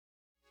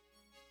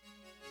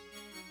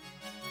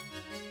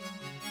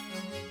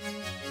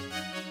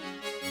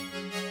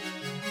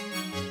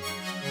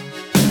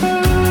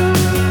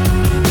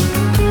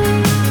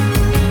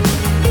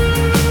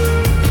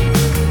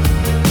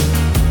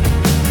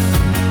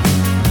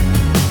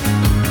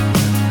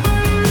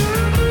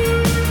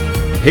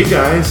Hey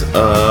guys,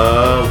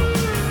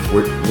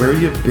 where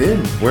you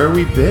been? Where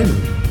we been?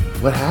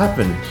 What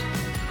happened?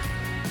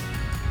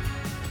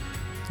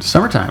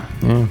 Summertime.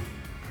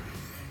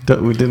 Yeah.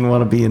 We didn't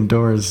want to be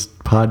indoors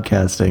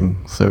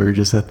podcasting, so we were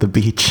just at the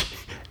beach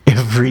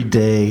every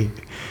day,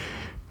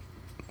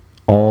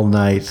 all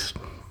night.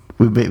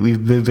 We've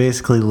been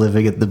basically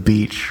living at the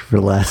beach for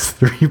the last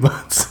 3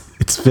 months.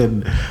 It's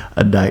been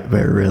a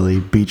nightmare, really.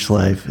 Beach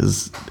life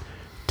is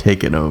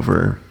taken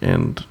over,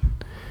 and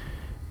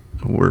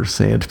we're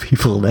sand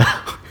people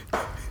now.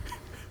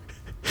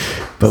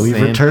 But we've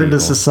Sand returned people.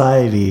 to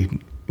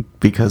society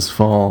because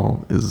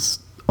fall is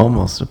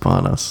almost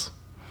upon us.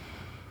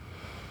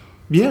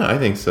 Yeah, I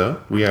think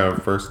so. We have our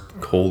first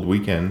cold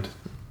weekend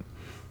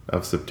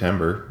of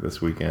September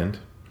this weekend.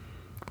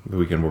 The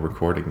weekend we're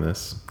recording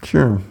this.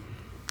 Sure.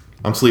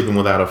 I'm sleeping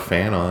without a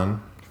fan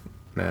on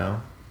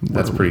now.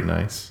 That's pretty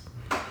nice.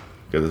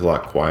 Because it's a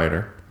lot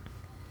quieter.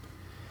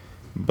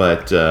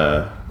 But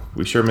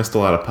we sure missed a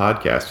lot of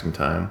podcasting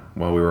time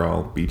while we were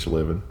all beach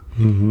living.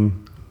 Mm-hmm.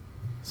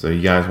 So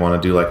you guys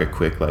want to do like a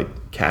quick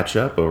catch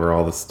up over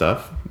all the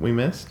stuff we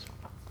missed?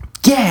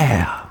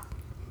 Yeah!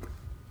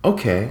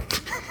 Okay.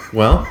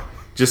 Well,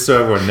 just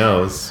so everyone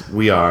knows,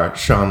 we are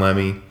Sean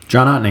Lemmy,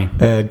 John Otney.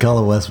 And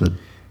Colin Westwood.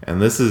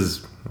 and this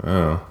is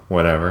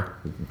whatever.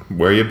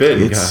 Where you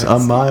been, It's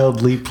guys? a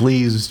mildly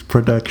pleased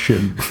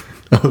production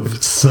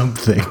of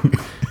something.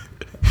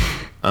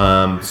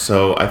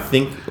 So I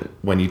think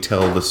when you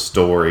tell the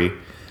story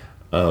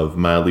of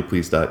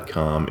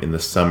mildlypleased.com in the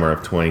summer of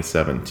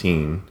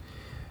 2017,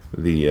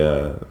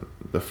 the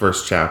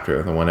first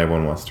chapter, the one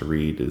everyone wants to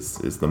read,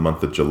 is the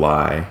month of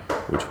July,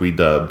 which we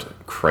dubbed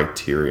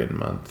Criterion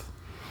Month.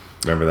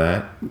 Remember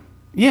that?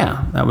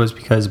 Yeah, that was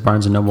because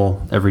Barnes &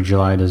 Noble every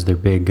July does their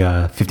big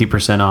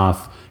 50%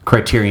 off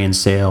Criterion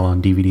sale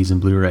on DVDs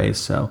and Blu-rays.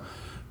 So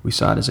we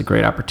saw it as a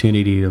great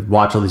opportunity to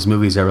watch all these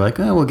movies that were like,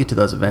 we'll get to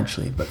those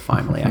eventually, but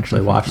finally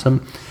actually watch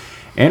them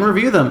and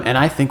review them. And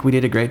I think we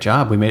did a great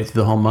job. We made it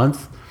through the whole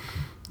month.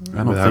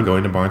 Without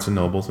going to Barnes &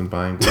 Nobles and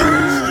buying books.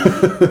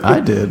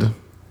 I did.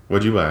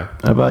 What'd you buy?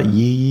 I bought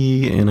Yee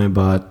Yee and I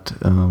bought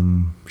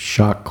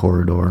Shock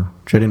Corridor,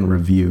 which I didn't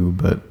review,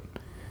 but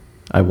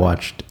I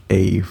watched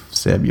a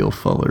Samuel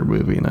Fuller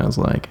movie and I was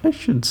like, I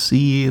should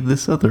see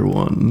this other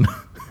one.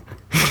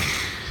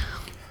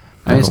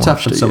 I mean, it's haven't tough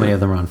watched when it so yet. many of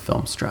them are on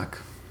Filmstruck.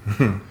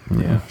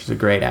 Yeah. Which is a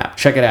great app.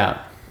 Check it out.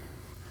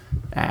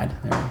 Ad.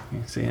 There.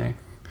 You see there.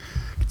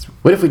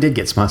 What if we did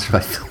get sponsored by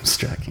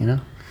Filmstruck, you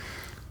know?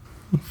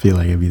 I feel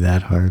like it'd be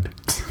that hard.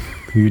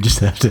 You just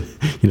have to,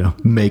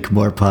 make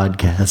more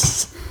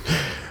podcasts.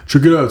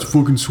 Check it out. It's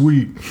fucking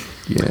sweet.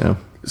 Yeah.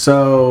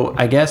 So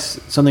I guess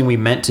something we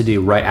meant to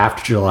do right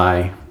after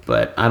July,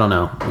 but I don't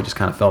know, we just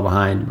kind of fell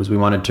behind, was we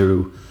wanted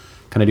to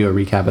kind of do a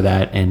recap of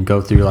that and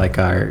go through like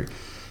our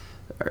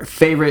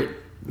favorite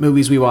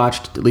movies we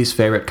watched, least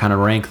favorite, kind of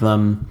rank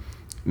them,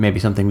 maybe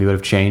something we would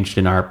have changed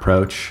in our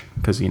approach,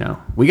 because we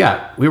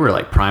were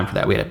like primed for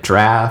that. We had a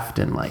draft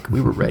and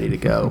we were ready to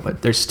go,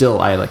 but there's still,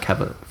 I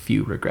have a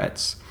few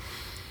regrets.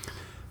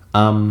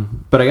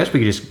 But I guess we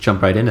could just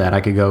jump right into that.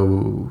 I could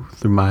go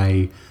through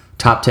my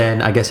top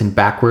 10, I guess, in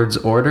backwards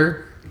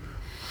order.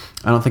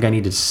 I don't think I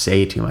need to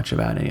say too much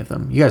about any of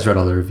them. You guys read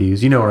all the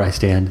reviews. You know where I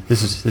stand.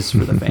 This is for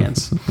the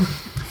fans.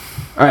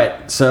 All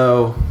right,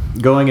 so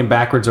going in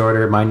backwards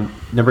order, my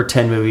number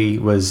 10 movie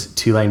was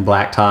Two Lane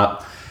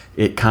Blacktop.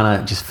 It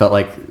kind of just felt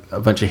like a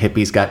bunch of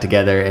hippies got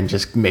together and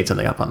just made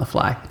something up on the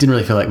fly. It didn't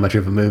really feel like much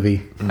of a movie.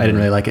 Mm-hmm. I didn't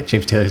really like it.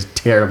 James Taylor's a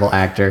terrible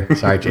actor.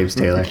 Sorry, James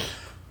Taylor.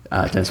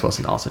 Dennis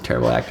Wilson, also a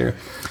terrible actor.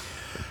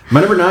 My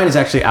number 9 is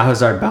actually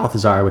Alcazar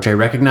Balthazar, which I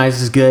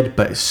recognize is good,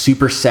 but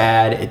super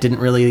sad. It didn't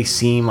really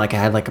seem like it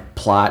had a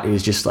plot. It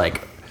was just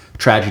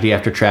tragedy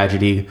after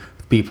tragedy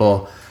with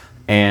people,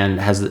 and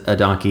has a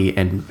donkey,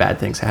 and bad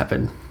things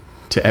happen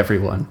to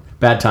everyone.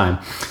 Bad time.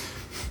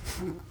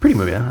 Pretty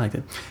movie, I liked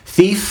it.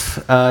 Thief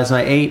is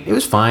my 8. It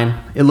was fine.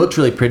 It looked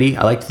really pretty.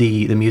 I liked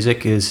the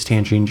music is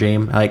Tangerine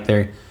Dream. I like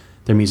their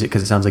music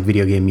because it sounds like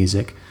video game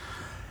music.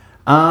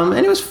 And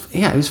it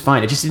was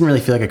fine. It just didn't really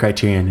feel like a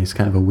Criterion. It's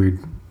kind of a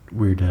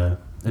weird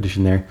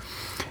addition there.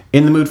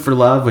 In the Mood for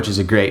Love, which is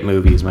a great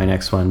movie, is my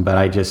next one, but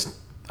I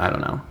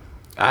don't know.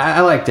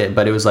 I liked it,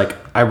 but it was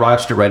I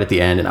watched it right at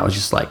the end, and I was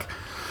just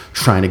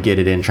trying to get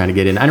it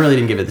in. I really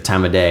didn't give it the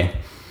time of day,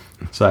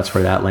 so that's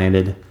where that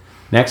landed.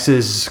 Next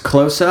is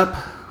Close Up,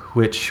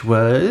 which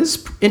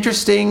was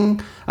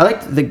interesting. I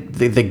liked the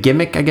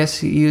gimmick, I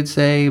guess you'd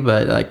say,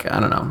 but I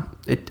don't know.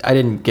 I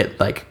didn't get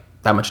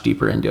that much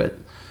deeper into it.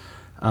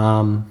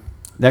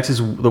 Next is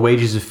The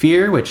Wages of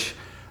Fear, which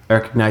I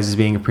recognize as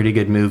being a pretty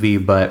good movie,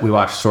 but we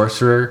watched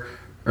Sorcerer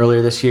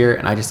earlier this year,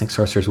 and I just think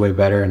Sorcerer's way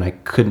better, and I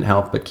couldn't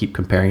help but keep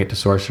comparing it to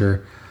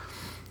Sorcerer.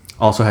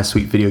 Also has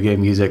sweet video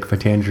game music for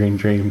Tangerine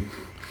Dream.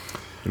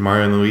 And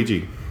Mario and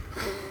Luigi.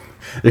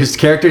 There's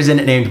characters in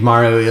it named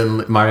Mario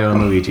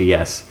and Luigi,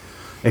 yes.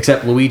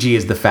 Except Luigi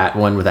is the fat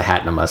one with a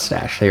hat and a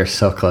mustache. They are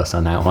so close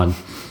on that one.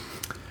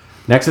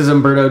 Next is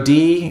Umberto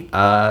D.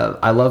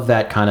 I love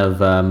that kind of,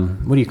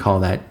 what do you call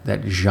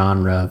that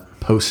genre?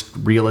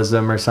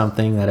 post-realism or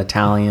something, that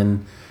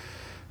Italian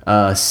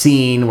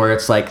scene where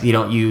it's like you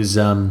don't use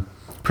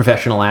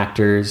professional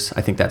actors.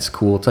 I think that's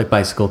cool. It's like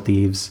Bicycle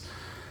Thieves.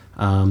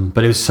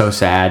 But it was so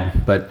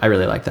sad, but I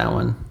really like that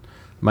one.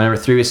 My number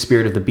 3 is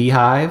Spirit of the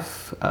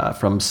Beehive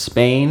from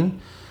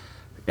Spain.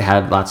 It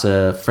had lots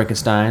of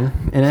Frankenstein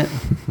in it,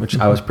 which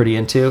I was pretty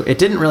into. It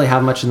didn't really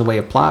have much in the way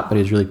of plot, but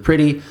it was really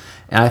pretty.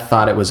 And I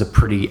thought it was a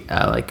pretty,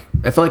 I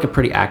felt like a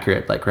pretty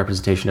accurate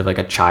representation of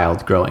a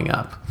child growing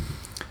up.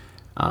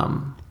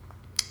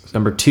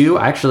 Number 2,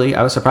 actually,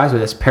 I was surprised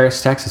with this,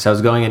 Paris, Texas. I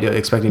was going into it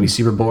expecting to be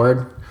super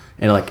bored,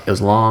 and it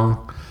was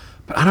long.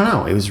 But I don't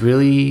know. It was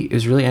really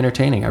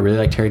entertaining. I really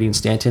liked Terry Dean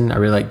Stanton. I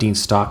really liked Dean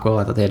Stockwell.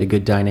 I thought they had a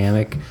good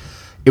dynamic.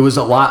 It was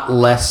a lot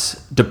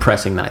less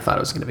depressing than I thought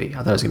it was going to be. I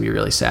thought it was going to be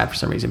really sad for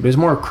some reason. But it was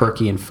more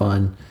quirky and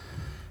fun.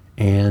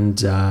 And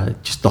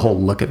just the whole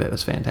look of it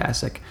was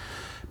fantastic.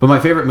 But my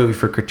favorite movie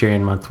for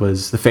Criterion Month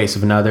was The Face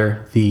of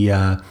Another.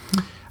 I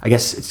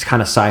guess it's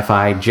kind of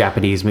sci-fi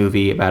Japanese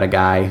movie about a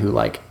guy who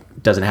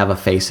doesn't have a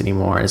face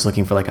anymore and is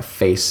looking for a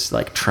face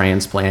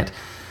transplant.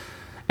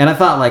 And I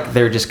thought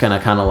they're just going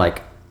to kind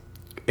of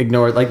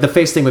ignore the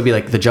face thing would be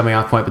the jumping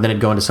off point, but then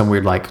it'd go into some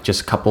weird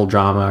just couple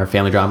drama or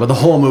family drama. But the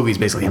whole movie is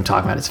basically him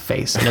talking about his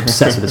face and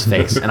obsessed with his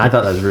face. And I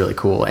thought that was really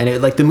cool. And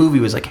it the movie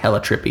was hella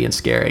trippy and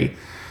scary,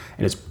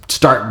 and it's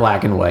stark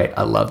black and white.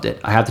 I loved it.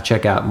 I have to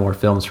check out more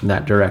films from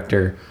that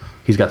director.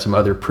 He's got some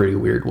other pretty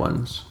weird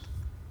ones.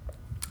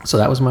 So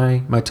that was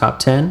my top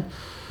 10.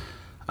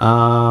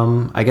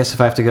 I guess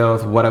if I have to go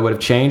with what I would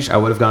have changed, I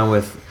would have gone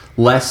with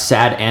less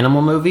sad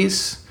animal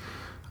movies.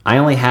 I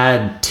only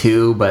had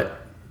 2, but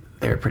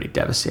they were pretty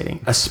devastating,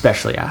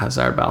 especially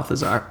Ahazar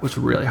Balthazar, which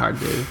was really hard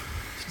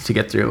to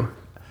get through.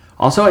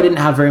 Also, I didn't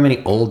have very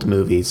many old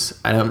movies.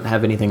 I don't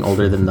have anything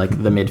older than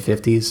the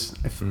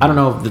mid-50s. I don't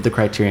know if the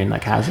Criterion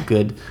has a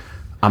good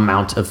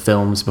amount of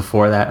films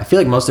before that. I feel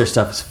like most of their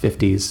stuff is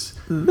 50s.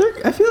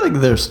 I feel like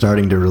they're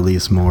starting to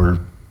release more,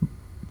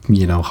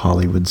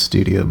 Hollywood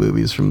studio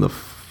movies from the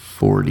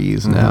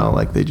 40s now.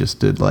 They just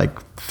did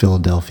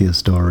Philadelphia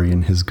Story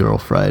and His Girl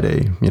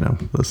Friday,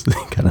 those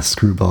kind of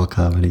screwball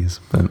comedies.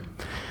 But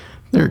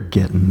they're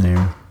getting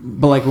there.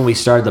 But when we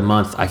started the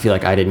month, I feel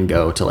like I didn't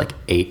go to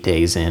 8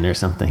 days in or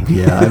something.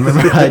 Yeah, I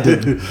remember I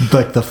did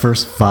the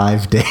first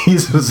 5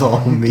 days was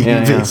all me,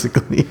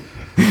 basically.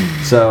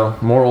 So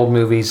more old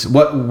movies.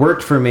 What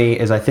worked for me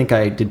is I think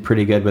I did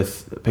pretty good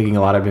with picking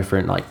a lot of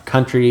different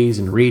countries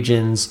and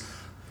regions.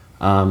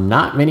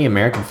 Not many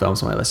American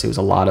films on my list. It was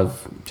a lot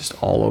of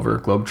just all over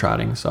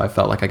globetrotting. So I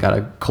felt like I got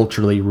a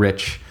culturally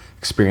rich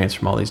experience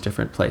from all these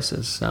different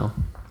places. So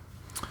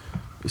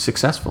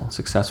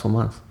successful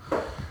month.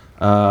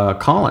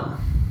 Colin,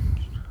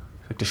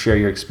 I'd like to share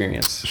your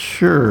experience.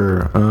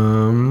 Sure.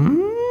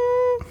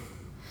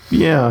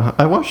 Yeah,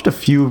 I watched a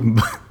few of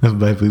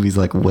my movies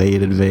way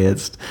in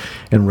advance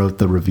and wrote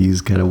the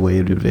reviews kind of way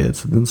in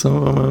advance. And then some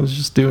of them I was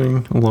just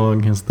doing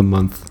along as the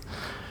month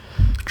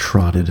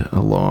trotted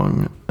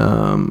along.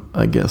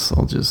 I guess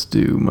I'll just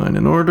do mine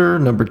in order.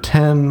 Number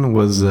 10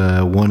 was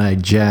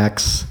One-Eyed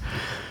Jacks.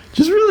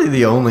 Just really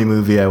the only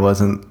movie I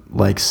wasn't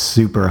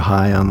super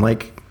high on.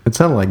 It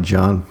sounded like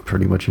John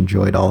pretty much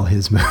enjoyed all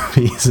his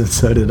movies, and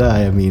so did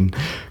I. I mean,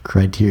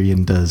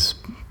 Criterion does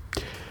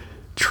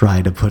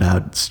try to put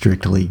out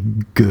strictly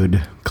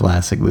good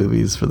classic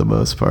movies for the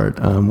most part.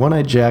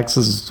 One-Eyed Jacks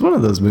is one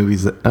of those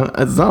movies that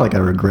it's not like I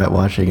regret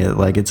watching it.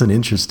 It's an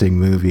interesting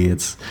movie.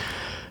 It's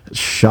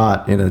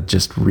shot in a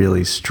just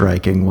really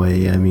striking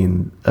way. I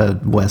mean, a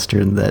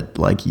Western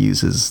that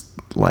uses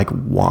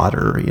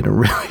water in a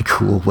really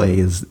cool way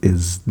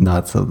is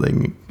not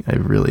something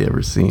I've really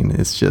ever seen.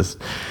 It's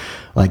just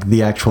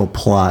the actual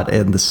plot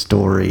and the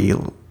story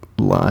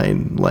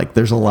line,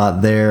 there's a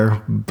lot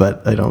there,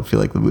 but I don't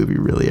feel like the movie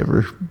really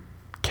ever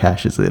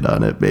cashes in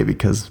on it, maybe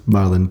because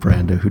Marlon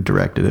Brando, who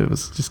directed it,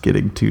 was just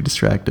getting too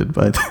distracted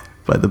by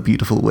the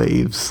beautiful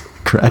waves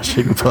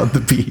crashing upon the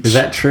beach. Is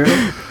that true?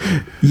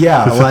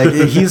 Yeah,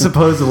 he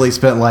supposedly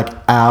spent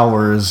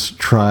hours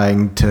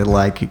trying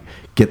to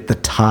get the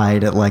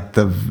tide at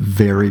the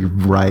very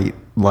right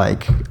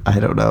I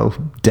don't know,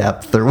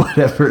 depth or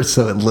whatever,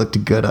 so it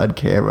looked good on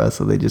camera.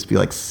 So they'd just be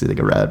sitting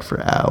around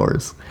for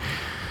hours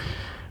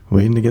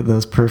waiting to get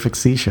those perfect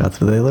sea shots,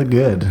 but they look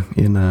good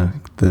in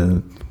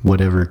the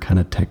whatever kind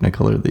of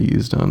Technicolor they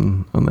used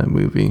on that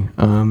movie.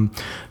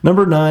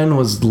 Number 9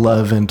 was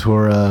La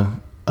Ventura,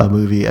 a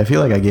movie I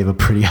feel like I gave a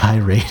pretty high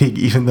rating,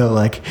 even though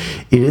it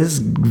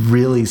is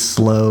really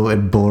slow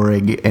and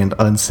boring and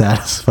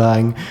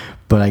unsatisfying,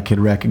 but I could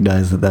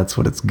recognize that that's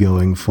what it's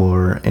going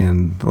for.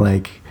 And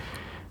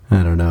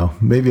I don't know,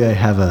 maybe I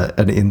have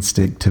an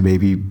instinct to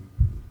maybe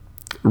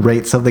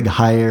rate something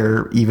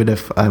higher, even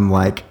if I'm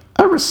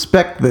I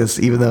respect this,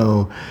 even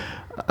though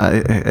I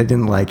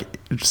didn't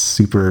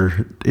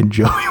super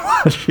enjoy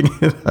watching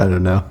it. I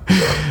don't know.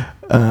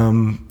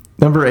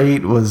 Number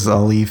 8 was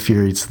Ali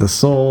Fears the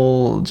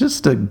Soul.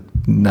 Just a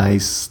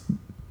nice,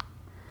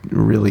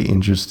 really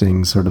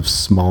interesting sort of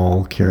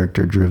small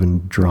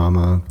character-driven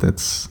drama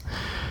that's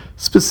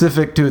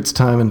specific to its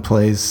time and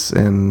place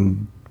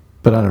and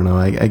but I don't know.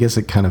 I guess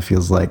it kind of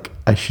feels like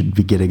I should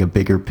be getting a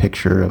bigger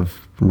picture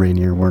of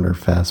Rainier Werner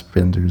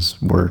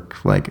Fassbinder's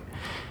work. Like,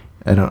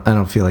 I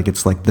don't feel like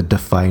it's like the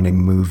defining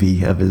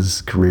movie of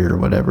his career or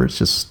whatever. It's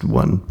just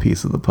one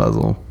piece of the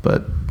puzzle,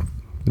 but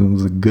it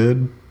was a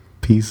good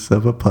piece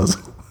of a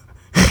puzzle.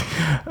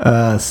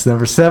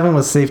 Number 7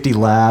 was Safety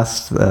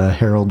Last,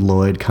 Harold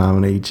Lloyd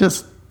comedy.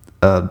 Just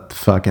a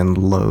fucking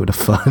load of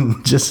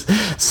fun. Just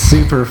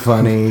super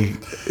funny.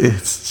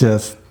 It's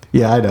just,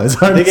 yeah, I know. It's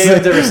hard I think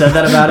anyone's ever said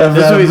that about it.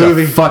 This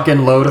movie's a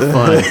fucking load of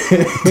fun. It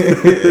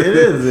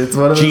is. It's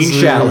one of those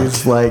Gene Shalit.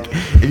 movies, like,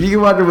 if you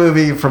can watch a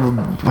movie from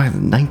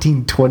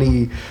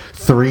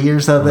 1923 or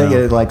something, Wow.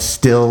 and it like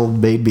still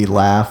made me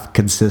laugh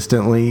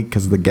consistently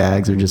because the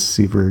gags are just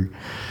super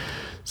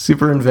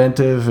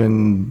inventive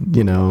and,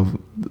 you know,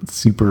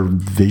 super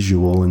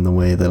visual in the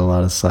way that a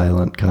lot of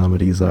silent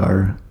comedies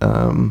are.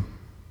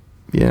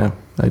 Yeah,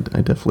 I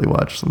definitely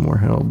watched some more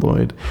Harold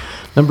Lloyd.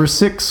 Number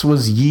 6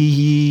 was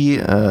Yi,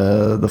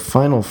 the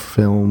final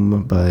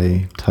film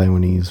by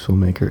Taiwanese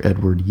filmmaker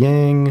Edward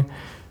Yang.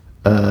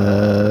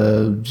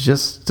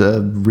 Just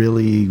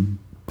really,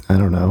 I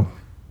don't know.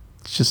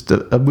 It's just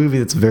a movie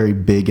that's very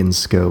big in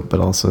scope, but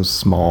also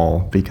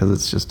small because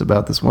it's just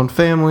about this one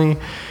family.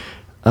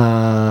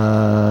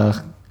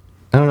 I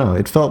don't know.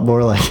 It felt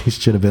more like it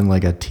should have been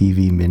like a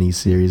TV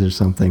miniseries or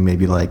something.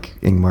 Maybe like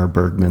Ingmar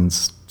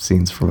Bergman's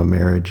Scenes from a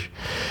Marriage,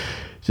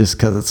 just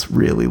because it's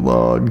really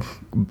long.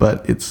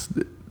 But it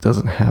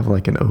doesn't have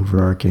like an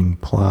overarching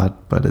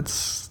plot. But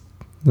it's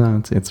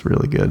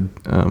really good.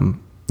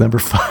 Number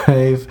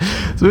 5,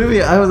 the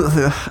movie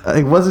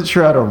I wasn't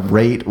sure how to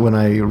rate when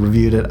I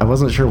reviewed it. I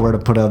wasn't sure where to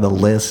put it on the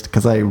list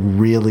because I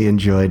really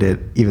enjoyed it,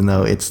 even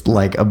though it's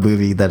like a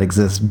movie that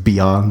exists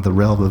beyond the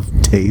realm of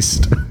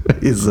taste.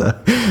 Is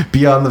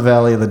Beyond the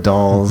Valley of the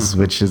Dolls,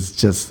 which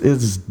is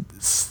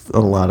it's a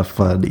lot of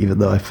fun, even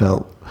though I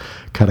felt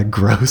kind of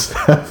gross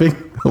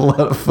having a lot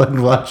of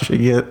fun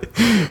watching it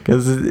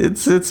because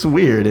it's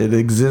weird. It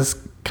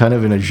exists kind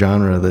of in a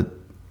genre that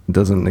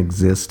doesn't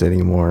exist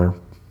anymore.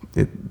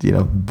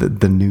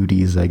 The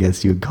nudies, I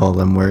guess you would call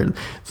them, where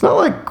it's not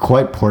like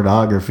quite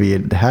pornography.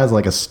 It has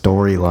like a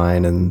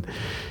storyline and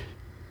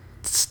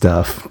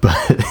stuff, but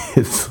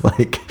it's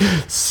like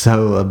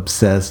so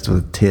obsessed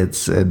with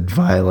tits and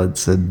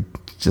violence and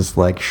just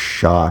like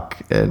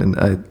shock. And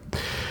I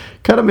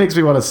kind of makes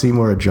me want to see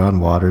more of John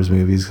Waters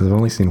movies because I've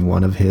only seen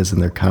one of his and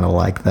they're kind of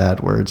like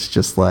that, where it's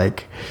just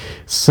like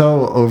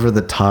so over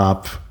the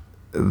top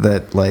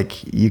that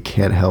like you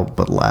can't help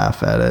but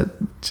laugh at it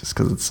just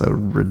because it's so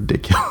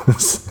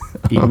ridiculous.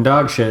 Eating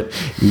dog shit.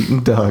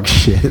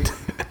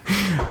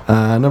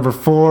 Number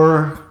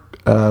 4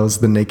 was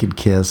The Naked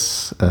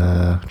Kiss, which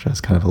I was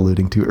kind of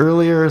alluding to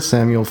earlier.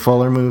 Samuel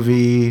Fuller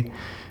movie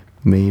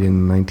made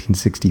in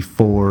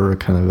 1964,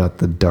 kind of about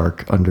the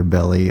dark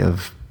underbelly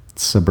of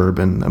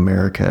suburban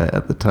America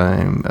at the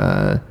time.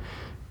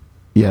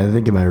 Yeah, I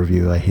think in my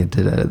review I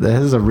hinted at it. That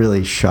has a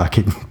really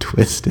shocking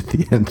twist at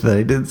the end that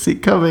I didn't see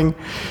coming.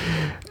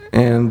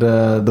 And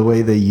the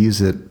way they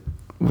use it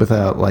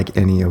without like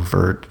any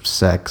overt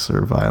sex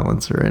or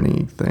violence or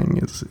anything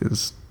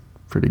is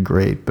pretty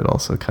great, but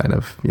also kind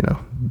of, you know,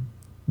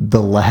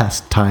 the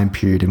last time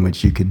period in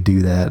which you could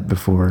do that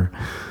before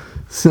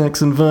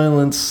sex and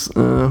violence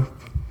were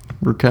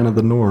kind of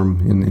the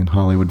norm in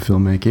Hollywood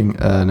filmmaking.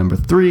 Number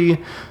 3,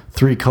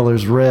 Three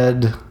Colors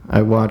Red.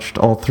 I watched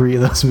all 3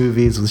 of those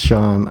movies with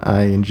Sean.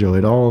 I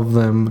enjoyed all of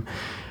them.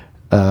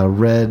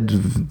 Red,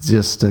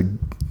 just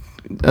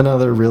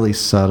another really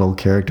subtle,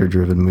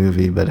 character-driven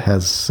movie, but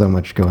has so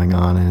much going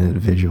on in it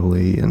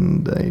visually,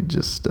 and I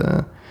just,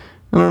 I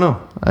don't know.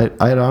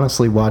 I'd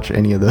honestly watch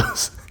any of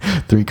those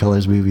Three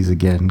Colors movies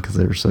again, because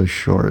they were so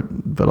short,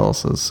 but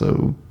also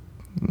so,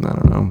 I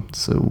don't know,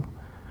 so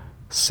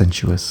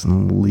sensuous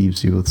and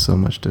leaves you with so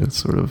much to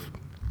sort of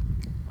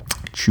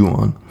chew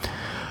on.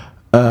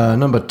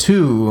 Number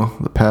 2,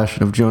 The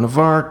Passion of Joan of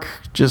Arc.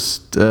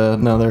 Just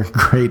another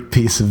great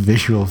piece of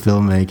visual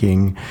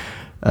filmmaking.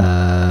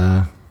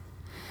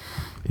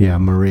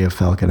 Maria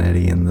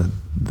Falconetti in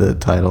the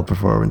title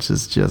performance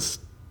is just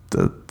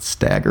a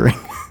staggering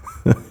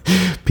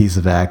piece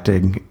of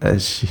acting.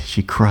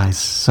 She cries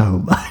so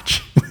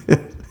much,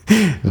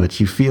 but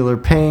you feel her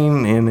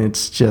pain, and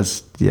it's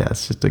just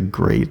a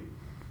great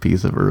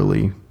piece of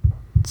early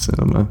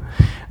cinema.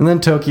 And then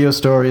Tokyo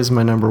Story is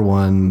my number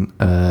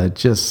 1.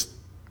 Just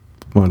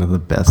one of the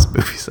best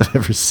movies I've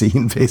ever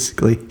seen,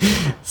 basically.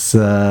 It's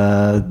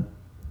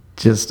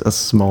just a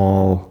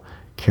small,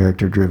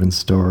 character-driven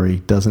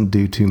story. Doesn't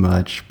do too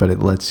much, but it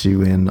lets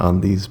you in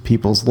on these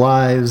people's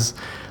lives,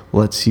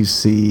 lets you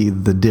see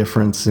the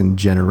difference in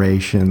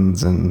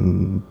generations,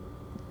 and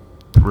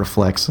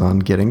reflects on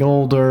getting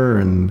older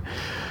and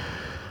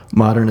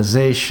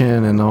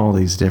modernization and all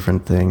these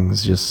different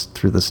things just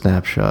through the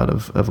snapshot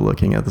of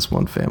looking at this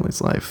one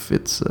family's life.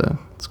 It's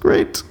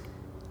great.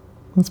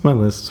 That's my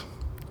list.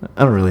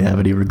 I don't really have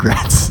any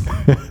regrets.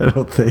 I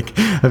don't think.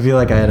 I feel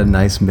like I had a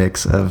nice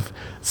mix of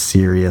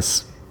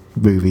serious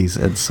movies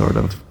and sort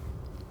of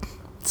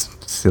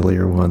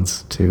sillier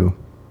ones too.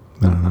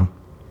 I don't know.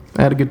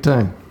 I had a good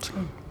time.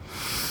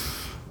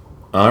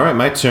 All right,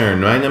 my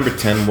turn. My number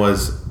 10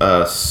 was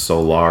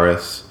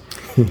Solaris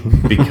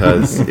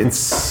because it's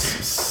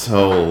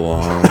so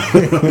long.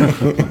 I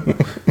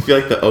feel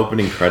like the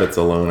opening credits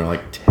alone are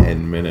like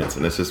 10 minutes,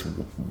 and it's just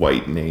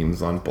white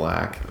names on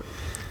black.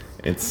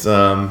 It's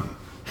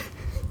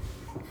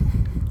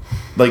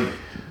like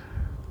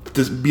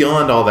just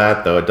beyond all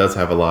that, though, it does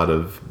have a lot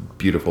of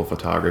beautiful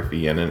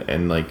photography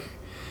and like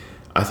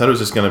I thought it was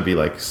just gonna be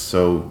like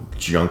so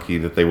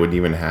junky that they wouldn't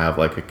even have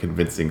like a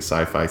convincing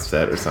sci-fi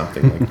set or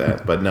something like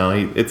that. But no,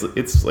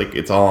 it's like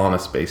it's all on a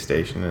space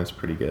station and it's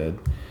pretty good.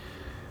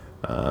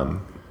 And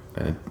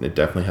it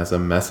definitely has a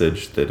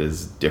message that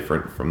is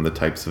different from the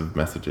types of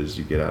messages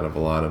you get out of a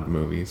lot of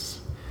movies.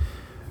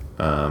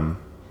 So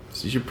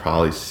you should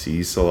probably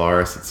see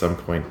Solaris at some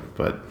point,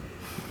 but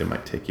it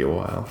might take you a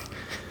while.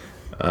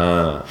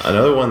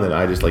 Another one that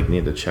I just like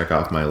needed to check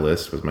off my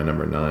list was my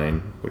number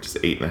 9, which is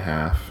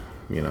 8.5.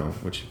 You know,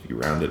 which if you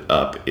round it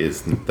up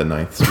is the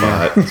 9th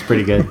spot. It's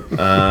pretty good.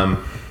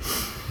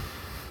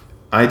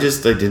 I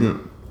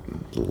didn't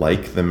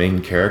like the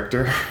main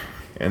character,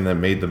 and that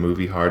made the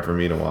movie hard for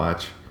me to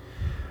watch.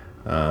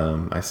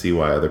 I see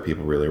why other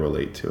people really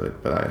relate to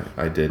it, but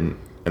I didn't.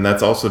 And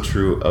that's also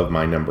true of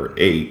my number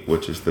 8,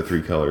 which is The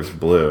Three Colors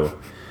Blue.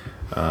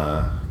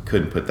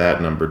 Couldn't put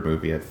that numbered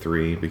movie at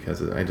 3 because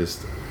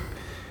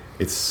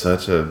it's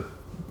such a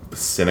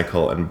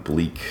cynical and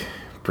bleak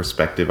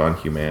perspective on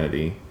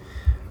humanity.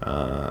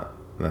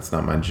 That's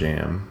not my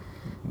jam.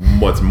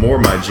 What's more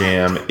my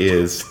jam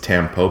is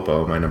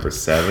Tampopo, my number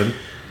 7,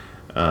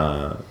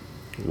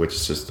 which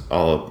is just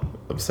all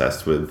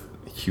obsessed with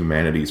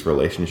humanity's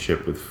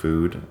relationship with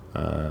food,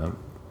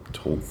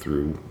 told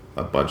through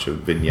a bunch of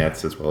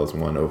vignettes as well as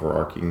one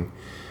overarching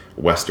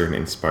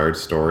Western-inspired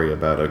story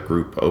about a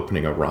group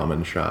opening a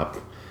ramen shop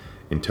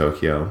in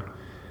Tokyo.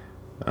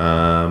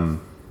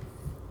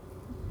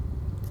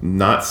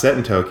 Not set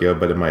in Tokyo,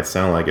 but it might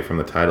sound like it from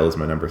the title, is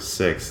my number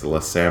 6, La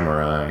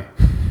Samurai,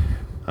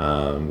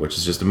 which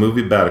is just a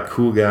movie about a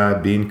cool guy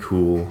being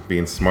cool,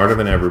 being smarter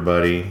than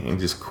everybody, and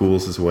just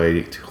cools his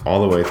way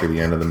all the way through the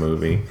end of the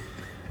movie.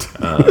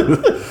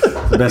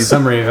 The best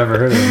summary I've ever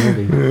heard of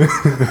a movie.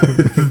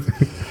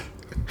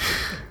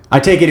 I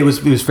take it was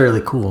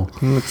fairly cool.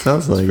 It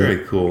sounds like it's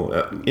very cool.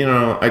 You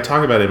know, I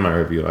talk about it in my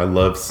review. I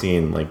love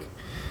seeing like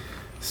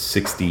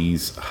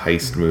 60s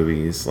heist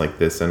movies like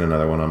this, and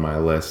another one on my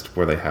list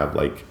where they have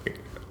like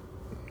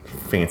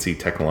fancy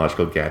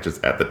technological gadgets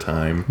at the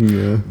time.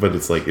 Yeah. But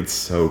it's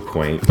so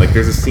quaint. Like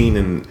there's a scene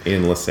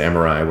in La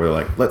Samurai where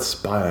like, let's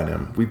spy on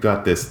him. We've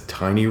got this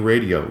tiny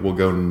radio. We'll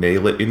go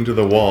nail it into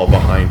the wall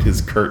behind his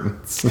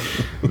curtains.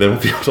 Then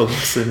we'll be able to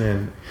listen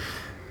in.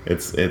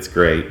 It's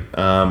great.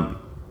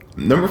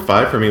 Number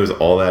 5 for me was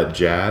All That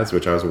Jazz,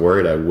 which I was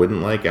worried I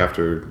wouldn't like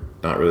after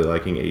not really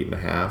liking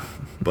 8.5,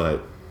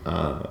 but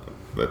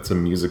that's a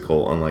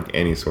musical unlike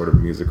any sort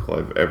of musical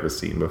I've ever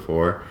seen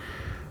before,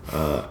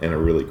 and a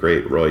really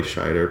great Roy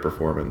Scheider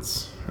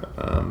performance.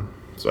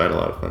 So I had a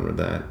lot of fun with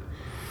that.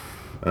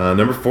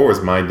 Number 4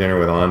 was My Dinner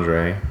with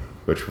Andre,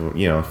 which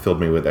filled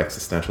me with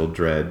existential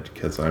dread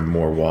because I'm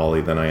more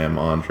Wally than I am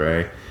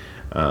Andre.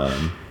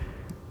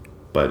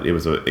 But it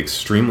was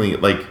extremely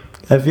like.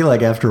 I feel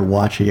like after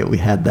watching it, we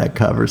had that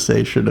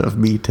conversation of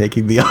me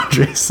taking the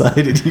Andre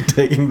side and you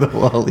taking the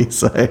Wally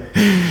side.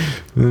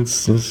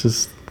 It's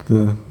just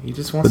he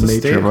just wants to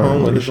stay at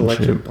home with his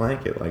electric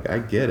blanket. Like, I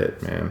get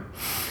it, man.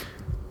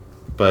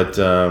 But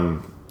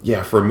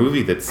yeah, for a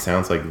movie that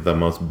sounds like the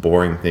most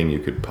boring thing you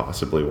could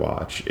possibly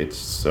watch, it's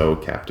so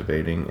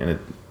captivating, and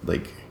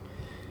it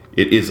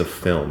is a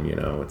film.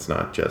 It's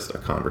not just a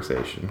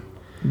conversation.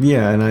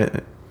 Yeah,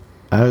 and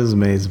I was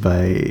amazed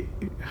by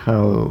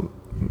how.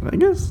 I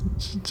guess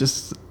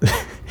just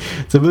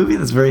it's a movie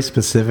that's very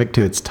specific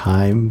to its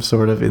time,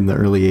 sort of in the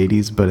early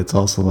 80s, but it's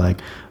also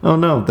like, oh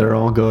no, they're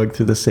all going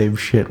through the same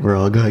shit we're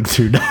all going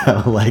through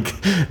now.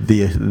 Like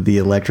the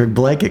electric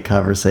blanket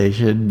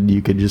conversation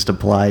you could just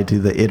apply to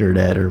the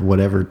internet or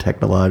whatever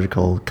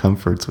technological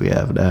comforts we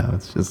have now.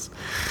 It's just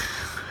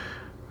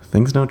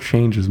things don't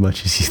change as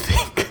much as you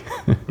think.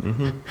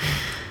 Mm-hmm.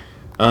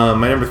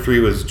 My number 3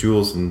 was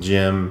Jules and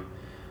Jim,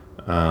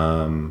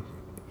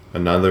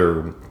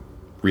 another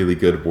really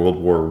good World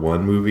War I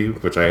movie,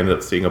 which I ended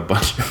up seeing a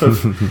bunch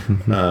of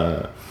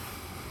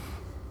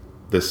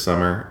this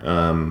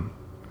summer.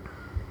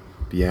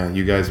 Yeah,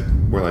 you guys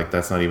were like,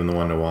 that's not even the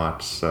one to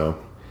watch,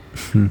 so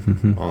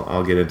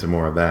I'll get into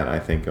more of that, I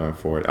think, going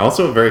forward.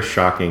 Also, a very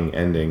shocking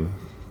ending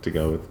to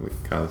go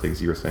with kind of the things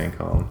you were saying,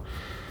 Colin.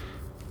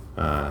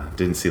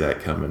 Didn't see that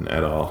coming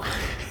at all.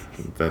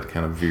 That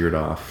kind of veered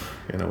off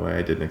in a way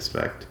I didn't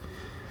expect.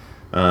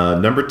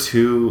 Number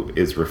 2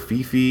 is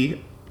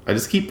Rafifi. I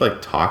just keep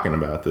talking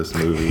about this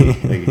movie.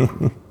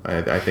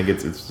 I think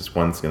it's just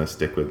one that's gonna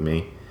stick with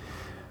me.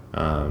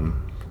 Kind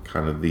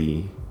of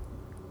the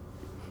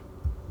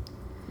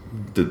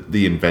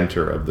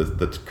inventor of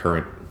the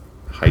current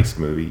heist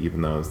movie,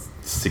 even though it was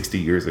 60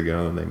 years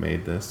ago they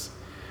made this.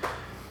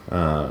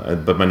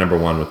 But my number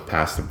 1 was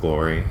Past of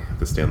Glory,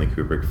 the Stanley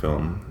Kubrick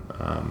film.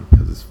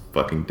 because it's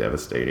fucking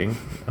devastating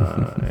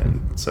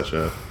and such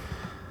a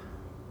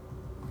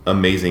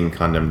amazing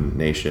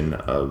condemnation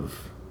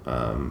of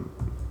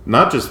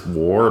not just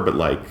war, but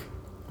like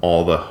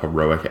all the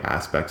heroic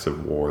aspects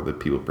of war that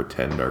people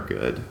pretend are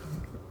good,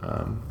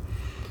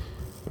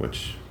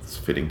 which is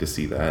fitting to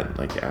see that,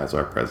 like, as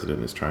our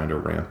president is trying to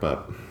ramp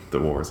up the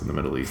wars in the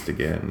Middle East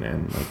again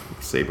and like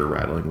saber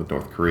rattling with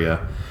North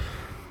Korea.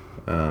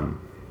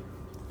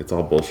 It's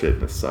all bullshit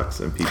and it sucks,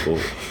 and people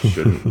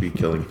shouldn't be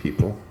killing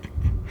people.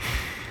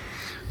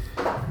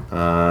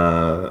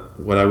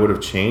 What I would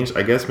have changed,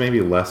 I guess maybe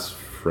less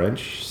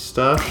French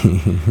stuff.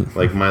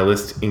 Like, my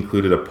list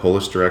included a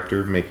Polish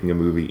director making a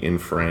movie in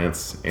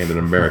France and an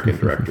American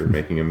director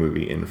making a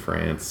movie in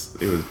France.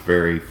 It was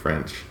very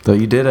French. Though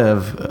you did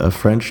have a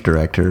French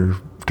director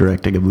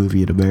directing a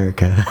movie in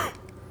America.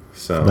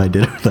 So by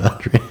Dinner with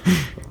Andre.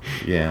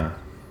 Yeah.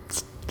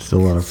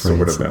 Still a lot of France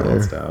sort of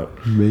balanced there.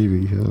 out.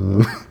 Maybe. I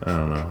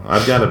don't know.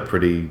 I've got a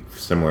pretty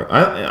similar.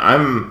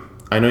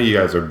 I know you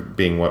guys are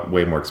being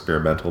way more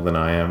experimental than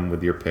I am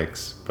with your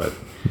picks, but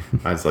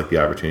I just like the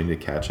opportunity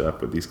to catch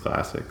up with these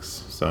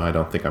classics. So I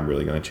don't think I'm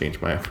really going to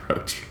change my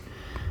approach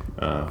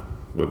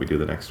when we do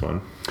the next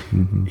one.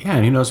 Mm-hmm. Yeah,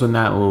 and who knows when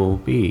that will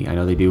be. I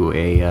know they do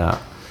a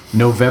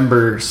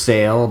November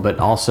sale, but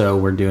also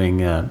we're doing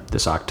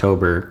this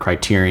October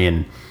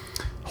Criterion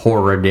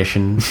Horror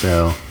Edition,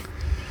 so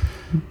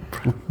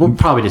we'll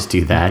probably just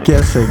do that.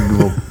 Guessing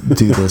we'll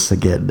do this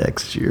again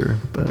next year,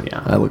 but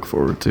Yeah. I look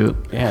forward to it.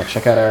 Yeah,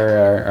 check out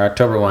our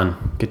October one.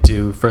 Get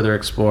to further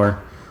explore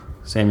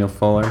Samuel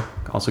Fuller.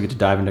 Also get to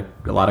dive into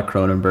a lot of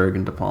Cronenberg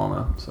and De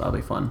Palma, so that'll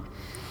be fun.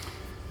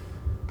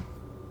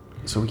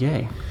 So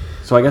yay.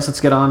 So I guess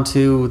let's get on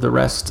to the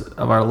rest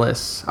of our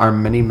lists, our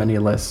many, many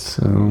lists.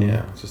 So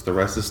Yeah, just the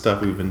rest of the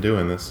stuff we've been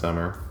doing this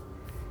summer.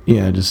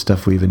 yeah, just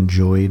stuff we've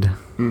enjoyed.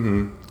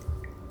 Mm-hmm.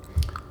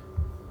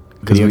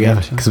 Because Video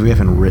we, games? we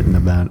haven't written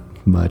about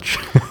much.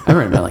 I haven't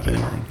written about like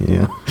anything.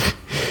 Yeah.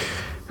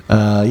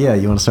 Yeah,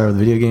 you want to start with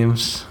video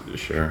games?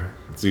 Sure.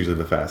 It's usually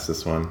the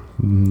fastest one.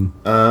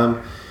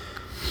 Mm.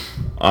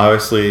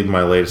 Obviously,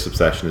 my latest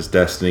obsession is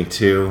Destiny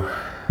 2.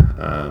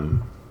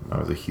 I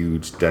was a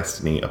huge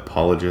Destiny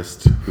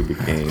apologist who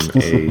became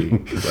a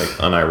like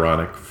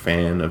unironic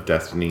fan of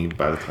Destiny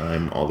by the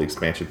time all the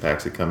expansion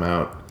packs had come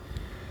out.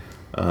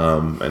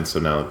 And so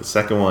now that the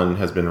second one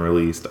has been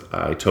released,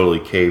 I totally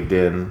caved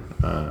in.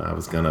 I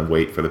was going to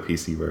wait for the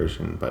PC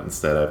version, but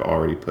instead I've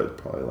already put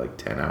probably like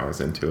 10 hours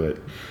into it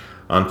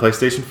on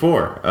PlayStation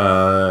 4.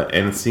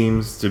 And it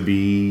seems to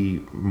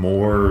be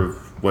more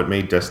of what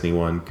made Destiny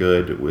 1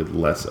 good with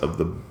less of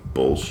the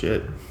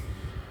bullshit.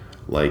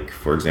 Like,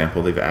 for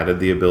example, they've added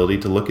the ability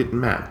to look at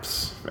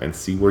maps and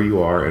see where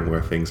you are and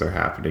where things are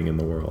happening in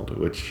the world,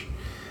 which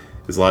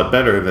is a lot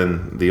better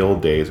than the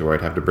old days where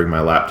I'd have to bring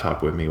my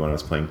laptop with me when I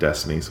was playing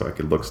Destiny so I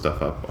could look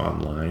stuff up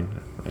online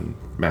and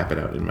map it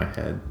out in my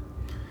head.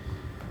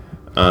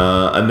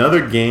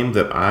 Another game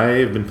that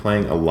I've been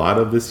playing a lot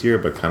of this year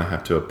but kind of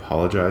have to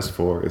apologize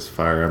for is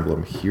Fire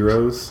Emblem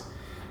Heroes.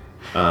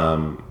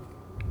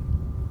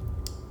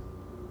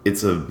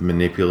 It's a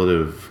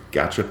manipulative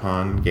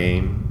gachapon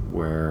game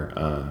where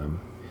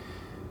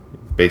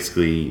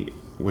basically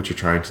what you're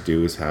trying to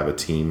do is have a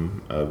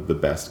team of the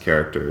best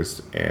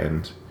characters,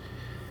 and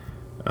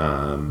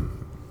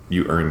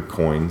you earn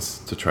coins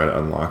to try to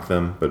unlock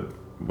them, but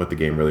what the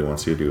game really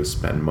wants you to do is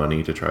spend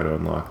money to try to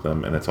unlock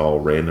them, and it's all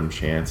random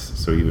chance.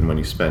 So even when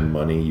you spend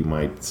money, you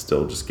might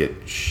still just get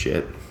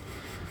shit,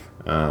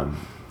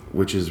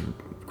 which is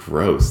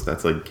gross.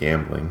 That's like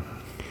gambling.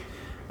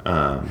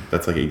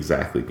 That's like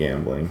exactly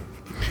gambling.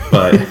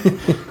 But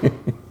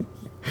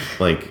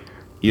like,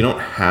 you don't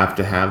have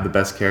to have the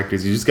best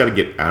characters. You just got to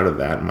get out of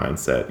that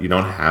mindset. You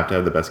don't have to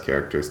have the best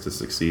characters to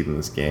succeed in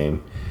this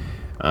game.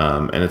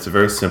 And it's a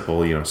very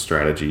simple,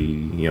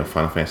 strategy,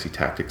 Final Fantasy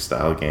Tactics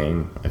style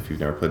game. If you've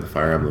never played the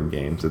Fire Emblem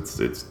games,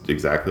 it's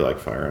exactly like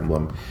Fire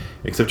Emblem,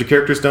 except your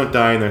characters don't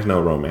die and there's no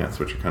romance,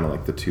 which are kind of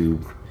like the two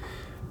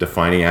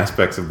defining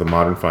aspects of the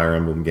modern Fire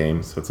Emblem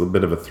games. So it's a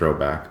bit of a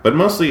throwback, but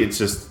mostly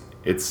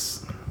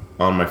it's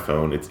on my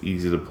phone. It's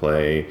easy to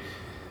play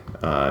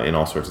in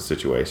all sorts of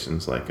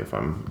situations, like if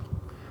I'm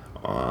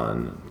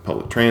on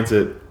public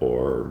transit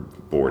or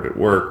bored at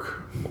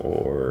work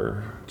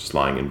or just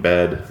lying in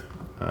bed.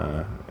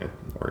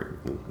 Or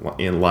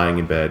lying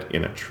in bed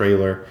in a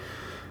trailer,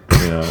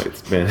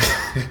 it's been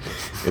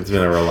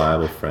a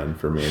reliable friend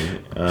for me.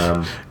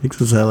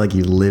 Makes it sound like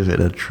you live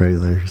in a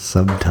trailer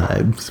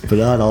sometimes, but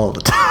not all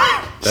the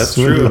time. That's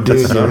When true. you're doing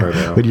That's summer,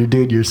 though. when you're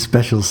doing your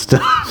special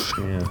stuff.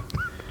 Yeah.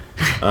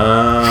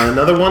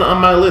 Another one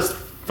on my list: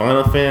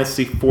 Final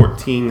Fantasy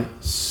XIV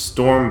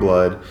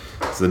Stormblood.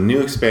 It's the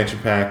new expansion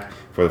pack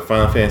for the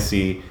Final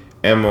Fantasy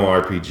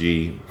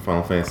MMORPG,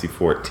 Final Fantasy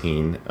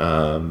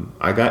XIV.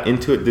 I got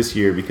into it this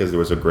year because there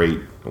was a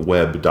great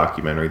web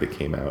documentary that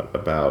came out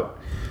about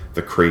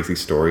the crazy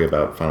story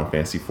about Final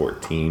Fantasy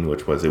XIV,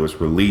 which was it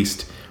was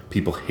released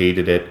People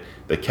hated it.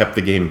 They kept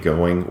the game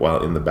going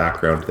while in the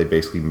background they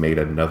basically made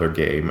another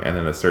game, and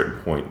at a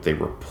certain point they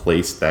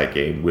replaced that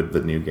game with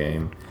the new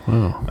game.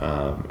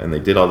 Wow. And they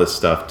did all this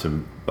stuff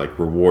to like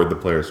reward the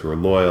players who are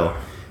loyal.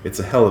 It's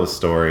a hell of a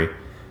story.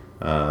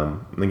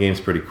 The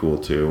game's pretty cool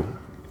too.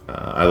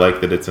 I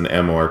like that it's an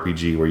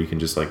MMORPG where you can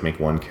just like make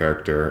one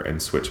character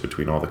and switch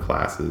between all the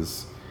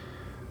classes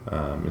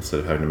instead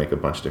of having to make a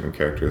bunch of different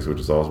characters, which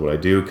is always what I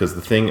do. Because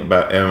the thing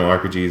about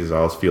MMORPGs is I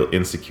always feel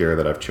insecure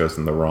that I've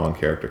chosen the wrong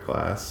character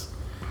class.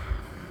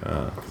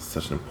 It's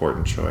such an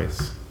important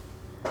choice.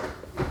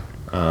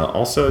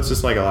 Also, it's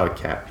just like a lot of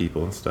cat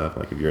people and stuff.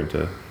 Like if you're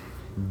into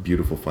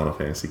beautiful Final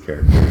Fantasy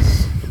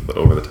characters, the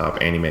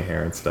over-the-top anime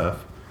hair and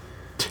stuff,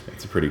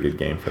 it's a pretty good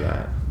game for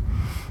that.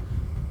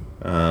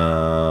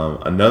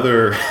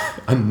 Another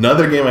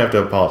game I have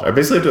to apologize. I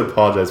basically have to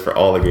apologize for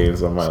all the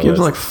games on my list. This game's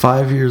like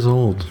 5 years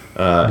old.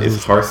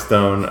 Is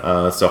Hearthstone.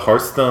 So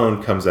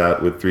Hearthstone comes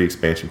out with 3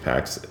 expansion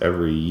packs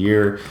every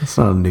year. That's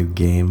not a new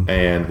game.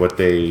 And what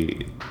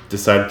they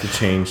decided to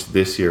change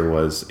this year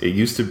was, it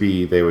used to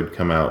be they would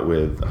come out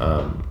with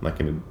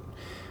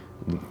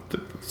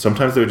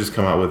sometimes they would just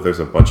come out with there's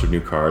a bunch of new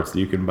cards that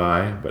you can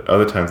buy, but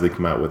other times they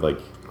come out with like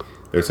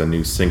there's a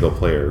new single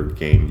player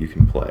game you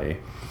can play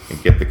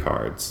and get the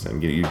cards,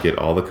 and you get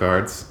all the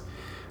cards,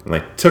 and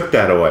they took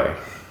that away,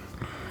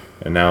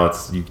 and now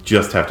it's you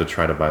just have to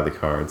try to buy the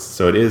cards.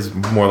 So it is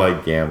more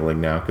like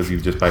gambling now because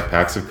you just buy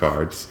packs of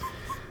cards,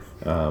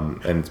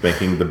 and it's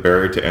making the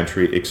barrier to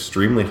entry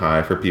extremely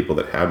high for people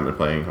that haven't been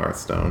playing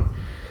Hearthstone.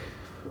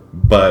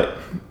 But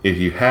if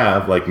you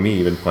have, like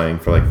me, been playing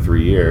for like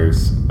 3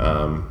 years,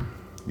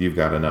 you've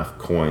got enough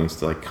coins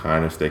to like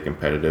kind of stay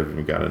competitive, and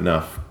you've got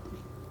enough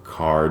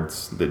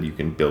cards that you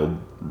can build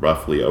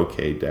roughly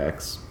okay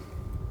decks.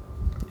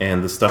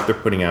 And the stuff they're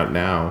putting out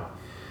now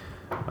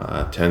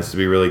tends to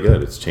be really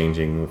good. It's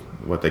changing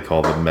what they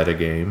call the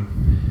metagame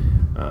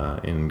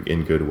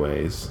in good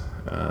ways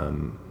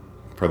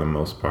for the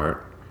most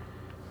part.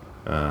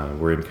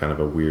 We're in kind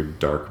of a weird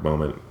dark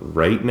moment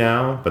right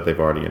now, but they've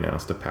already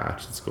announced a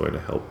patch that's going to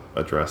help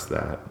address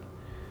that.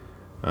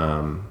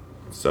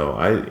 So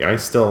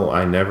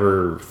I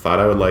never thought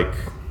I would like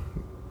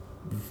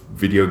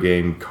video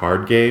game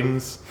card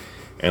games,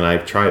 and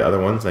I've tried other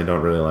ones. I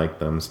don't really like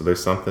them. So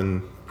there's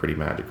something pretty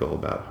magical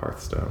about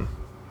Hearthstone.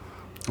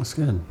 That's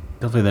good.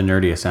 Definitely the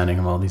nerdiest sounding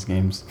of all these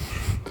games.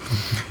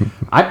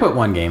 I put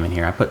one game in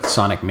here. I put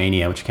Sonic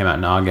Mania, which came out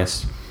in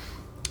August.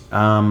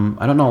 I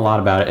don't know a lot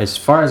about it. As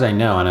far as I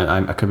know,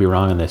 and I could be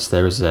wrong on this,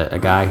 there was a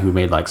guy who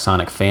made like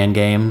Sonic fan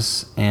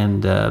games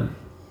and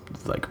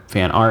like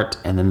fan art,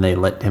 and then they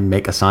let him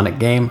make a Sonic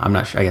game. I'm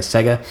not sure. I guess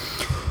Sega.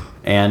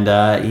 And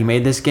he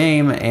made this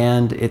game,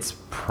 and it's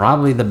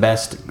probably the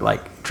best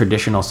like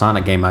traditional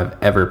Sonic game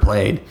I've ever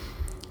played.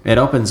 It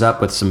opens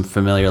up with some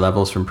familiar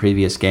levels from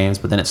previous games,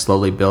 but then it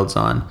slowly builds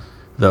on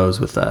those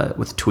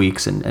with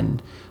tweaks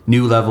and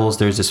new levels.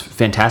 There's this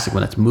fantastic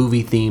one that's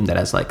movie themed that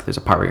has like there's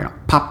a part where you're in a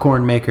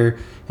popcorn maker,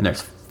 and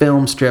there's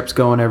film strips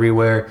going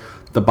everywhere.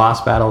 The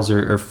boss battles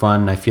are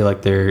fun. I feel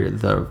like they're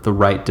the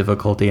right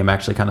difficulty. I'm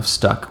actually kind of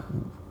stuck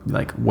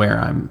like where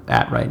I'm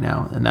at right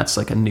now, and that's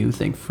like a new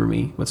thing for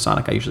me with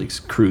Sonic. I usually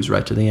cruise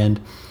right to the end,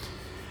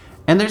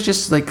 and there's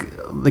just like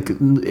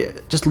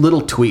just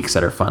little tweaks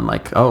that are fun,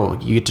 like, oh,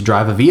 you get to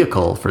drive a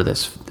vehicle for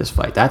this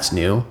fight. That's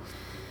new.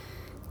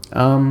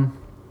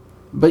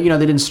 But you know,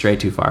 they didn't stray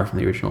too far from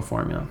the original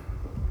formula,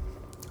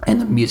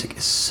 and the music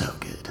is so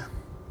good.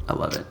 I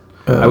love it.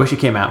 I wish it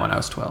came out when I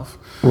was 12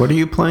 What are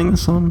you playing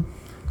this on?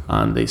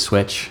 on the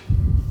Switch.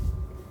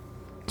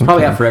 It's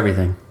probably out for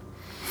everything,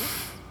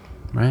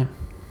 right?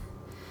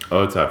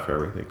 Oh, it's out for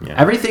everything. Yeah.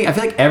 Everything. I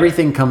feel like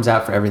everything comes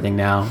out for everything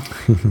now.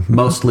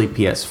 Mostly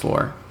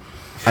PS4.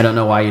 I don't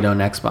know why you own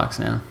Xbox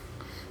now.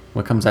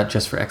 What comes out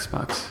just for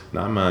Xbox?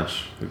 Not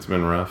much. It's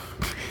been rough.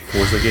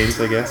 Forza games,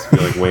 I guess.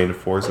 You're like way into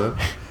Forza.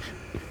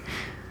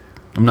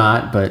 I'm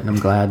not, but I'm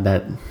glad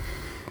that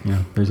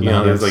there's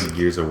there's like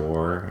Gears of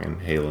War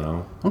and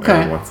Halo.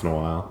 Okay. Every once in a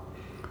while.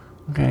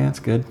 Okay, that's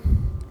good.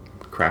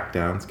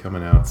 Crackdown's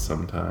coming out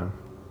sometime.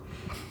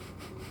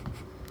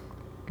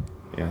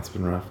 Yeah, it's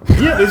been rough.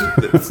 Yeah,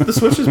 the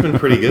Switch has been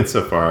pretty good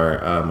so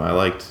far. I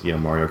liked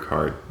Mario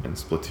Kart and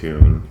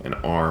Splatoon and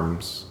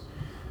ARMS.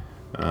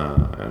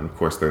 And of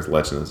course there's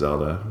Legend of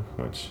Zelda,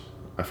 which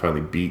I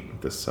finally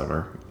beat this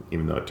summer,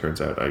 even though it turns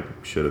out I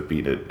should have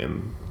beat it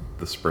in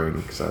the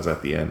spring because I was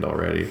at the end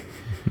already.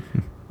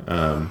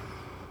 So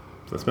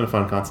it's been a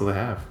fun console to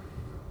have.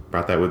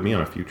 Brought that with me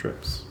on a few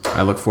trips.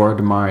 I look forward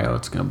to Mario.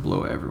 It's going to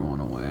blow everyone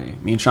away.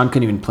 Me and Sean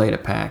couldn't even play it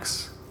at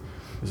PAX.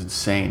 It was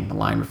insane. The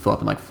line would fill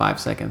up in like 5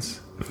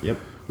 seconds. Yep.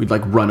 We'd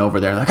like run over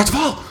there like, it's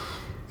full!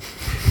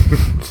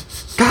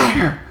 Got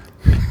here!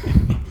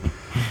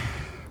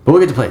 But we'll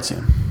get to play it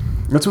soon.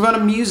 Let's move on to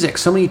music.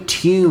 So many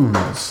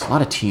tunes. A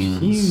lot of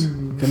tunes.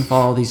 Couldn't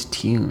follow all these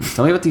tunes.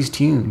 Tell me about these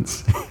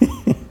tunes.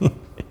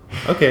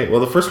 Okay, well,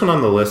 the first one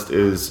on the list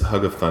is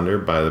Hug of Thunder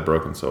by the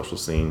Broken Social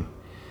Scene,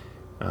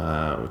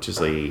 which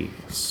is a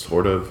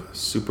sort of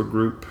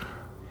supergroup.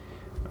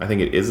 I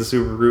think it is a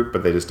supergroup,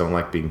 but they just don't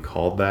like being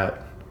called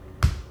that.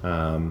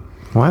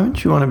 Why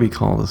wouldn't you want to be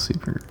called a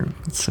supergroup?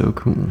 It's so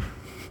cool.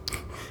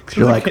 'Cause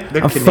you're like,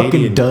 they're I'm fucking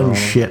Canadian, done bro.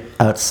 shit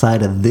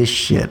outside of this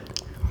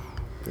shit.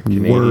 They're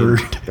Canadian.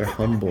 Word. They're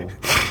humble.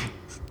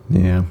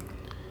 Yeah.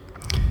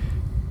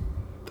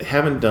 They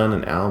haven't done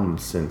an album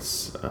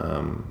since,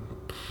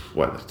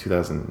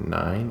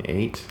 2009,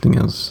 8? I think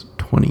it was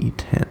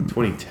 2010.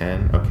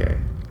 2010? Okay.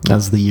 That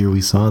was the year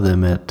we saw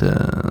them at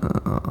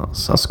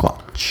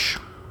Sasquatch.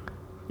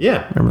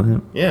 Yeah. Remember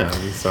that? Yeah,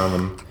 we saw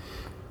them.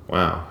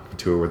 Wow.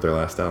 Tour with their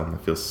last album.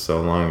 It feels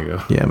so long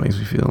ago. Yeah, it makes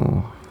me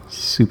feel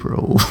super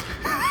old.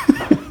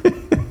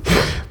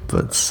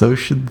 But so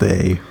should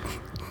they.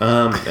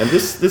 And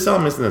this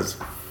album isn't as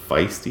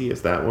feisty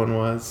as that one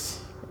was.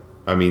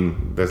 I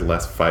mean, there's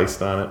less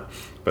feist on it,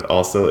 but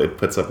also it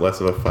puts up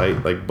less of a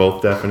fight, like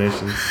both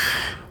definitions.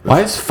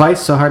 Why is Feist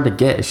so hard to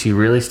get? Is she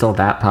really still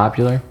that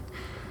popular?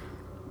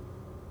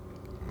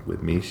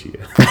 With me, she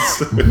is.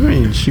 I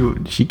mean,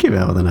 she came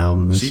out with an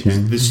album this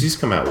year. She's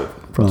come out with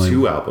Probably.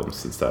 2 albums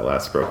since that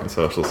last Broken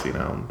Social Scene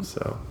album,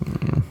 so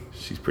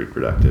she's pretty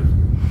productive.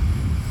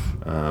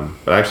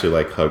 But I actually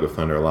like Hug of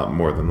Thunder a lot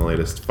more than the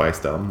latest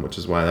Feist album, which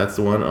is why that's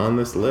the one on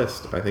this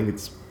list. I think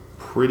it's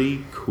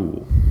pretty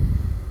cool.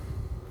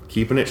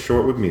 Keeping it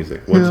short with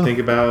music. What do you think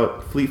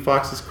about Fleet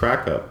Fox's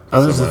Crack Up?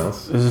 Oh, this Someone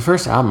else? was the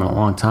first album in a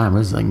long time.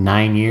 Was it like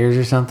 9 years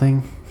or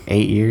something?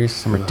 8 years?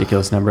 Some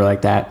ridiculous number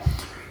like that.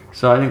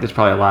 So I think there's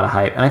probably a lot of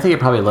hype. And I think it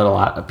probably let a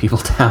lot of people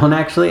down,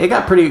 actually. It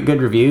got pretty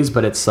good reviews,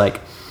 but it's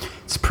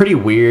pretty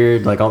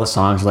weird. Like, all the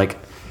songs are like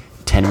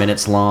 10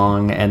 minutes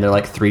long, and they're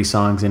like 3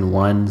 songs in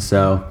one.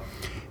 So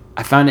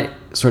I found it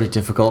sort of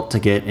difficult to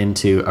get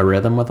into a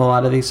rhythm with a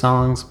lot of these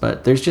songs,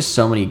 but there's just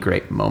so many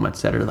great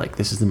moments that are like,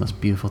 this is the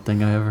most beautiful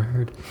thing I ever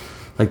heard.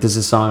 Like, there's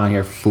a song on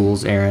here,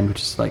 Fool's Errand,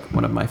 which is like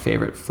one of my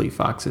favorite Fleet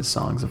Foxes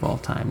songs of all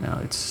time now.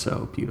 It's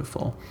so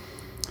beautiful.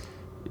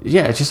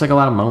 Yeah, it's just like a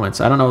lot of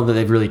moments. I don't know that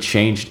they've really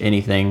changed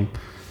anything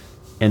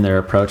in their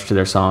approach to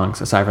their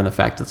songs, aside from the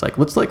fact that it's like,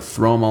 let's like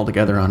throw them all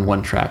together on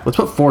one track. Let's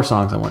put 4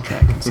 songs on one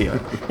track and see.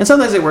 And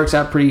sometimes it works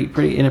out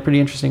pretty in a pretty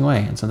interesting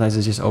way, and sometimes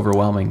it's just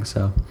overwhelming.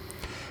 So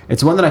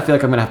it's one that I feel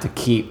like I'm gonna have to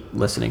keep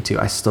listening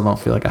to. I still don't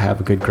feel like I have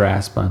a good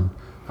grasp on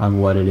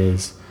what it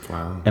is.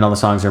 Wow. And all the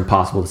songs are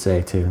impossible to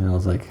say too. And I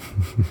was like,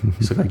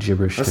 just look like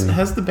gibberish to me.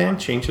 Has the band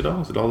changed at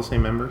all? Is it all the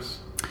same members?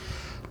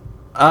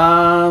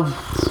 I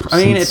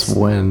mean, Since it's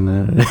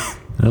when?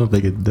 I don't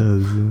think it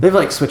does. they've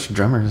like switched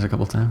drummers a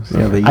couple times.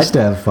 Yeah, they used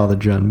to have Father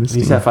John Misty. They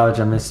used to have Father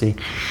John Misty.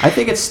 I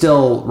think it's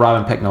still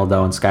Robin Pecknell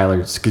though, and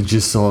Skylar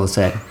just solo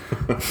set.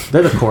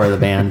 They're the core of the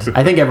band.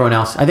 I think everyone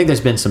else. I think there's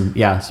been some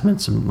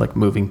like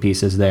moving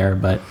pieces there,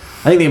 but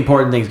I think the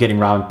important thing is getting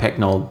Robin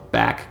Pecknell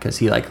back because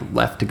he like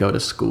left to go to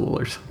school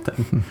or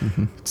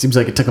something. It seems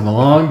like it took him a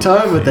long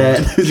time with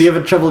that. Is he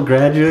having trouble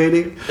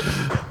graduating?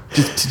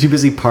 Just too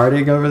busy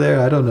partying over there?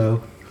 I don't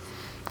know.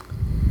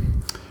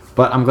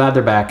 But I'm glad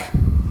they're back.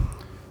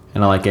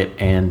 And I like it,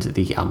 and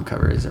the album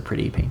cover is a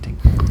pretty painting.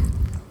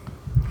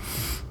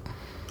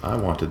 I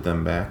wanted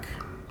them back,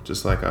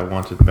 just like I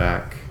wanted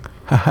back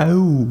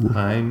How?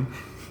 Heim.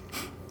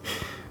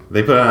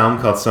 They put out an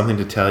album called Something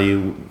to Tell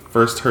You.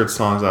 First heard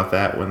songs off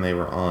that when they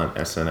were on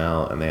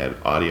SNL, and they had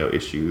audio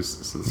issues,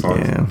 so the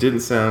songs didn't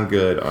sound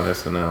good on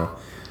SNL.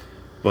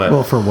 But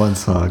Well, for one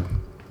song.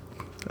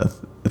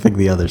 I think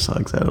the other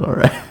songs sounded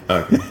alright.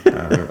 okay,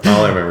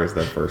 all I remember is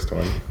that first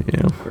one.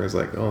 Yeah. Where it's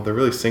like, oh, they're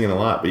really singing a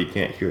lot, but you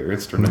can't hear their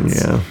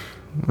instruments. Yeah.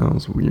 That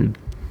was weird.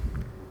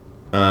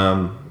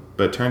 But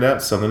it turned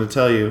out Something to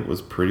Tell You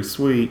was pretty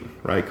sweet,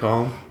 right,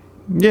 Colin?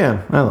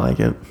 Yeah, I like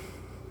it.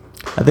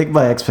 I think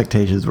my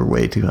expectations were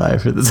way too high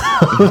for this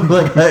album.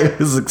 Like, I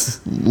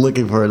was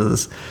looking forward to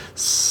this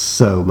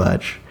so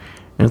much.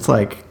 And it's,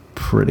 like,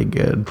 pretty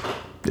good.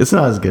 It's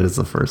not as good as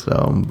the first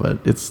album, but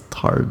it's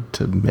hard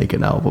to make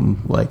an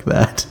album like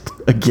that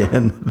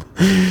again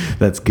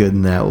that's good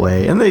in that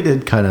way. And they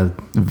did kind of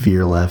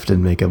veer left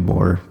and make a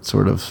more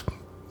sort of,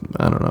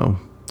 I don't know,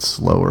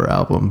 slower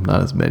album.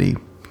 Not as many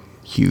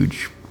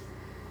huge,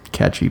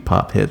 catchy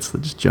pop hits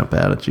that just jump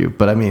out at you.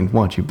 But I mean,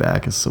 Want You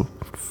Back is so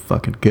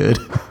fucking good.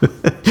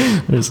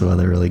 There's some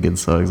other really good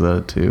songs on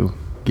it too.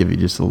 Give you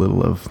just a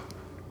little of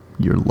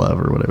Your Love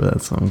or whatever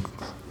that song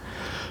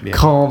Yeah.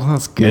 called.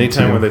 That's good.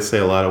 Anytime too. where they say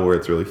a lot of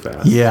words really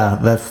fast. Yeah,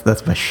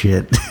 that's my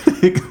shit.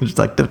 Just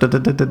like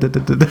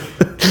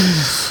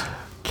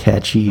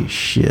catchy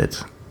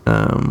shit.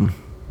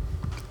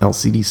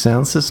 LCD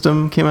Sound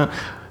System came out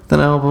with an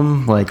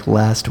album like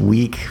last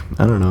week.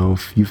 I don't know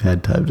if you've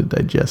had time to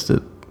digest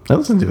it. I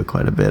listened to it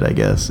quite a bit, I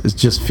guess. It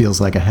just feels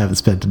like I haven't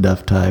spent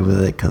enough time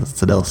with it because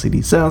it's an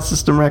LCD Sound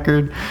System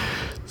record.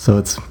 So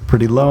it's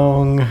pretty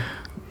long,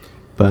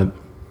 but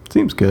it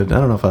seems good. I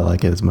don't know if I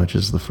like it as much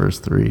as the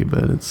first 3,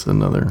 but it's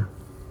another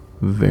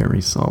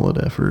very solid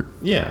effort.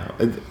 Yeah.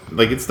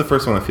 Like, it's the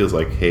first one that feels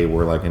like, hey,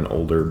 we're like an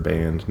older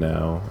band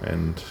now,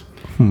 and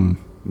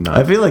not...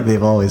 I feel like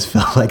they've always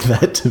felt like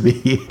that to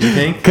me. You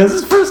think? Because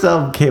his first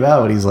album came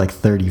out when he was like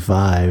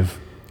 35.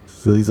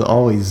 So he's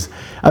always...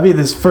 I mean,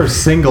 his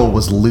first single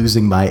was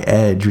Losing My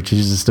Edge, which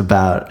is just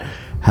about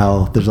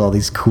how there's all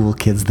these cool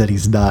kids that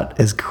he's not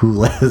as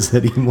cool as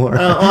anymore.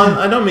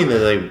 I don't mean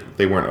that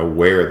they weren't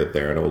aware that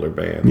they're an older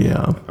band.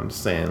 Yeah. I'm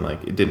just saying,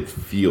 like, it didn't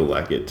feel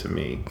like it to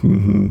me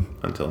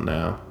until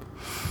now.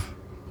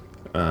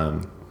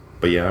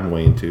 But yeah, I'm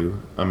way into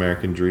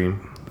American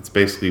Dream. It's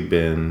basically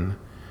been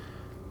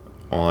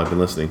all I've been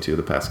listening to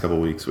the past couple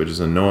weeks, which is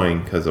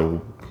annoying because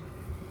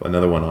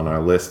another one on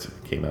our list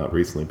came out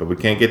recently, but we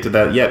can't get to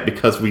that yet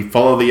because we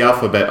follow the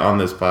alphabet on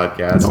this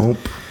podcast. Nope.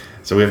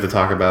 So we have to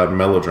talk about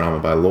Melodrama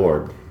by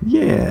Lorde.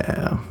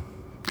 Yeah.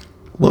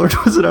 Lorde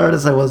was an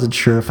artist I wasn't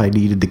sure if I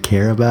needed to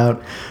care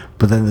about,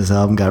 but then this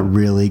album got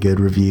really good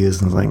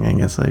reviews, and I was like, I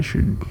guess I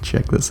should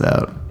check this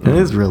out. And it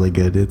is really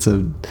good. It's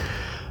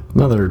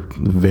another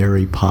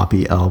very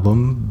poppy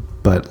album,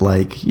 but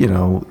like, you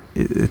know,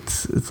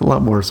 it's a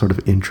lot more sort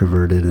of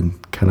introverted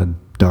and kind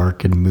of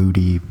dark and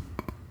moody,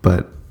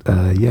 but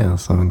yeah,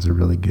 songs are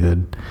really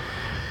good.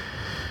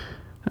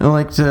 I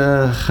like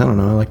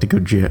to go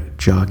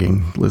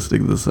jogging.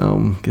 Listening to this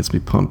album gets me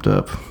pumped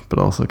up, but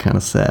also kind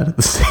of sad at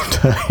the same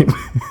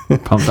time.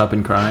 Pumped up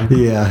and crying.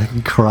 Yeah,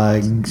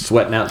 crying,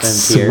 sweating out them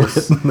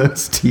tears. Sweating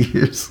those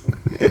tears.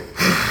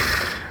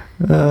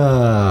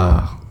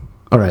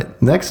 All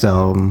right, next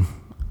album.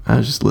 I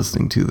was just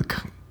listening to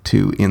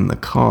in the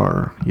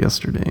car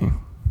yesterday,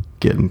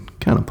 getting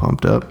kind of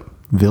pumped up.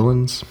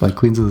 Villains by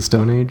Queens of the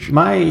Stone Age.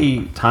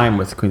 My time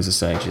with Queens of the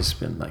Stone Age has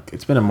been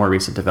it's been a more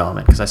recent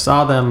development because I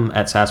saw them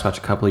at Sasquatch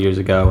a couple of years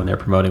ago when they were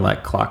promoting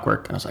like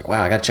Clockwork, and I was like,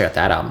 wow, I gotta check out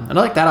that album. And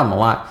I like that album a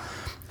lot.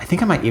 I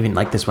think I might even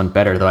like this one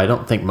better, though I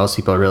don't think most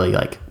people really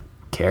like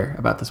care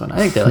about this one. I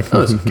think they're like,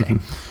 oh, it's okay.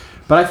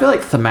 But I feel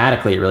like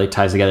thematically it really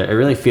ties together. It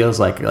really feels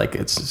like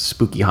it's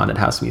spooky haunted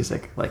house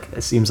music. Like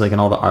it seems like in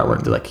all the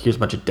artwork they're like, here's a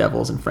bunch of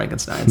devils and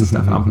Frankensteins and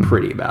stuff, and I'm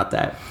pretty about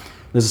that.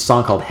 There's a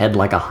song called Head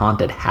Like a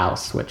Haunted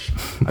House, which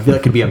I feel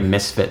like could be a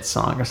Misfits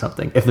song or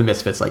something, if the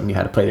Misfits like knew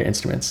how to play their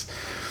instruments.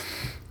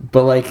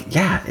 But like,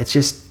 yeah, it's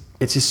just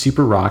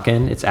super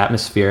rockin'. It's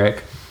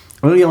atmospheric.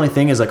 Really the only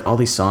thing is like all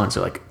these songs are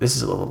like, this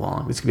is a little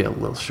long. This could be a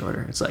little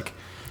shorter. It's like,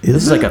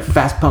 this is like a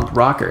fast punk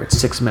rocker. It's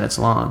 6 minutes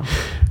long.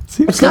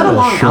 It's not a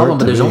long album,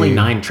 but there's only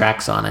 9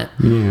 tracks on it.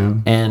 Yeah.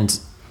 And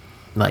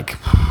like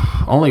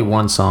only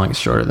one song is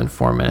shorter than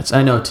 4 minutes.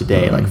 I know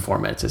today like 4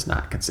 minutes is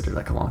not considered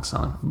like a long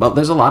song, but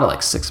there's a lot of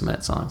like 6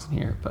 minute songs in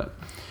here. But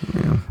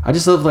yeah. I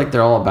just love like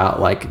they're all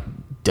about like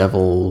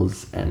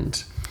devils,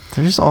 and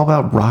they're just all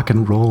about rock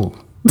and roll.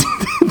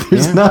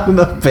 There's not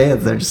enough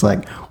bands. They're just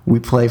like, we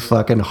play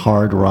fucking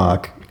hard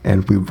rock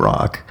and we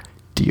rock.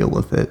 Deal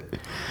with it.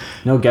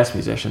 No guest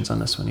musicians on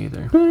this one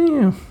either.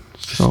 Yeah.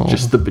 Just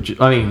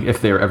I mean,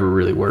 if there ever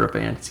really were a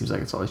band, it seems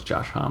like it's always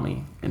Josh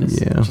Homme and it's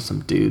just some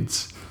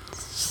dudes.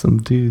 Some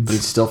dudes. But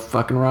he's still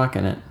fucking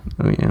rocking it.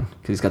 Oh, yeah.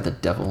 Because he's got the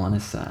devil on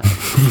his side.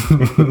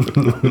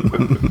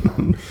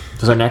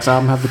 Does our next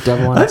album have the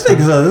devil on its side? I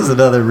think so. This is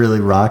another really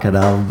rocking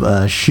album.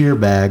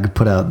 Sheerbag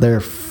put out their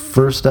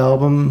first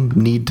album,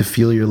 Need to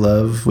Feel Your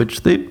Love,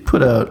 which they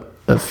put out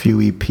a few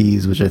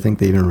EPs, which I think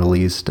they even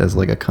released as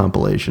like a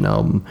compilation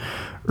album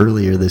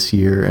earlier this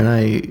year. And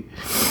I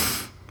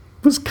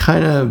was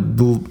kind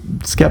of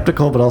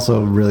skeptical, but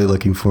also really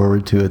looking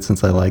forward to it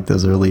since I like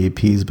those early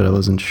EPs, but I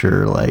wasn't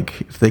sure like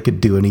if they could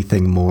do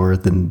anything more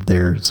than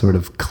their sort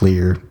of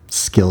clear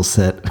skill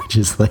set, which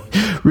is like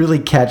really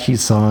catchy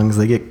songs.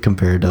 They get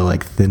compared to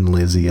like Thin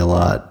Lizzy a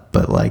lot,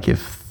 but like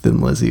if Thin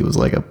Lizzy was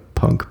like a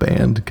punk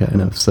band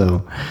kind of,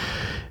 so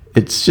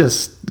it's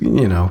just,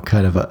 you know,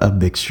 kind of a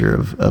mixture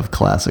of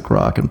classic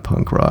rock and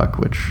punk rock,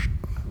 which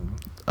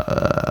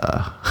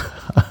I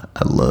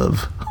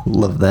love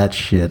that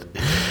shit.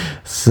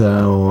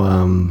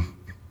 So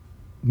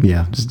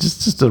yeah,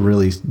 just a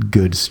really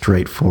good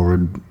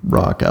straightforward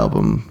rock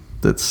album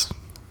that's,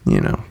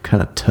 you know,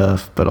 kind of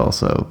tough, but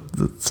also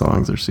the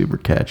songs are super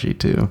catchy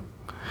too.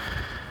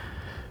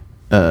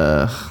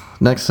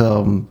 Next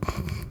album,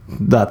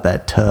 not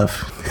that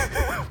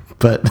tough,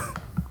 but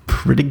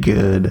pretty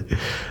good.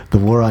 The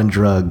War on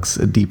Drugs,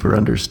 A Deeper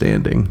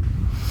Understanding.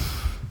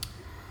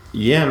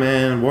 Yeah,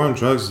 man, War on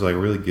Drugs is like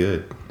really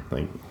good.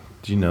 Like,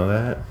 did you know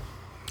that?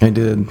 I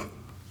did.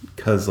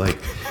 Because like,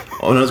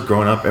 when I was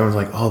growing up, everyone's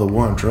like, "Oh, the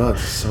War on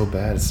Drugs is so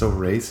bad. It's so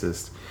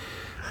racist."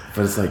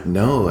 But it's like,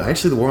 no,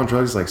 actually, the War on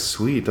Drugs is like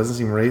sweet. It doesn't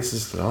seem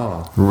racist at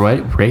all.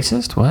 Right?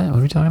 Racist? What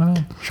are we talking about?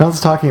 Sean's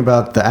talking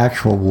about the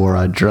actual war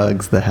on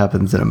drugs that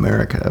happens in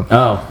America.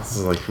 Oh, This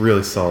is like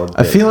really solid.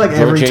 I feel like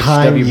every George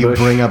time H.W. you Bush.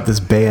 bring up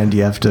this band,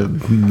 you have to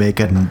make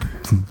a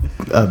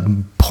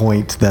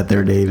point that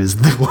their name is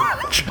the War on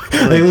Drugs.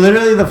 Like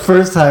literally, the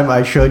first time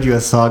I showed you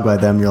a song by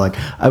them, you're like,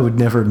 I would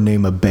never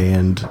name a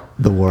band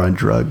the War on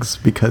Drugs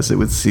because it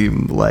would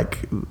seem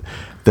like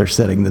they're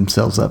setting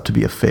themselves up to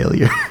be a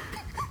failure.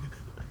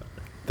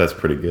 That's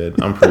pretty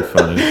good. I'm pretty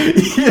funny.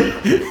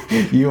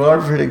 You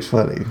are pretty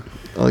funny.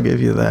 I'll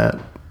give you that.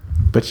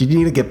 But you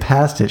need to get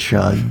past it,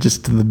 Sean.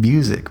 Just to the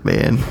music,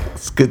 man.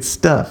 It's good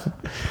stuff.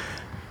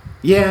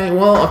 Yeah,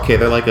 well, okay,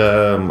 they're like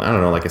a, I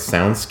don't know, like a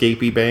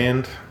soundscapey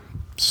band.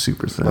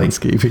 Super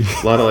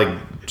soundscapey. A lot of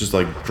like just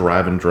like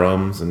driving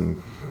drums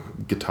and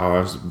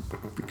guitars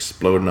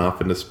exploding off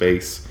into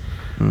space.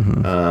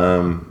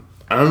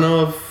 I don't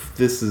know if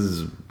this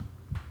is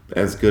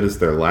as good as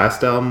their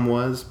last album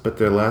was, but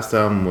their last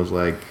album was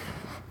like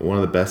one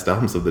of the best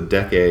albums of the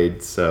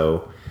decade,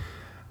 so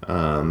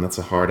that's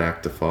a hard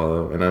act to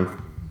follow, and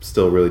I'm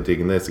still really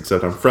digging this,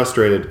 except I'm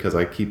frustrated because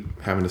I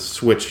keep having to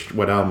switch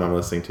what album I'm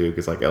listening to,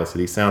 because like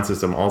LCD Sound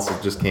System also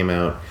just came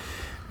out,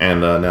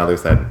 and now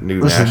there's that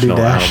new National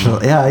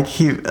album. Yeah,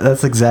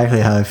 that's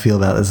exactly how I feel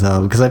about this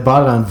album, because I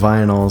bought it on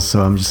vinyl,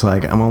 so I'm just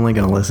like, I'm only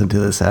going to listen to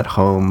this at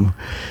home,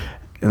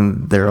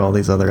 and there are all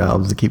these other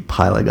albums that keep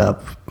piling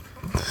up.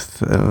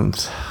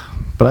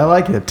 But I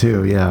like it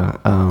too, yeah.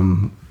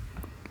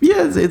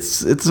 Yeah,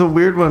 it's a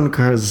weird one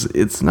because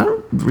it's not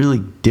really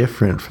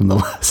different from the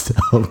last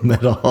album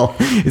at all.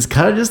 It's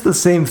kind of just the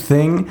same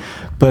thing,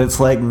 but it's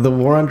like the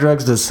War on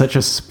Drugs does such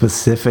a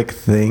specific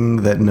thing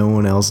that no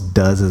one else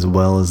does as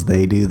well as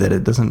they do, that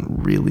it doesn't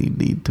really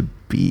need to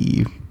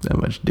be that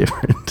much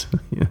different,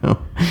 you know?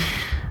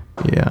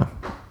 Yeah,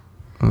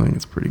 I think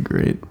it's pretty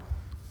great.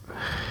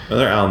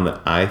 Another album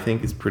that I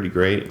think is pretty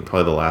great, and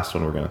probably the last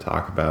one we're going to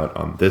talk about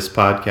on this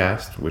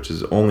podcast, which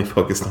is only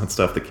focused on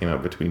stuff that came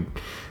out between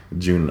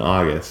June and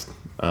August,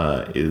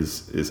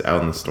 is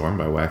Out in the Storm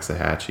by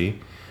Waxahachie,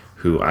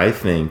 who I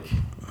think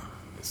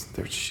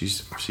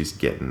she's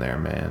getting there,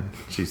 man.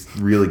 She's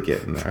really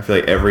getting there. I feel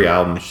like every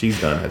album she's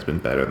done has been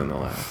better than the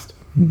last.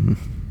 Mm-hmm.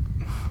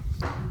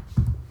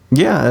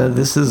 Yeah,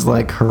 this is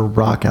like her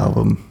rock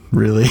album,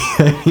 really.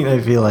 I mean, I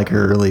feel like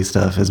her early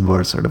stuff is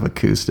more sort of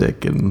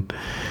acoustic and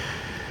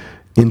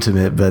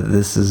intimate, but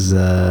this is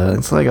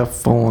it's like a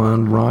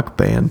full-on rock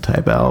band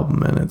type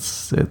album, and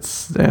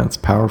it's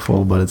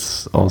powerful, but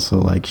it's also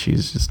like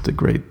she's just a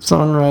great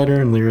songwriter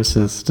and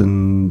lyricist,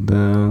 and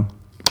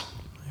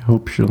I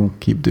hope she'll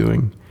keep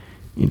doing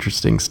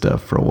interesting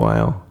stuff for a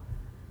while.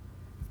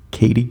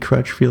 Katie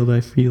Crutchfield,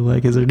 I feel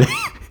like, is her name.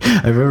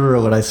 I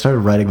remember when I started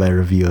writing my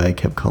review, I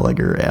kept calling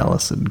her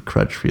Allison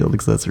Crutchfield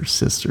because that's her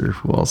sister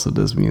who also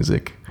does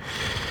music.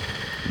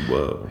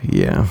 Whoa.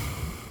 Yeah.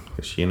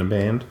 Is she in a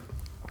band?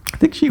 I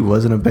think she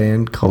was in a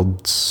band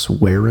called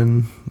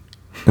Swearin',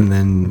 and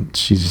then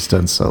she's just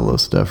done solo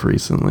stuff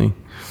recently.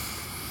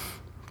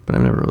 But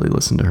I've never really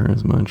listened to her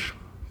as much.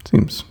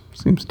 Seems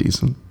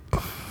decent.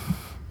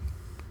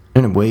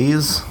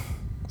 Anyways,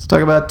 let's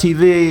talk about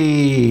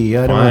TV.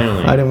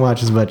 I didn't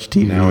watch as much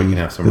TV. Now we can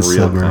have some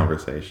real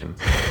conversations.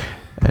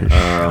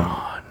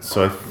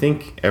 So I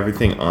think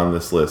everything on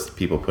this list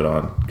people put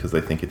on because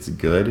they think it's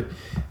good,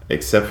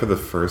 except for the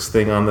first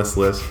thing on this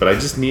list. But I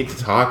just need to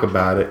talk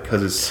about it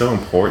because it's so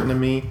important to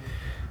me,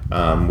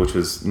 which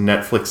was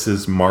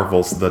Netflix's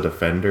Marvel's The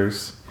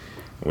Defenders,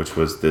 which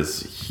was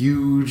this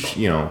huge,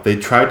 they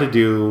tried to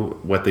do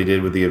what they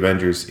did with the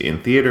Avengers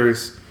in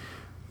theaters,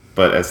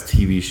 but as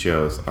TV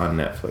shows on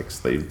Netflix.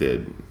 They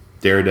did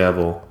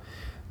Daredevil,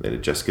 they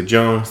did Jessica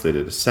Jones, they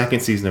did a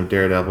second season of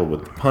Daredevil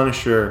with The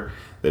Punisher,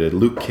 they did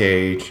Luke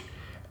Cage.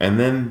 And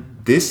then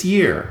this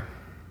year,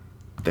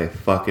 they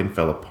fucking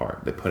fell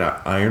apart. They put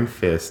out Iron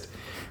Fist,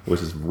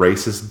 which is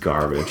racist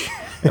garbage.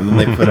 And then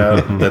they put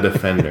out The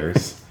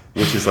Defenders,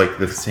 which is like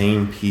the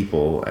same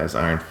people as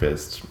Iron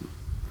Fist,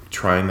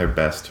 trying their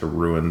best to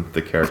ruin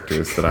the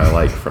characters that I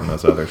like from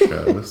those other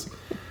shows.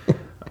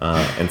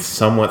 And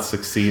somewhat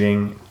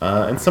succeeding,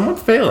 and somewhat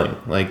failing.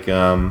 Like,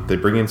 they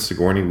bring in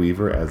Sigourney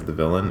Weaver as the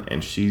villain,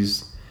 and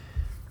she's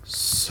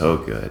so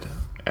good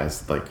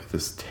as like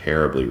this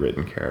terribly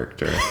written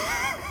character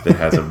that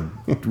has a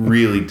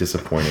really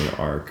disappointing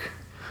arc.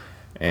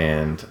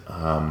 And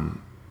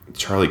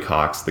Charlie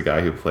Cox, the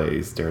guy who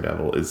plays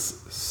Daredevil, is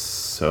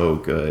so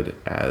good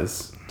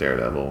as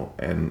Daredevil,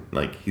 and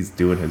like he's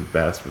doing his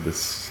best with this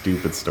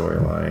stupid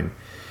storyline.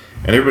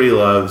 And everybody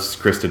loves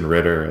Kristen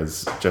Ritter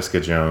as Jessica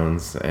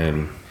Jones,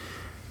 and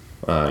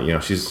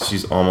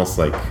she's almost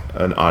like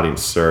an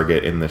audience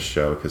surrogate in this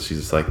show because she's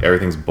just like,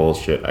 everything's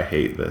bullshit, I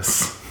hate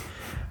this.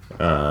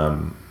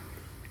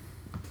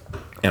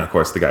 And of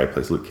course, the guy who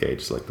plays Luke Cage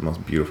is like the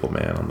most beautiful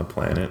man on the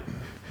planet.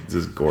 He's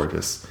just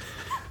gorgeous.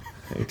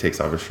 He takes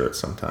off his shirt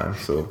sometimes,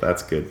 so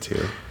that's good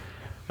too.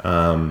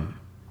 And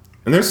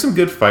there's some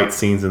good fight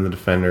scenes in The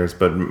Defenders,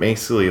 but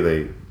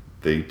basically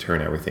they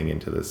turn everything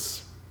into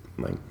this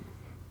like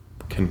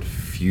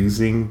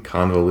confusing,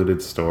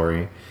 convoluted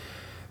story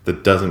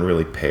that doesn't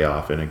really pay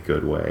off in a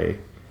good way.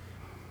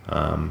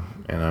 And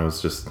I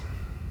was just,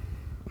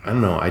 I don't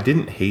know, I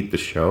didn't hate the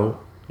show.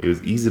 It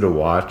was easy to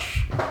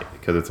watch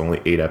because it's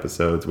only 8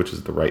 episodes, which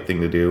is the right thing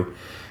to do.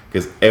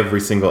 Because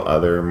every single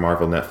other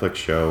Marvel Netflix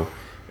show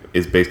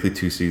is basically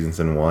 2 seasons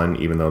in one,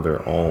 even though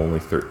they're all only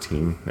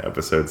 13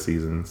 episode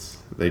seasons.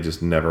 They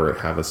just never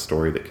have a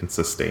story that can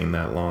sustain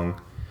that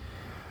long.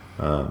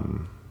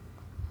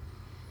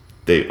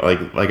 They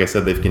like I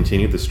said, they've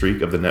continued the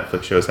streak of the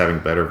Netflix shows having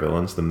better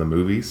villains than the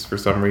movies for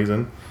some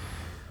reason.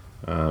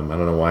 I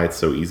don't know why it's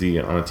so easy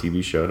on a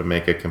TV show to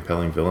make a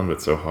compelling villain,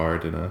 but so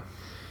hard in a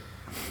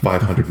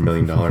 $500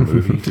 million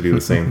movie to do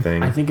the same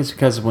thing. I think it's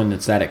because when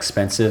it's that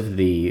expensive,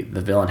 the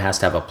villain has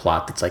to have a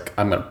plot that's like,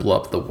 I'm going to blow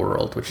up the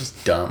world, which is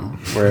dumb.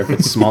 Where if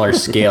it's smaller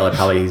scale, it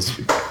probably he's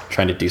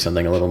trying to do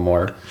something a little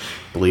more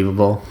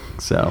believable.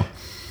 So,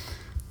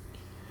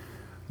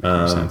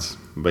 Makes sense.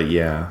 But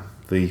yeah,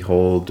 the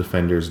whole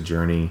Defender's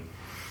journey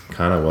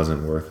kind of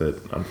wasn't worth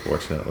it,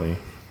 unfortunately.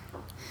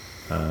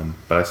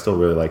 But I still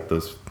really like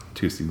those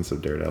 2 seasons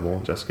of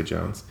Daredevil, Jessica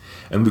Jones,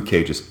 and Luke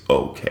Cage is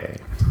okay.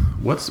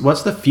 What's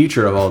the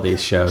future of all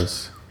these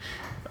shows?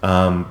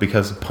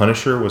 Because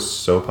Punisher was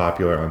so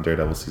popular on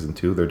Daredevil season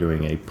 2, they're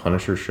doing a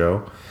Punisher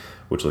show,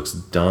 which looks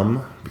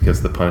dumb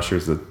because the Punisher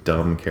is a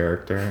dumb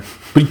character.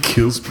 But he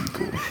kills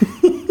people.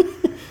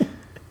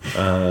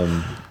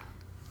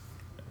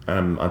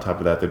 On top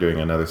of that, they're doing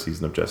another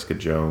season of Jessica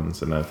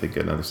Jones, and I think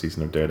another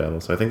season of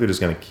Daredevil. So I think they're just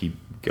going to keep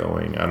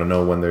going. I don't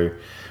know when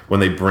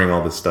they bring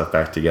all this stuff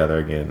back together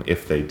again,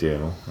 if they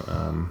do.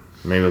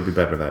 Maybe it'll be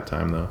better that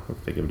time though,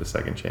 if they give it a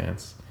second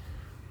chance.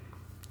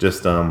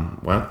 Just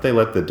why don't they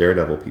let the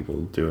Daredevil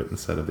people do it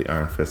instead of the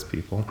Iron Fist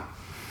people?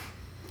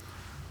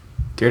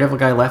 Daredevil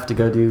guy left to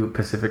go do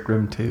Pacific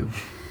Rim 2.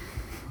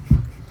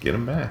 Get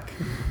him back.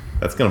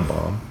 That's gonna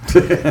bomb.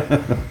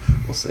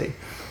 We'll see.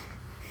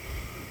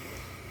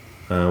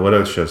 What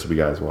other shows did we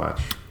guys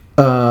watch?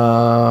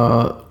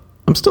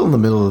 I'm still in the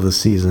middle of the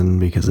season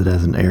because it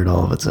hasn't aired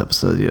all of its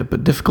episodes yet.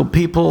 But Difficult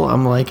People,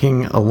 I'm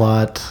liking a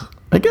lot.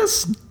 I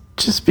guess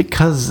just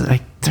because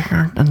there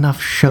aren't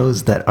enough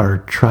shows that are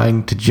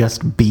trying to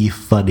just be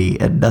funny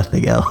and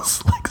nothing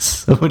else. Like,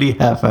 so many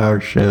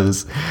half-hour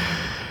shows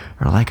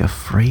are like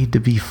afraid to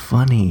be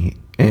funny,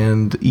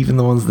 and even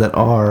the ones that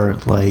are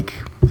like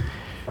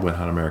Wet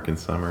Hot American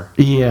Summer.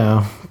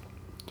 Yeah.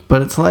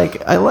 But it's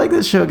like, I like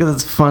this show because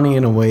it's funny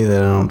in a way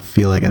that I don't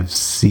feel like I've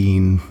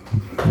seen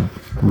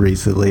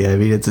recently. I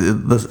mean,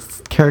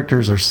 the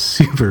characters are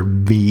super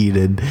mean,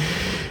 and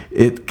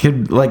it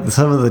can, like,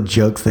 some of the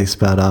jokes they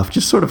spout off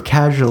just sort of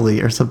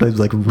casually are sometimes,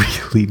 like,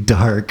 really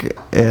dark.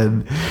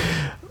 And,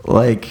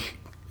 like,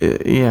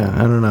 yeah,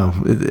 I don't know.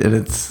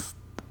 It's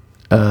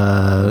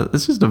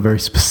just a very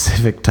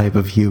specific type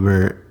of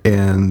humor,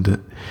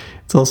 and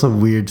it's also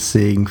weird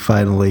seeing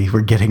finally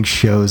we're getting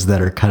shows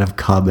that are kind of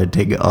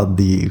commenting on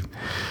the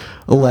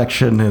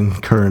election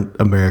and current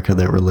America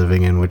that we're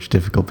living in, which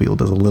Difficult People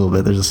does a little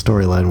bit. There's a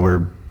storyline where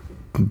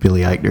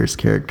Billy Eichner's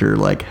character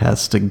like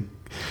has to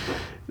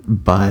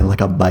buy like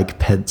a Mike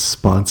Pence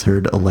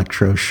sponsored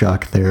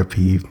electroshock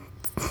therapy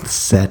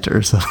set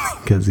or something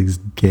because he's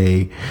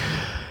gay.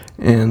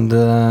 And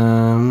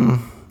yeah,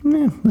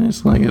 I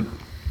just like it.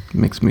 It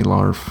makes me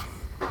laugh.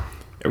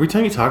 Every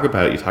time you talk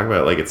about it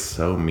like it's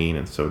so mean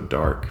and so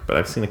dark. But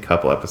I've seen a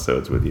couple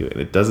episodes with you,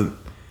 and it doesn't.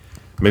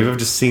 Maybe I've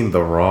just seen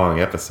the wrong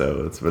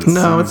episodes. But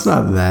no, it's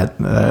not that.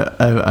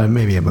 I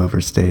maybe I'm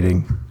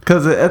overstating.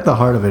 Because at the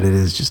heart of it, it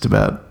is just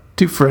about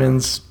two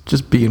friends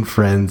just being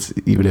friends,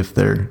 even if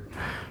their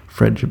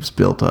friendship's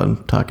built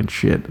on talking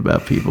shit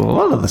about people. A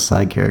lot of the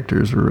side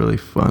characters are really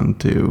fun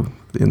too.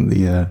 In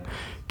the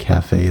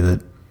cafe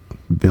that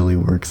Billy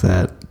works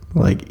at.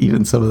 Like,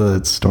 even some of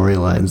the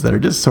storylines that are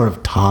just sort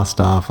of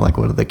tossed off, like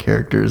one of the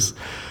characters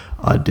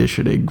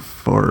auditioning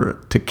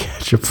to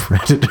catch a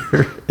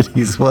predator, and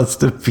he wants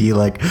to be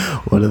like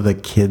one of the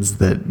kids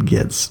that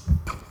gets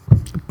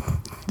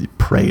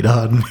preyed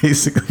on,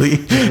 basically.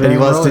 And he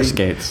wants to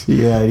skates.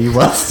 Yeah, and he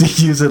wants to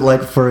use it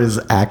like for his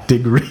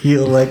acting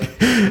reel, like,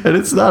 and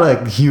it's not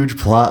a huge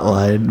plot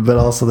line, but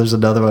also there's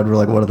another one where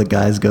like one of the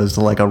guys goes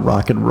to like a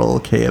rock and roll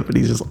camp and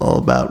he's just all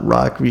about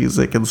rock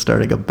music and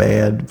starting a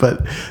band,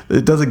 but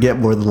it doesn't get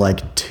more than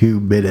like 2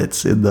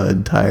 minutes in the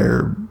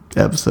entire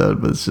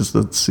episode, but it's just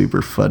a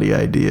super funny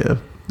idea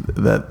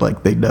that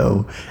like they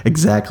know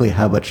exactly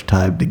how much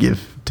time to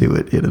give to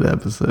it in an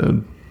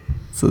episode.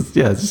 So it's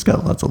just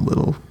got lots of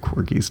little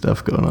quirky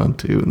stuff going on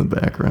too in the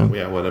background.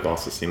 Yeah, what I've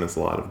also seen is a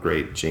lot of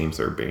great James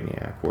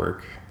Urbaniak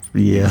work.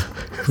 Yeah,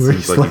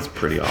 Seems like he's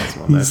pretty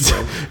awesome on that he's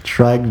show.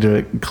 trying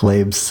to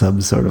claim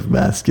some sort of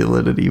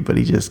masculinity, but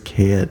he just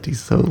can't.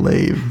 He's so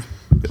lame.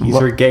 He's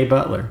her gay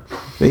butler.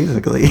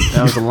 Basically.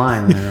 That was a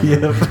line. I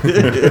remember.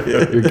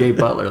 Yep. Your gay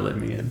butler let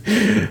me in.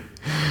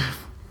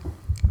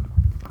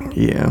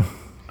 Yeah.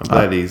 I'm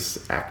glad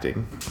he's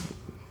acting.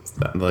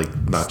 Like,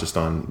 not just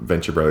on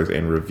Venture Brothers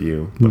and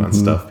Review, but on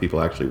stuff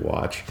people actually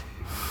watch.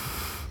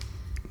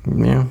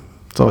 Yeah.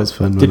 It's always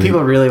fun. Did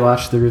people really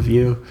watch the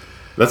Review?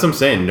 That's what I'm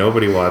saying.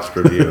 Nobody watched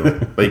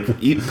Review. Like,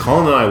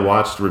 Colin and I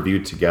watched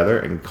Review together,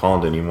 and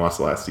Colin didn't even watch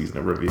the last season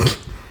of Review.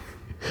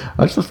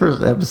 I watched the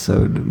first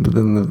episode, but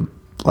then the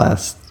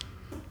last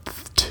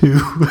 2,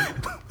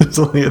 there's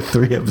only a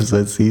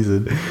 3-episode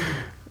season.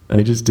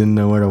 I just didn't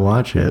know where to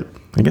watch it.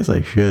 I guess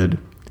I should.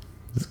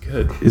 It's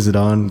good. Is it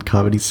on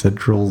Comedy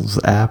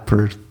Central's app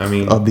or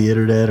on the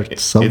internet or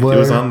somewhere? It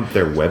was on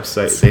their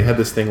website. They had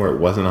this thing where it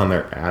wasn't on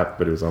their app,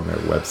 but it was on their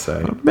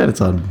website. I bet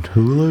it's on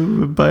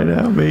Hulu by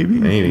now, maybe.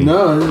 Maybe.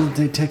 No,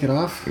 they take it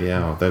off.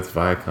 Yeah, that's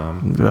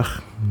Viacom.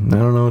 Ugh, I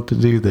don't know what to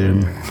do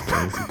then.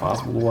 It's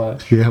impossible to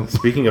watch. Yeah.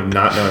 Speaking of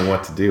not knowing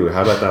what to do,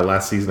 how about that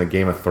last season of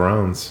Game of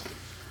Thrones?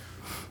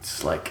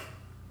 It's like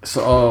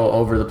so all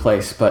over the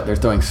place, but they're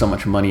throwing so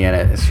much money at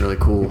it. It's really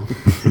cool.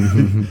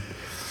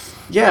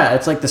 Yeah,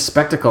 it's like the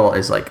spectacle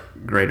is like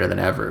greater than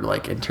ever,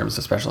 like in terms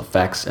of special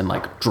effects and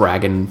like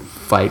dragon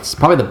fights.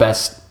 Probably the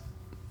best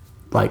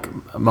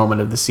like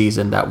moment of the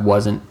season that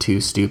wasn't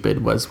too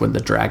stupid was when the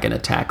dragon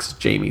attacks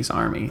Jaime's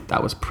army.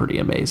 That was pretty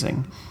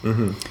amazing.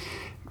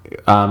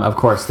 Of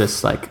course,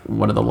 this like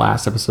one of the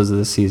last episodes of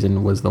this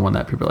season was the one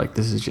that people were like,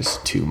 this is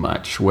just too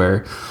much,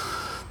 where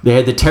they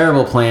had the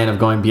terrible plan of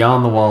going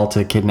beyond the wall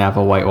to kidnap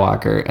a White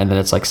Walker, and then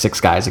it's like 6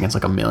 guys against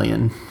like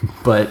 1,000,000.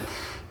 But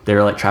they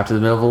were like trapped in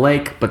the middle of a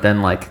lake, but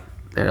then like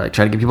they're like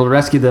trying to get people to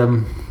rescue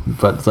them,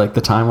 but it's like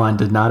the timeline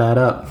did not add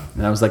up.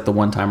 And that was like the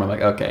one time I'm like,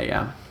 okay,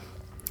 yeah,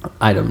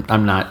 I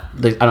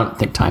don't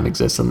think time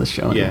exists on this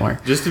show anymore.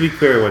 Just to be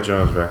clear what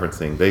John was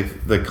referencing,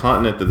 the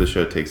continent that the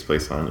show takes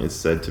place on is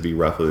said to be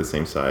roughly the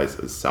same size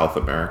as South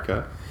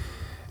America.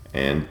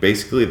 And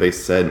basically they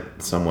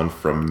sent someone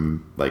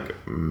from like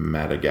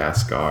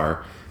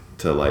Madagascar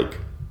to like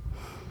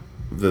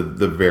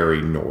the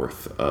very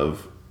north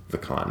of the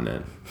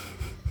continent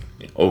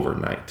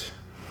overnight.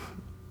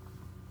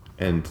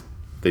 And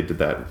they did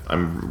that.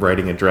 I'm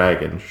riding a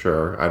dragon,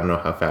 sure. I don't know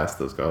how fast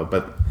those go,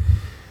 but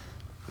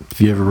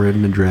Have you ever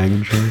ridden a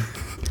dragon, Sean?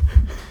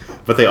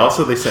 but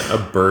they sent a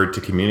bird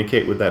to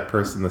communicate with that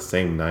person the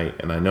same night,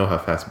 and I know how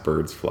fast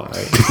birds fly.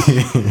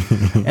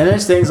 And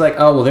there's things like,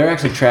 oh, well, they're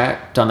actually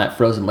trapped on that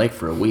frozen lake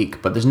for a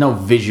week, but there's no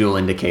visual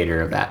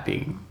indicator of that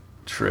being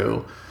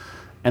true.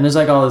 And there's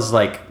like all this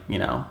like, you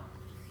know,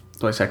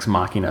 Deus Ex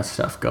Machina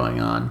stuff going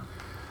on.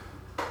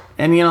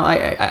 And you know,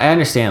 I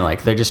understand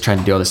like they're just trying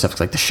to do all this stuff because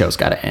like the show's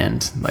got to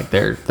end. Like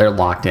they're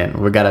locked in.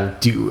 We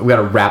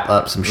gotta wrap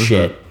up some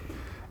shit.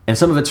 And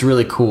some of it's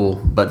really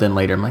cool, but then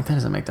later I'm like, that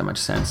doesn't make that much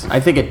sense. I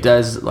think it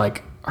does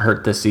like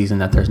hurt this season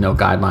that there's no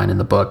guideline in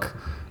the book.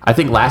 I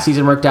think last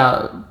season worked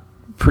out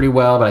pretty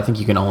well, but I think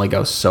you can only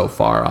go so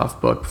far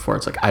off book before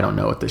it's like, I don't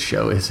know what this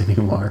show is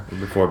anymore.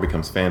 Before it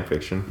becomes fan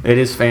fiction. It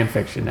is fan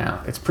fiction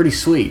now. It's pretty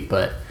sweet,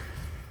 but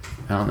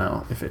I don't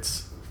know if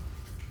it's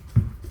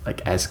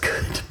like as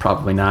good.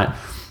 Probably not.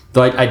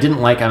 Though I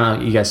didn't like, I don't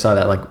know, you guys saw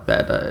that like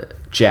that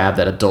jab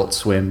that Adult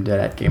Swim did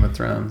at Game of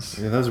Thrones.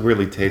 Yeah, that was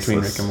really tasteless.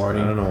 Between Rick and Morty.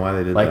 I don't know why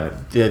they did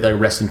like, that. The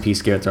rest in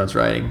peace Game of Thrones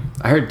writing.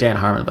 I heard Dan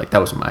Harmon like, that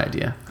was my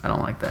idea. I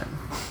don't like that.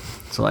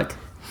 So like,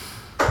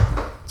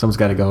 someone's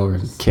got to go over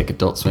and kick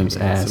Adult Swim's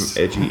ass.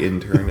 Some edgy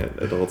intern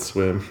at Adult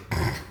Swim.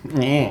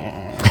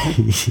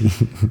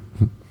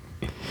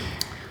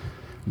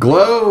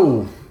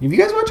 Glow. Have you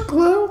guys watched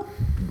Glow?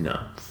 No.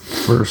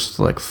 First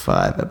like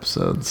 5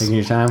 episodes. Taking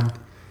your time.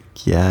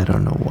 Yeah, I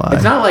don't know why.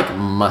 It's not like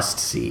must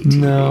see TV.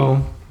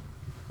 No.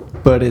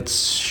 But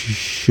it's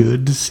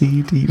should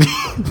see TV.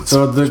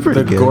 So the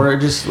pretty good.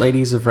 gorgeous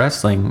ladies of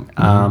wrestling.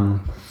 Yeah,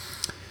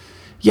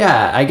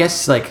 I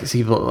guess like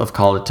people have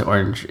called it to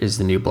Orange is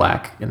the New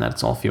Black, and that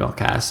it's all female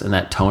cast, and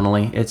that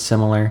tonally it's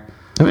similar.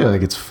 I feel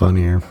like it's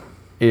funnier.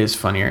 It is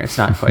funnier. It's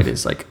not quite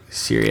as like Because it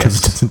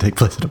serious. doesn't take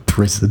place in a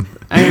prison.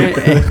 I mean,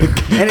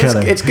 and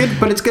Kinda. it's good,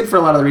 but it's good for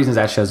a lot of the reasons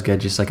that show's good.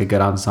 Just like a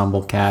good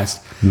ensemble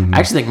cast. I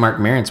actually think Mark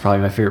Maron's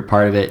probably my favorite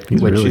part of it.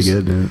 He's which really is,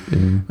 good. Yeah.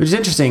 Which is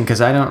interesting because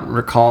I don't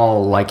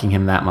recall liking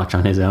him that much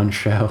on his own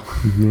show.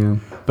 Yeah.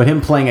 But him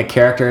playing a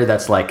character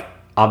that's like,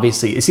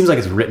 obviously, it seems like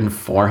it's written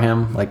for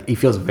him. Like, he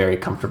feels very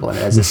comfortable in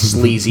it as a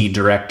sleazy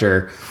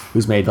director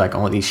who's made like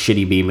all of these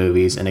shitty B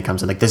movies, and it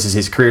comes in like, this is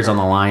his career's on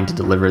the line to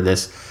deliver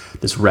this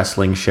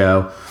wrestling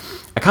show.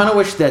 I kind of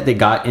wish that they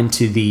got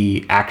into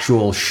the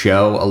actual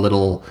show a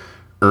little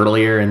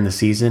earlier in the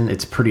season.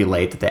 It's pretty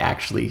late that they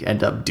actually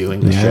end up doing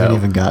the I show. haven't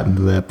even gotten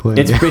to that point.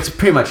 It's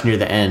pretty much near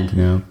the end.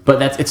 Yeah.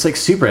 But it's like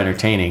super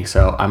entertaining.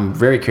 So I'm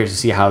very curious to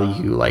see how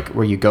you like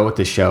where you go with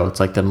this show. It's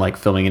like them like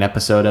filming an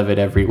episode of it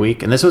every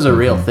week. And this was a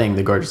real thing,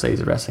 the Gorgeous Ladies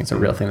of Wrestling. It's a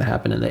real thing that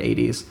happened in the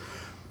 80s.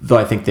 Though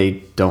I think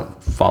they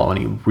don't follow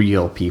any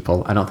real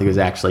people. I don't think it was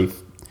actually,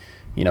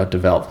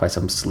 developed by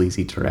some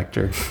sleazy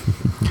director.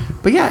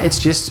 But yeah, it's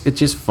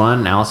just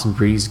fun. Alison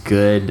Brie's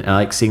good. I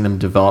like seeing them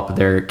develop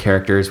their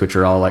characters, which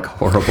are all like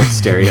horrible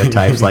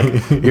stereotypes. Like,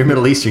 you're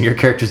Middle Eastern, your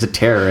character's a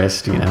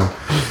terrorist,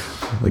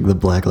 Like the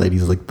black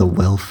lady's like the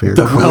welfare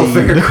The queen.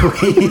 welfare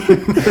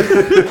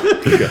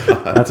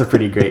queen. That's a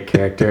pretty great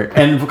character.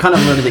 And kind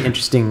of one of the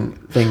interesting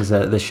things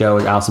that the show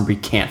is Alison Brie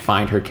can't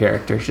find her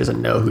character. She doesn't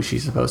know who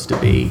she's supposed to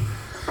be.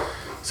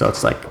 So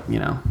it's like,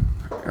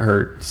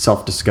 her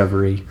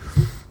self-discovery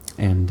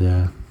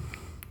and,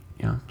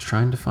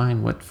 trying to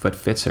find what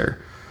fits her.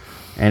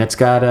 And it's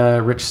got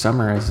Rich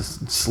Sommer as a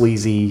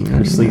sleazy,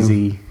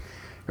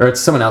 or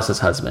it's someone else's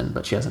husband,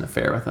 but she has an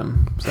affair with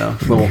him. So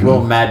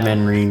little Mad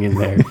Men reunion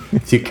there.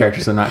 2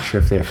 characters, I'm not sure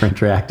if they ever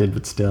interacted,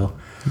 but still.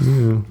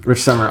 Yeah.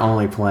 Rich Sommer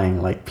only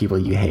playing like people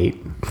you hate.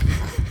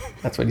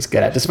 That's what he's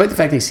good at, despite the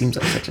fact that he seems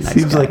like such a nice guy.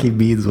 Seems like he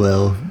means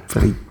well,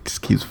 but he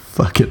just keeps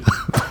fucking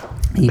up.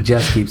 He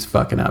just keeps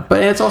fucking up.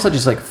 But it's also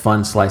just like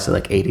fun slice of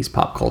like 80s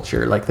pop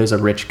culture. Like there's a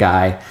rich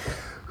guy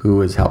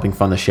who is helping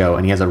fund the show,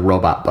 and he has a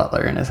robot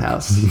butler in his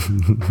house.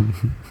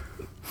 And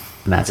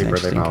that's an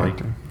interesting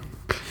character.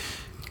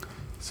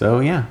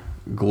 So yeah,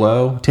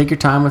 Glow. Take your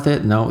time with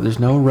it. No, there's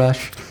no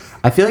rush.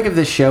 I feel like if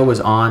this show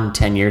was on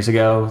 10 years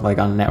ago, like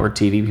on network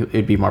TV,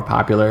 it'd be more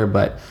popular.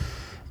 But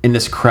in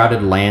this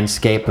crowded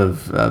landscape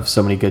of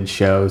so many good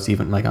shows,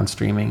 even like on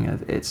streaming,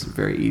 it's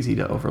very easy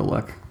to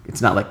overlook.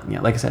 It's not like,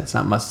 like I said, it's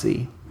not must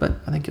see, but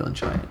I think you'll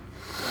enjoy it.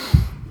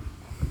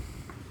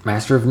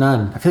 Master of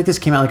None. I feel like this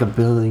came out like a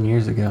billion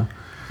years ago.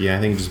 Yeah,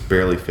 I think it just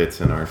barely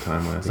fits in our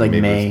timeline. It's like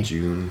maybe May. It was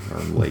June or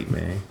late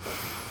May.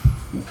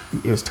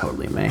 It was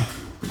totally May.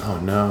 Oh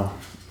no.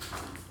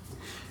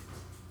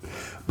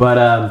 But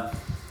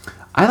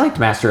I liked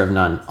Master of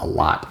None a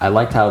lot. I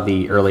liked how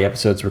the early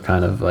episodes were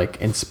kind of like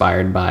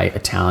inspired by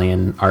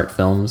Italian art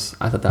films.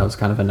 I thought that was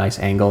kind of a nice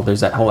angle.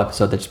 There's that whole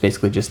episode that's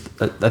basically just,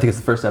 I think it's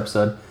the first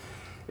episode.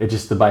 It's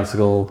just the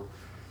bicycle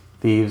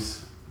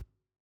thieves.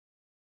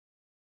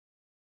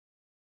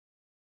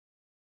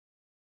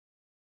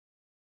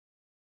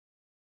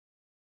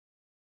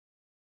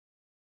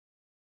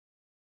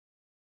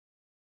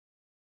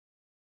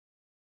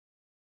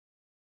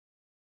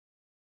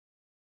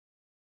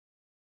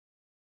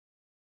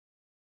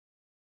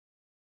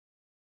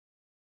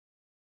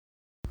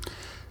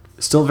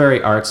 Still very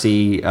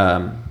artsy.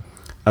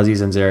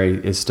 Aziz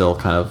Ansari is still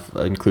kind of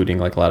including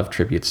like a lot of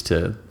tributes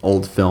to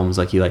old films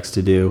like he likes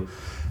to do.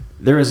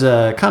 There is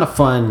a kind of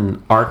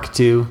fun arc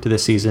to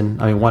this season.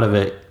 I mean, one of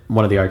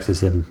the arcs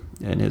is him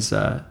and his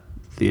the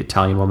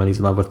Italian woman he's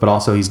in love with, but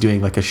also he's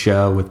doing like a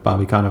show with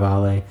Bobby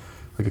Cannavale,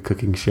 like a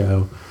cooking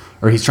show,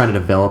 or he's trying to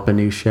develop a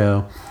new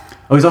show.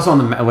 Oh, he's also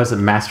on the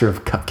Master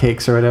of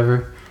Cupcakes or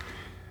whatever.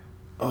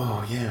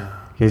 Oh yeah.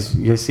 You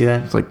guys see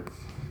that? It's like,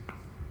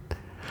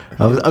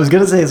 I was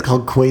gonna say it's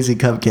called Quasi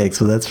Cupcakes,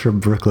 but that's from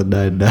Brooklyn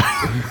Nine-Nine.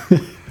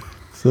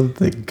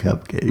 Something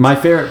Cupcakes. My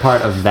favorite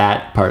part of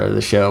that part of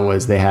the show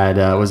was they had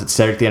was it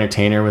Cedric the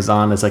Entertainer was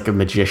on as like a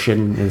magician,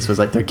 and this was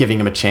like they're giving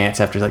him a chance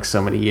after like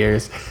so many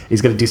years.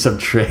 He's gonna do some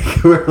trick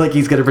where like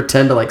he's gonna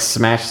pretend to like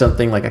smash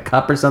something like a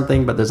cup or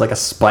something, but there's like a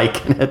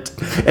spike in it,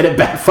 and it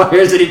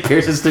backfires and he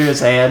pierces through his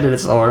hand, and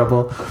it's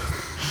horrible.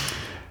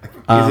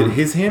 Is it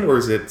his hand or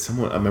is it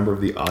a member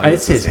of the audience?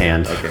 It's his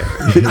hand. Okay.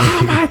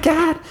 Oh my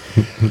god!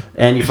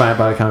 And you find out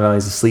Bobby Cannavale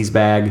is a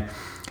sleazebag.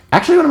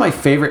 Actually, one of my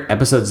favorite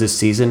episodes this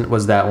season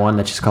was that one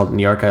that's just called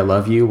New York, I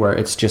Love You, where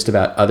it's just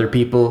about other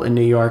people in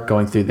New York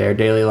going through their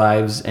daily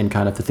lives, and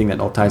kind of the thing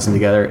that all ties them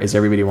together is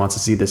everybody wants to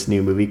see this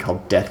new movie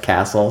called Death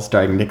Castle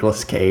starring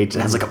Nicolas Cage.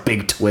 It has like a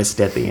big twist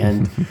at the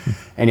end.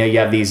 And you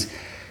have these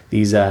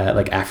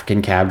like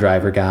African cab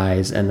driver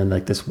guys, and then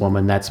like this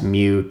woman that's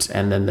mute,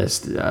 and then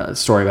this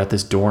story about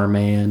this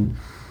doorman.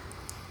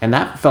 And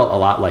that felt a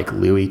lot like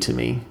Louie to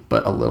me,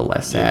 but a little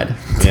less sad.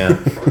 Yeah.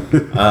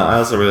 I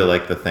also really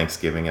like the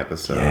Thanksgiving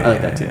episode. I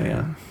like that too,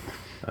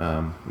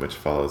 yeah. Which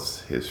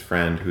follows his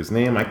friend, whose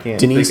name I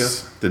can't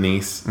Denise. think of.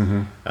 Denise.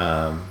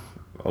 Mm-hmm.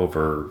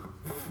 Over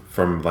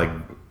from like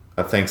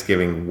a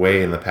Thanksgiving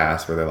way in the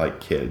past where they're like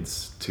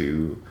kids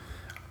to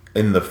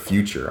in the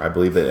future. I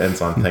believe it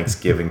ends on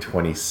Thanksgiving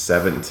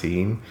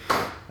 2017.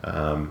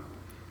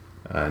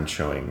 And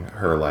showing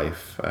her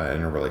life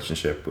and her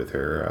relationship with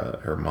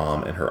her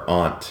mom and her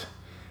aunt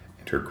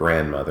and her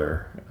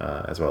grandmother,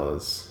 as well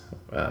as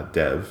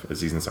Dev,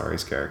 Aziz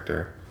Ansari's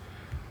character,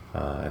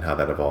 and how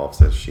that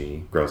evolves as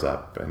she grows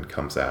up and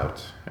comes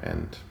out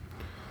and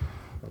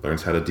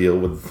learns how to deal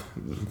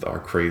with our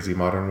crazy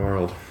modern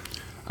world.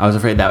 I was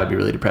afraid that would be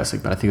really depressing,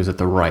 but I think it was at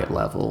the right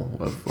level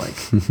of like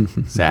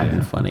sad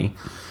and funny.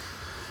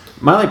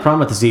 My only problem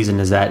with the season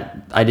is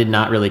that I did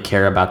not really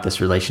care about this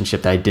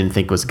relationship that I didn't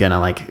think was gonna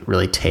like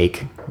really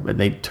take, but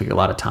they took a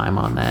lot of time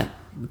on that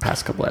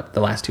the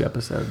last two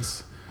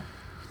episodes.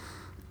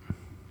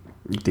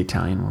 The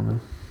Italian woman,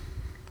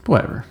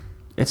 whatever.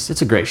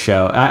 It's a great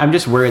show. I'm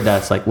just worried that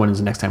it's like, when is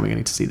the next time we're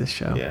going to see this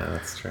show? Yeah,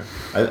 that's true.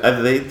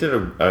 They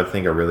did, I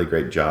think, a really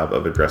great job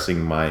of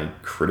addressing my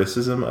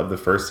criticism of the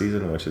first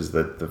season, which is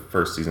that the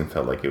first season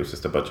felt like it was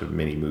just a bunch of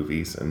mini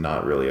movies and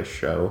not really a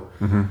show.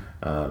 Mm-hmm.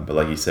 But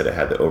like you said, it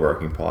had the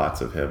overarching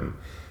plots of him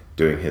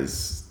doing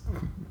his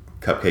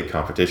cupcake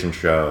competition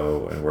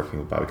show and working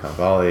with Bobby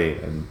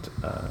Cannavale and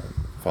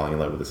falling in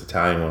love with this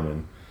Italian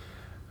woman,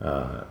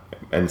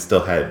 and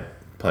still had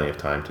plenty of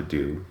time to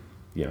do,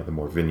 the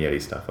more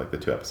vignette stuff like the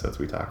 2 episodes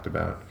we talked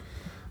about.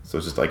 So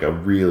it's just like a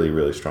really,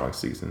 really strong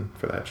season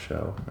for that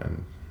show.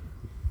 And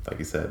like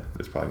you said,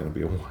 it's probably going to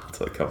be a while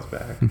till it comes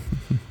back.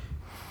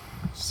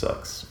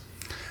 Sucks.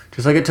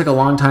 Just like it took a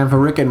long time for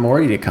Rick and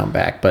Morty to come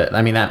back. But,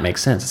 I mean, that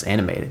makes sense. It's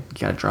animated. You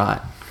got to draw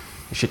it.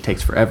 This shit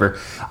takes forever.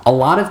 A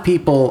lot of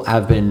people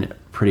have been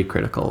pretty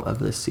critical of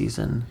this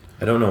season.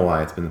 I don't know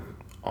why. It's been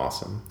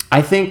awesome.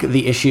 I think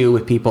the issue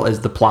with people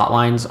is the plot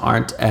lines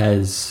aren't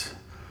as...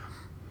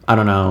 I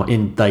don't know,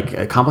 in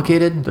like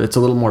complicated. It's a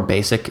little more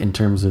basic in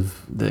terms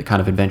of the kind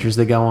of adventures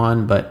they go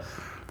on. But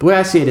the way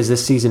I see it is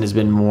this season has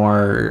been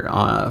more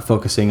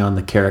focusing on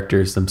the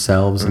characters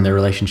themselves and their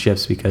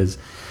relationships because,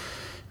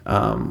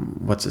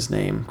 what's his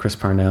name? Chris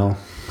Parnell.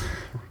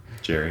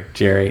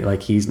 Jerry.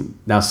 Like he's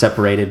now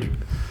separated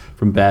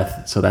from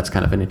Beth. So that's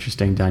kind of an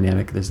interesting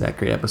dynamic. There's that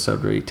great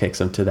episode where he takes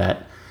them to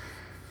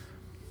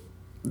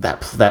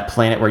that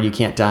planet where you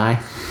can't die.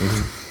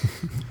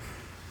 Mm-hmm.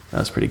 That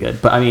was pretty good.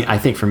 But I mean, I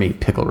think for me,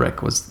 Pickle Rick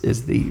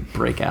is the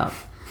breakout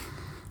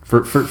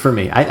for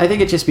me. I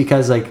think it's just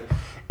because like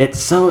it's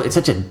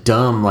such a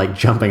dumb like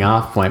jumping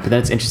off point, but then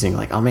it's interesting.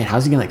 Like, oh man,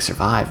 how's he gonna like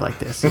survive like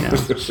this? You know,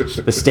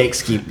 the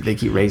stakes keep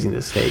raising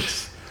the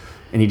stakes,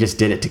 and he just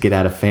did it to get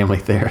out of family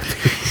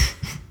therapy.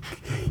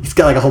 He's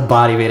got like a whole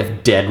body made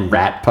of dead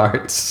rat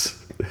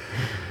parts.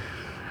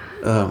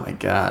 Oh my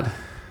god.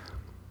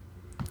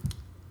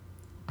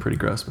 Pretty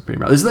gross, but pretty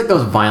gross. This is like the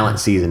most violent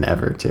season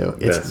ever, too.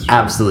 It's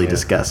absolutely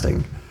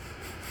disgusting.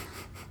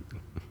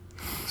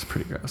 It's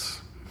pretty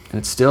gross. And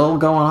it's still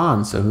going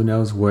on, so who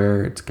knows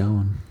where it's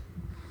going.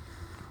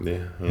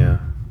 Yeah.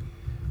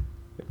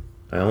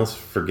 I almost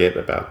forget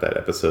about that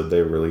episode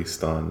they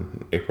released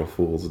on April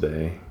Fool's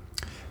Day.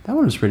 That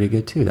one was pretty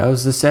good, too. That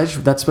was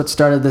that's what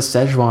started the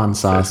Szechuan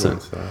sauce.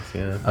 Szechuan sauce,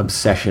 yeah.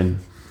 Obsession.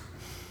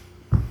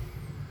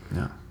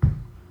 No.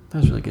 That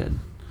was really good.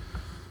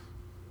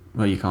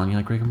 What are you calling? You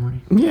like Rick and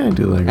Morty? Yeah, I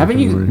do like Haven't Rick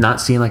and you Morty. not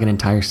seen like an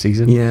entire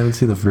season? Yeah, I haven't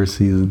seen the first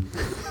season.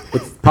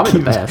 It's probably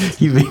the best.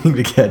 Keep meaning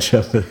to catch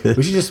up with it.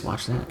 We should just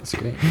watch that. It's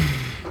great.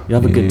 You'll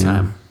have a good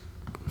time.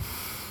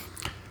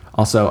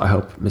 Also, I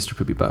hope Mr.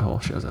 Poopy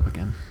Butthole shows up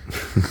again.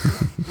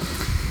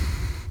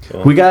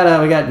 Well, we got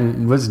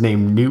what's his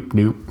name?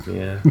 Noop.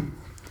 Yeah.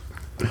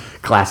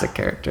 Classic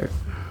character.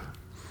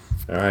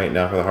 All right,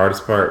 now for the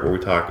hardest part where we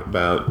talk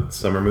about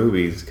summer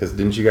movies. Because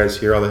didn't you guys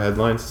hear all the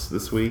headlines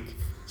this week?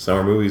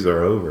 Summer movies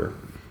are over.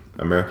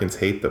 Americans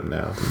hate them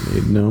now.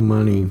 Made no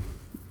money,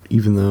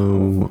 even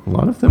though a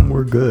lot of them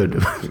were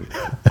good.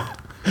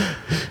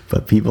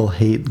 But people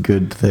hate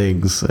good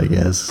things, I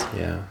guess.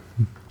 Yeah.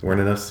 Weren't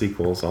enough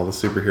sequels. All the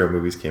superhero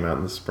movies came out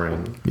in the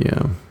spring.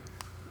 Yeah.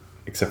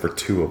 Except for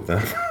 2 of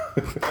them.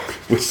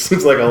 Which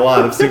seems like a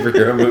lot of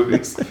superhero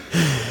movies.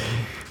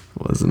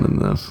 Wasn't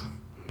enough.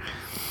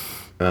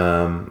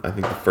 I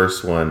think the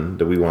first one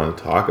that we want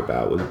to talk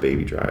about was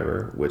Baby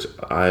Driver, which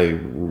I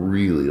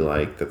really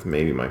like. That's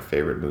maybe my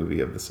favorite movie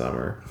of the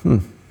summer.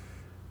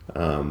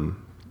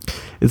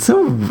 It's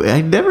so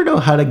I never know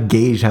how to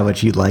gauge how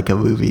much you like a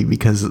movie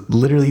because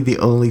literally the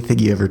only thing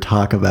you ever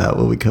talk about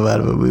when we come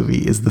out of a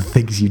movie is the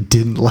things you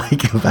didn't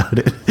like about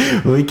it.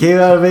 When we came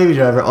out of Baby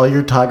Driver, all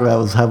you're talking about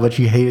was how much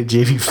you hated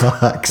Jamie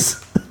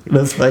Foxx. And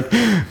I was like,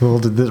 well,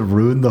 did this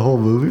ruin the whole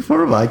movie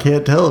for him? I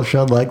can't tell if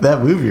Sean liked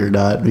that movie or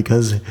not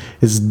because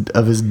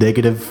of his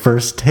negative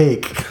first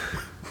take.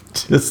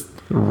 Just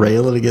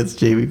railing against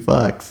Jamie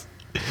Foxx.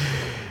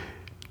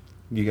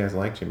 You guys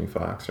like Jamie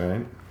Foxx,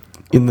 right?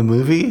 In the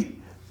movie,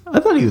 I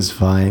thought he was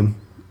fine.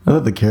 I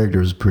thought the character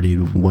was pretty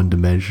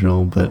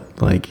one-dimensional,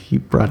 but like he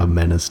brought a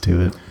menace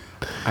to it.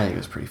 I think it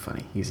was pretty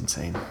funny. He's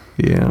insane.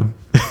 Yeah.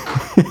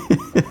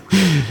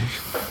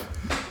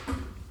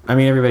 I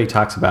mean, everybody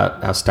talks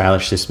about how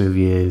stylish this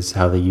movie is,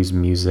 how they use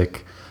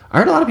music. I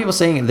heard a lot of people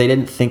saying they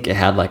didn't think it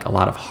had like a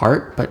lot of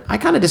heart, but I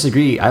kind of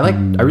disagree. I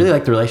really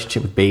like the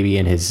relationship with Baby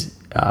and his,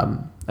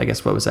 I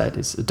guess what was that?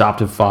 His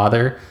adoptive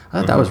father. I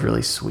thought that was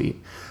really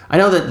sweet. I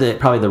know that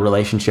probably the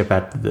relationship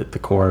at the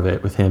core of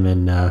it with him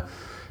and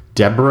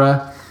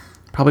Deborah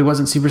probably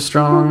wasn't super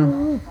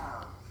strong.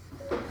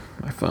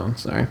 My phone,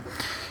 sorry.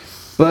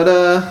 But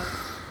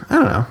I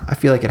don't know. I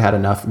feel like it had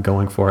enough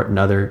going for it in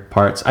other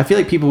parts. I feel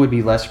like people would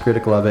be less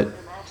critical of it.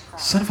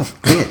 Son of a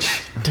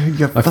bitch. Turn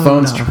your My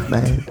phone phone's off,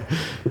 man.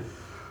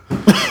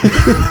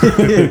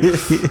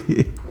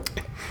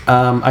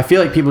 I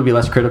feel like people would be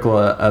less critical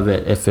of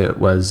it if it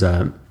was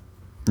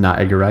not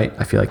Edgar Wright.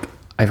 I feel like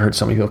I've heard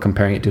so many people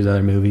comparing it to his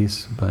other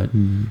movies, but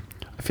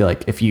I feel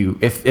like if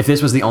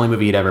this was the only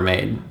movie he'd ever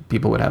made,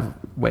 people would have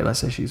way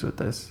less issues with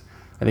this.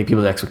 I think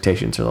people's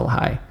expectations are a little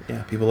high.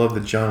 Yeah, people love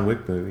the John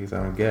Wick movies.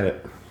 I don't get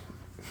it.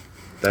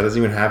 That doesn't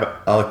even have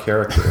a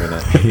character in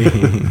it.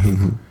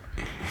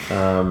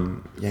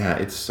 Yeah,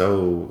 it's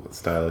so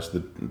stylish.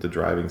 The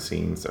driving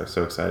scenes are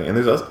so exciting. And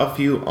there's a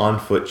few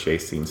on-foot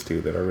chase scenes, too,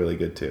 that are really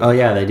good, too. Oh,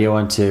 yeah, they do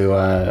one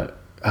to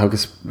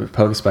Hocus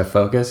Pocus by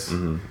Focus.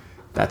 Mm-hmm.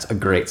 That's a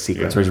great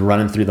sequence where he's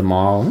running through the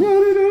mall.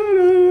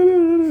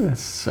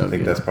 That's so good. I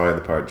think that's probably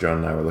the part John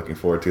and I were looking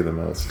forward to the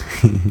most.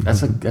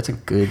 That's a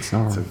good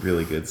song. It's a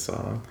really good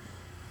song.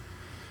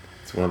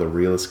 It's one of the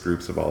realest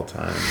groups of all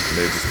time. And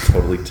they're just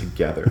totally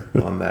together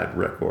on that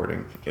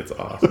recording. It's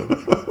awesome.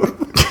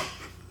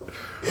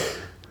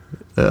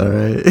 All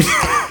right.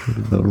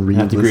 The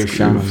realest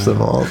groups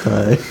of all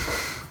time.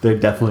 They're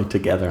definitely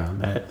together on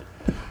that.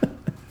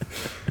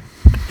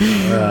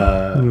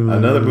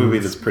 Another movie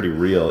that's pretty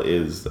real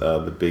is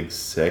The Big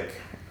Sick,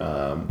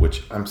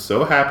 which I'm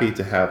so happy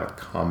to have a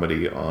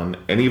comedy on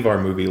any of our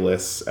movie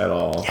lists at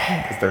all,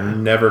 because they're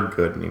never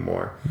good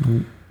anymore.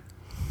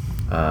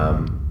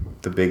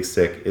 The Big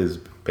Sick is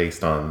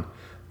based on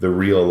the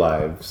real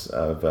lives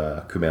of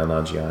Kumail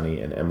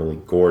Nanjiani and Emily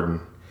Gordon.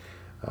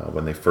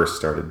 When they first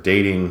started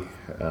dating,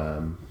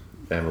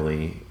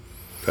 Emily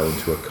fell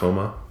into a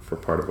coma for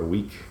part of a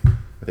week.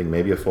 I think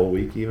maybe a full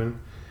week even.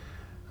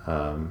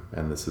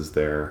 And this is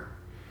their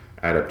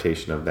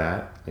adaptation of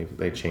that.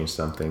 They changed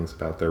some things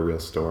about their real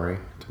story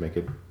to make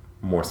it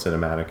more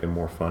cinematic and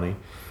more funny.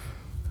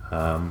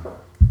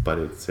 But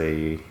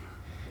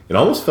it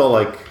almost felt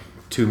like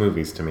 2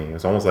 movies to me. It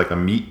was almost like a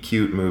meet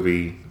cute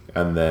movie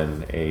and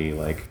then a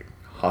like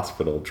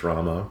hospital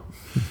drama,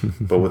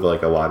 but with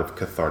like a lot of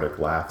cathartic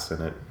laughs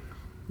in it,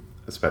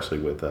 especially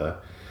with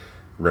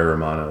Ray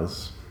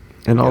Romano's.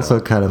 And also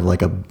kind of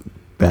like a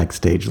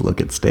backstage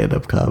look at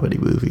stand-up comedy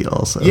movie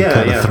also. Yeah,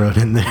 kind yeah. of thrown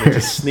in They there.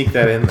 just sneak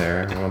that in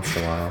there every once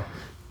in a while.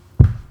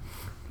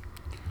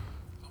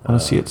 I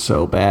want to see it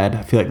so bad.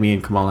 I feel like me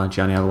and Kamal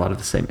Nanjiani have a lot of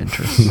the same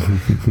interests.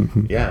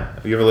 Yeah.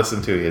 Have you ever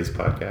listened to his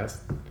podcast?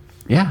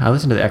 Yeah, I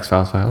listened to the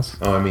X-Files files.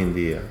 Oh, I mean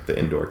the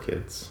Indoor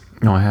Kids.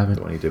 No, I The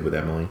haven't. one he did with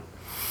Emily.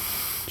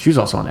 She was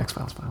also on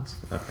X-Files files.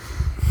 Okay.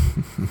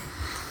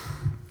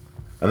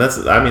 And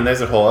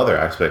there's a whole other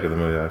aspect of the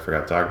movie that I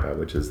forgot to talk about,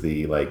 which is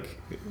the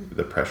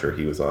pressure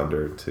he was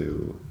under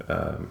to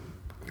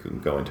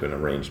go into an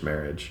arranged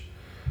marriage.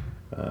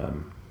 A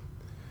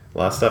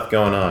lot of stuff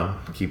going on,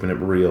 keeping it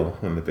real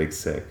in The Big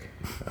Sick,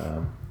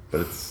 but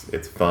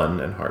it's fun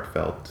and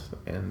heartfelt,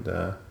 and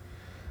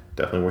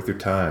definitely worth your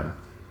time.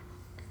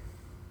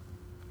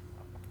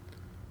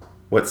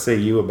 What say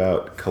you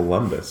about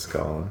Columbus,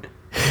 Colin?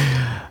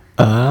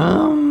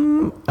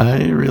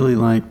 I really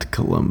liked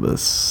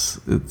Columbus.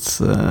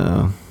 It's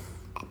I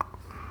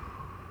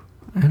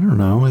don't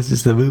know. It's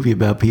just a movie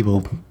about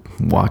people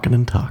walking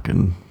and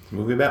talking.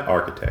 Movie about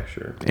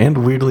architecture.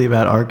 And weirdly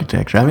about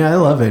architecture. I mean, I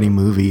love any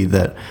movie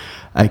that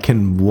I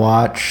can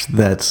watch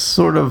that's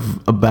sort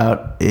of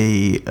about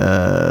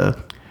a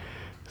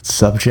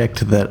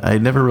subject that I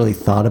never really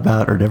thought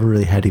about or never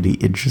really had any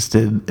interest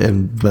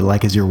in. But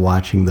like as you're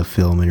watching the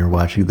film and you're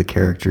watching the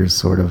characters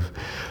sort of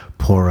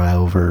pour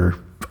over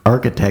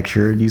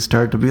architecture, and you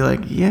start to be like,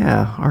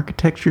 yeah,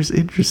 architecture's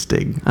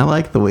interesting. I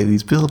like the way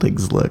these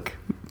buildings look.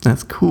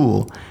 That's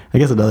cool. I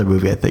guess another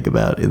movie I think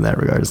about in that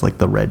regard is like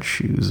The Red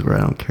Shoes, where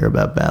I don't care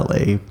about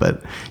ballet,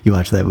 but you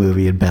watch that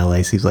movie and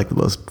ballet seems like the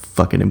most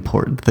fucking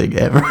important thing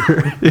ever.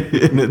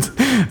 And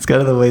it's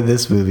kind of the way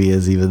this movie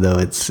is, even though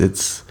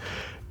it's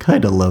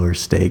kind of lower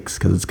stakes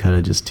because it's kind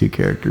of just two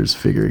characters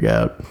figuring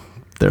out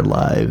their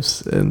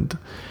lives. And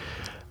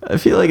I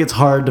feel like it's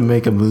hard to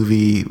make a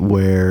movie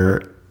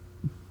where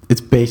it's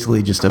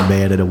basically just a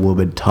man and a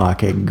woman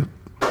talking,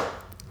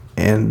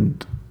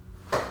 and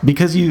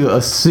because you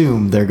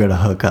assume they're going to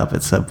hook up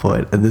at some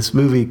point, and this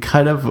movie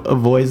kind of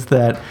avoids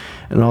that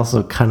and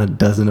also kind of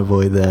doesn't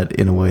avoid that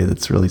in a way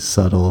that's really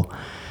subtle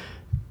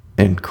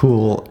and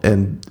cool,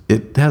 and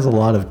it has a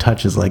lot of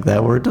touches like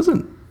that where it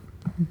doesn't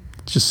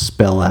just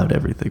spell out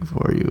everything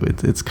for you.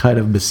 It's kind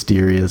of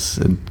mysterious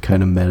and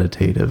kind of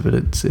meditative,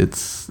 and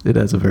it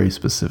has a very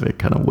specific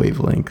kind of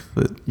wavelength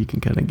that you can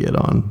kind of get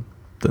on,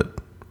 that,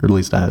 or at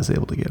least I was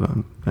able to get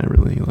on. I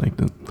really liked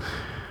it.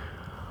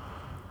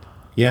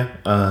 Yeah,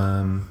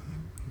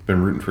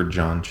 been rooting for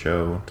John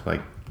Cho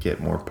to get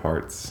more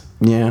parts.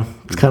 Yeah,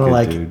 it's kind of Good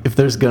like dude. if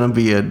there's gonna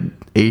be an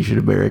Asian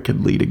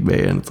American leading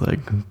man, it's like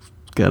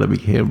it's gotta be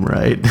him,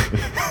 right?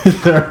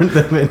 There aren't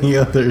that many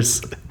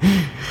others.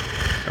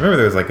 I remember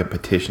there was a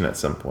petition at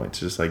some point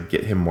to just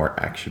get him more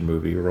action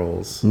movie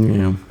roles.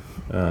 Yeah,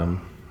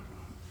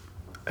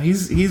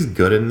 He's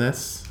good in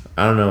this.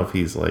 I don't know if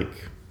he's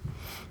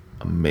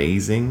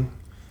amazing.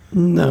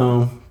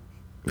 no,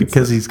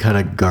 because he's kind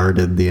of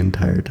guarded the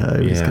entire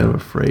time. He's Yeah. kind of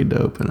afraid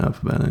to open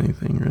up about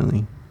anything,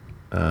 really.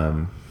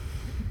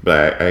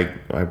 But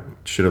I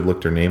should have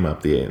looked her name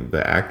up.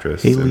 The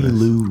actress. in Haley this.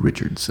 Lou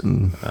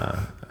Richardson.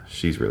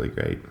 She's really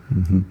great.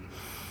 Mm-hmm.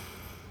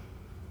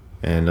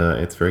 And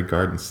it's very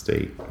Garden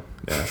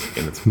State-esque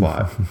in its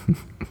plot.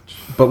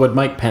 But would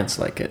Mike Pence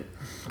like it?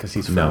 Because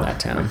he's from No, that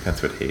town. Mike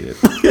Pence would hate it.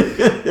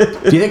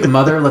 Do you think the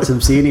mother lets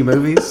him see any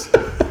movies?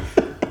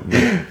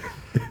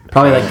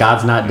 Probably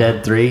God's Not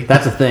Dead 3.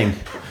 That's a thing.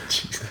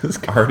 Jesus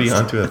Christ. Already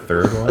onto a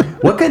third one.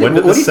 What When did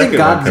do the you think second one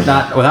God's come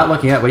Not, without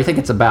looking at, what do you think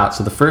it's about?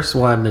 So the first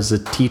one is a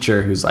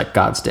teacher who's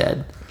God's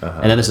dead.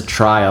 And then there's a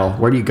trial.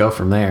 Where do you go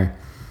from there?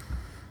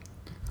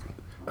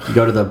 You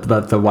go to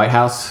the White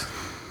House?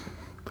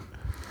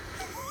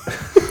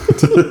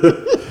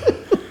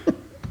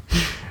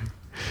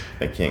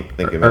 I can't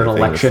think of Or an anything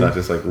election that's not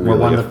just where really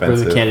one of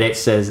offensive. the candidates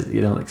says,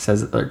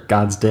 says that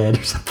God's dead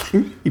or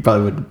something. You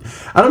probably would.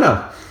 I don't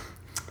know.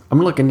 I'm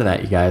gonna look into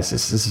that, you guys.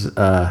 This is.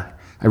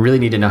 I really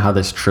need to know how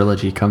this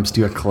trilogy comes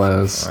to a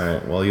close. All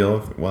right. Well,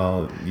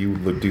 you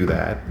would do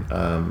that,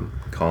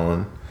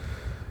 Colin.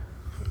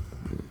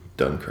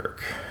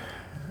 Dunkirk.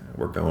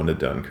 We're going to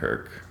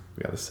Dunkirk.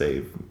 We got to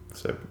save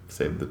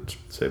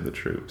the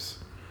troops.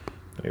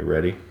 Are you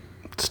ready?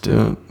 Let's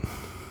do it.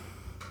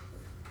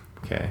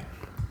 Okay.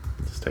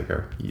 Let's take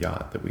our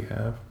yacht that we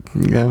have.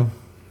 Yeah.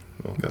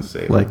 We'll go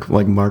save it.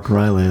 Like Mark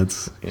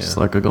Rylance. Just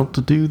Yeah. I got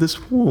to do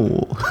this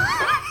wall.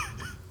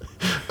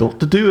 Got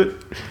to do it.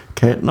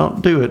 Can't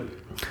not do it.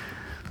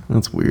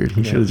 That's weird.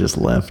 He should have just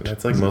left.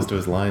 That's most of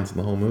his lines in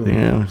the whole movie.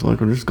 Yeah, it's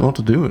like I just got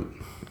to do it.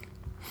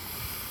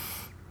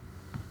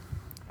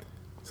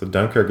 So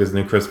Dunkirk is a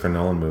new Christopher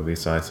Nolan movie,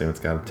 so I assume it's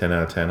got a 10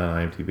 out of 10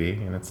 on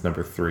IMDb, and it's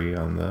number 3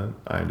 on the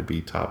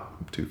IMDb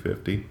top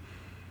 250.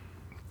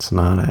 It's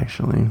not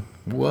actually.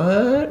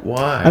 What?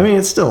 Why? I mean,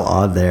 it's still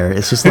on there.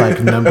 It's just like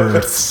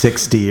number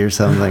 60 or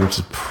something, which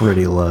is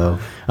pretty low.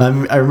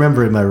 I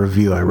remember in my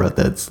review I wrote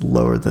that it's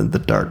lower than The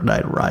Dark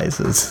Knight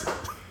Rises.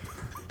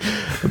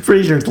 I'm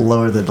pretty sure it's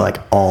lower than like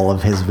all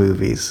of his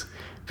movies.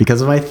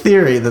 Because of my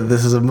theory that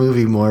this is a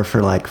movie more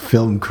for like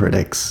film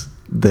critics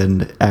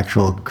than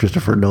actual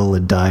Christopher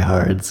Nolan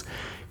diehards.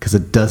 Because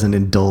it doesn't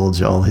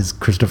indulge all his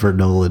Christopher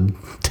Nolan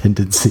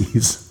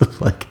tendencies of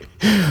like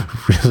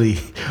really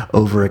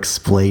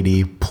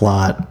over-explainy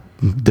plot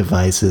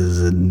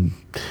devices and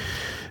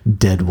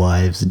dead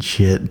wives and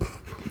shit.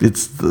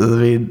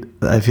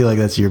 I feel like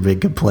that's your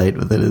big complaint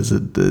with it, is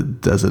it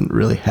doesn't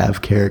really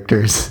have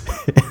characters.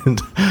 And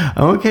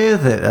I'm okay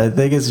with it. I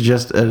think it's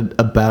just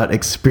about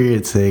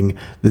experiencing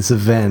this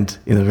event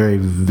in a very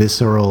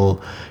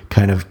visceral,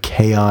 kind of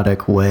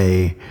chaotic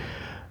way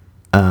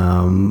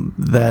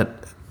that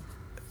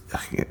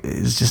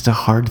is just a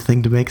hard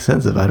thing to make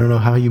sense of. I don't know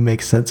how you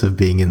make sense of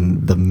being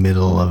in the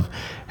middle of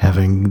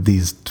having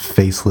these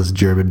faceless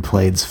German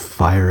planes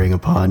firing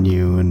upon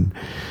you and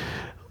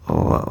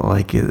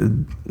like,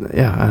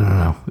 yeah, I don't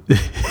know.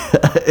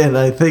 And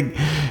I think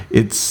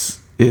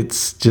it's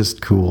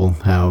just cool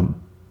how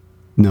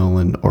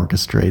Nolan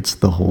orchestrates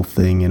the whole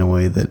thing in a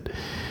way that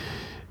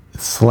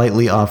it's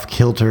slightly off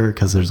kilter,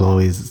 because there's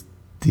always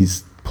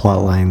these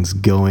plot lines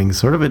going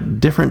sort of at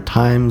different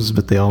times,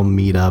 but they all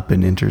meet up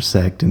and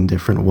intersect in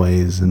different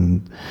ways.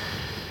 And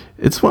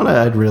it's one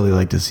I'd really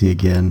like to see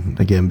again,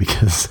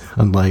 because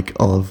unlike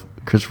all of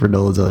Christopher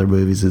Nolan's other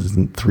movies, it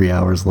isn't 3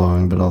 hours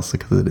long, but also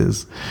because it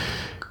is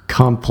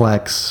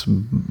complex,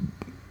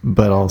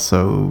 but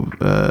also,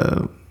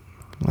 I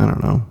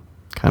don't know,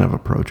 kind of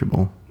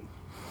approachable.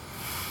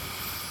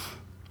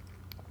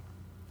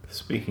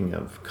 Speaking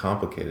of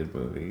complicated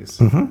movies,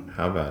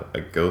 how about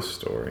A Ghost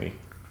Story?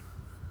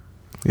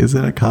 Is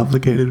that a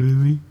complicated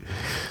movie?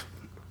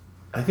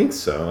 I think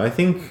so. I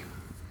think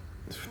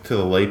to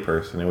the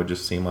layperson, it would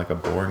just seem like a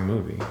boring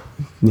movie.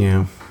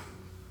 Yeah.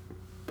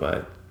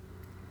 But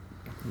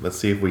let's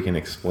see if we can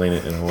explain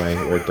it in a way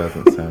where it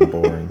doesn't sound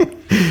boring.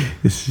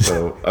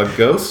 So, A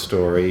Ghost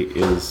Story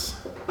is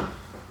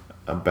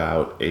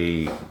about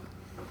a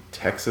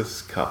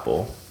Texas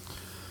couple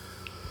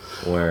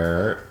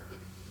where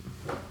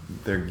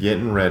they're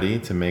getting ready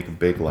to make a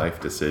big life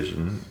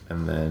decision,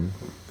 and then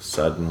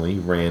suddenly,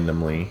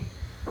 randomly,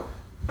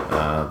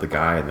 the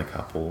guy in the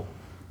couple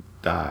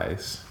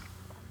dies,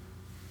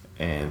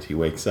 and he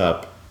wakes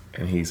up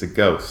and he's a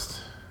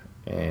ghost,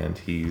 and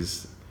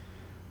he's,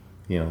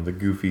 the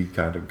goofy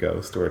kind of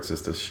ghost where it's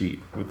just a sheet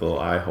with little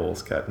eye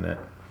holes cut in it,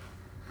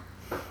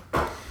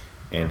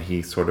 and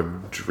he sort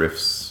of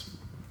drifts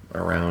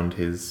around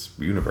his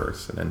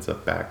universe and ends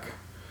up back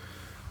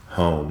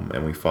home,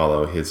 and we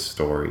follow his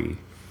story,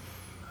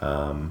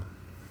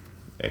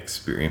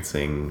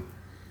 experiencing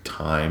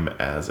time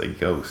as a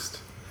ghost,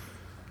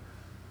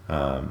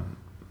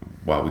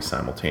 while we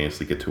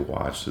simultaneously get to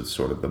watch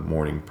sort of the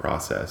mourning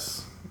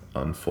process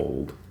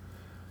unfold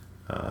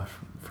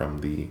from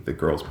the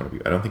girl's point of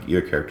view. I don't think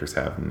either characters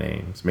have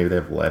names. Maybe they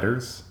have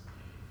letters.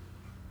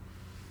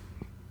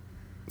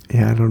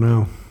 Yeah, I don't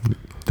know.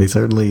 They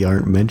certainly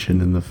aren't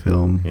mentioned in the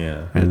film.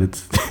 Yeah. And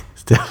it's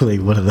definitely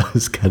one of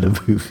those kind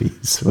of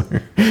movies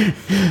where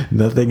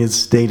nothing is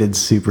stated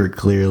super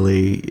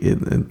clearly.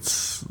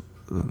 There's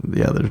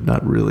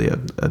not really a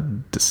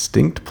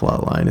distinct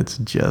plot line. It's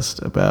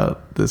just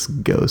about this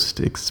ghost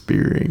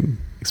experiencing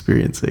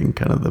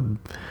kind of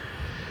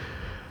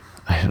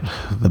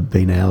the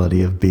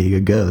banality of being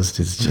a ghost.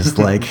 It's just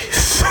like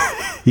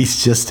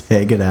he's just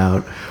hanging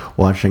out,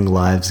 watching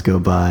lives go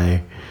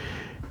by,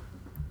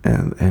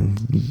 and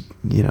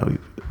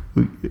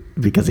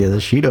because he has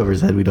a sheet over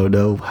his head, we don't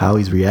know how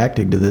he's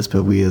reacting to this,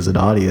 but we as an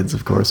audience,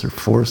 of course, are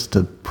forced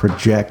to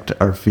project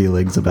our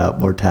feelings about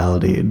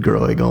mortality and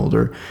growing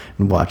older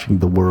and watching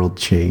the world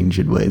change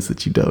in ways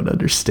that you don't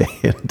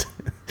understand.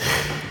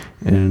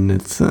 And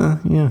it's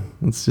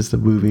just a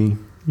movie.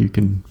 You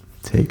can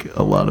take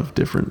a lot of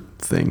different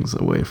things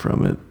away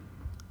from it.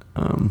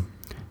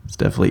 It's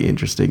definitely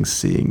interesting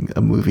seeing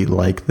a movie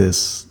like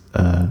this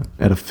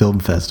at a film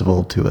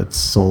festival to a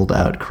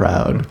sold-out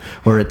crowd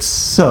where it's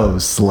so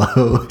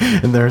slow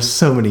and there are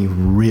so many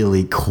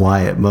really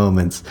quiet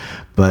moments,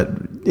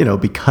 but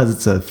because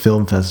it's a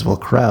film festival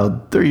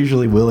crowd, they're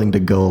usually willing to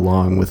go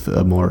along with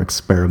a more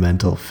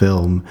experimental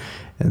film,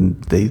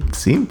 and they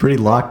seem pretty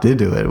locked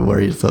into it,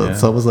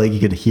 it's almost like you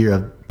could hear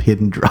a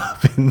pin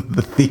drop in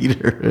the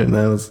theater, and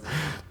that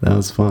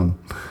was fun.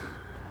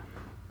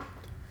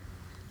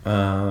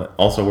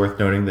 Also worth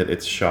noting that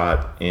it's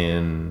shot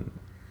in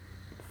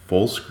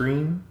full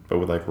screen, but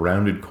with like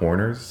rounded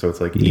corners, so it's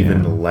like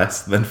even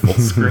less than full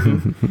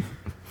screen.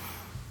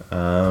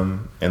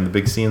 And the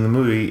big scene in the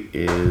movie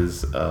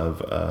is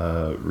of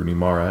Rooney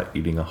Mara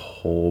eating a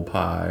whole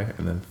pie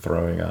and then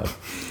throwing up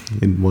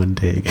in one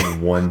take.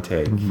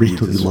 Really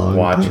just long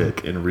watch take.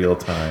 It in real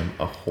time,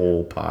 a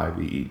whole pie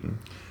be eaten.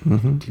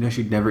 Mm-hmm. Do you know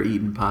she'd never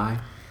eaten pie?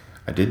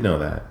 I did know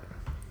that,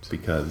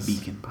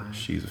 because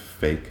she's a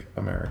fake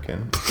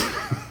American.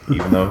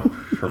 Even though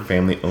her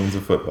family owns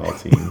a football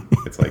team,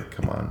 it's like,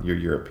 come on, you're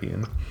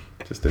European.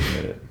 Just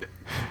admit it.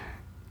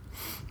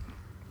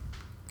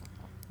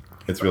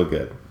 It's real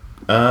good.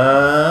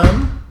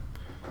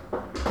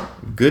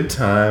 Good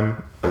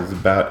Time is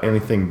about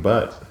anything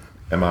but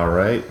Am I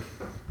right?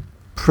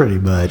 Pretty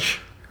much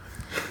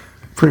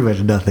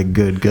nothing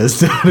good goes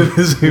down in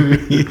this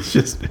movie. It's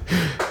just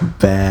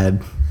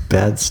bad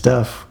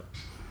stuff.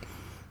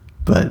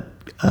 But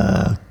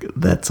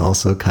that's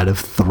also kind of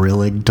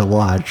thrilling to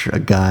watch. A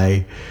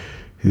guy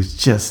who's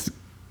just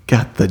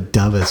got the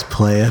dumbest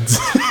plans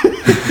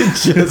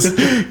just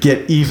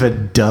get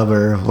even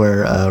dumber,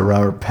 where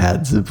Robert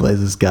Pattinson plays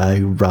this guy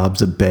who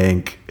robs a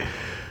bank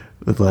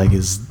with like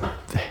his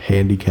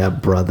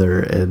handicapped brother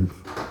and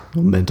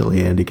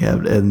mentally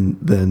handicapped, and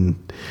then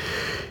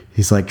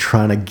he's like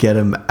trying to get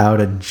him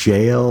out of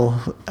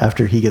jail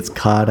after he gets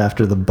caught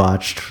after the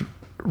botched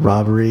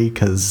robbery,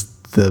 because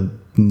the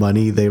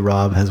money they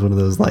rob has one of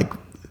those, like,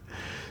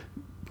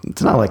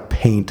 it's not like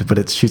paint, but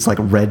it shoots like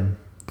red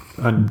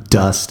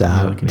dust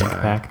out.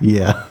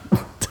 Yeah.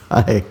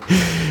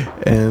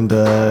 And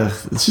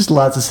it's just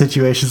lots of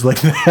situations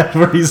like that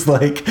where he's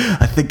like,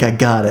 I think I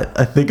got it.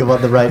 I think I'm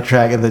on the right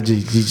track. And then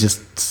he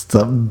just,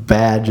 something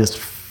bad just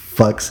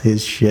fucks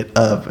his shit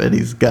up. And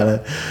he's got to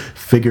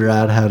figure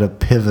out how to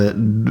pivot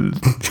and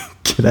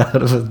get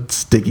out of a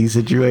sticky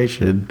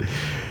situation.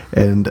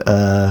 And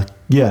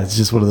yeah, it's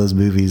just one of those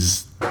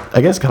movies,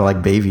 I guess kind of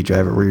like Baby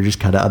Driver, where you're just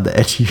kind of on the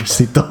edge of your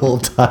seat the whole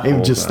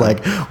time,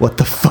 like, what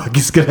the fuck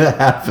is going to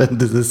happen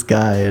to this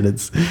guy? And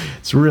it's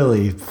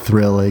really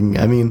thrilling.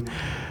 I mean,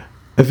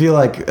 I feel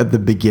like at the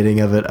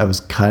beginning of it, I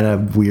was kind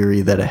of weary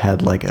that it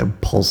had like a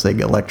pulsing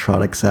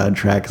electronic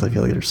soundtrack, because I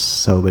feel like there's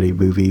so many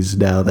movies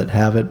now that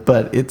have it,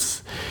 but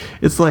it's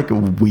like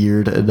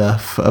weird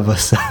enough of a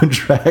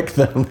soundtrack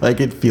that like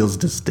it feels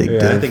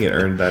distinctive. Yeah, I think it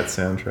earned that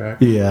soundtrack.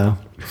 Yeah.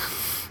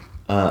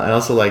 I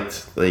also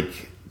liked,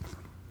 like,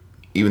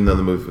 even though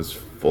the movie was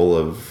full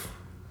of,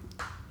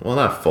 well,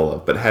 not full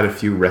of, but had a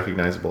few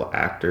recognizable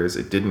actors,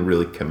 it didn't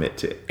really commit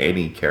to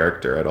any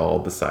character at all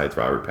besides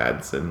Robert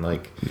Pattinson.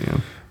 Like,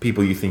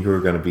 people you think who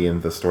are going to be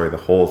in the story the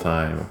whole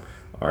time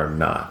are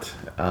not.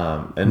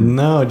 And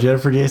no,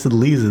 Jennifer Jason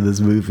Leigh's in this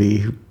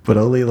movie, but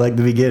only like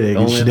the beginning.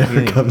 Only she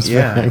never comes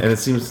back. And it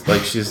seems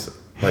like she's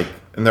like,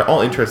 and they're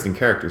all interesting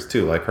characters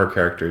too. Like her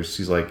characters,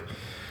 she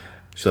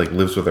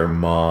lives with her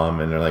mom,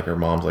 and they're like, her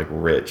mom's like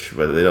rich,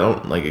 but they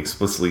don't like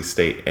explicitly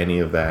state any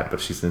of that. But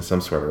she's in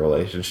some sort of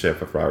relationship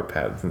with Robert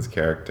Pattinson's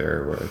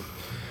character, where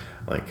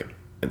like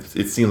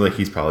it seems like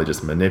he's probably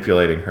just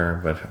manipulating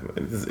her, but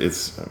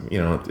it's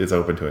it's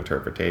open to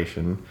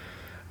interpretation.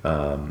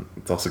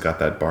 It's also got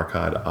that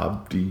Barkhad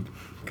Abdi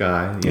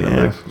guy,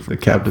 the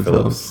Captain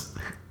Phillips,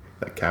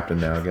 that Captain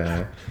Now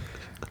guy.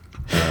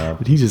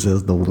 But he just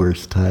has the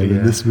worst time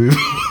in this movie.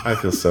 I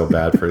feel so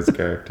bad for his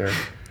character.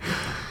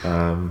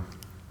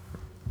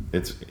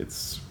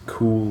 It's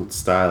cool, it's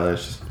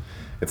stylish.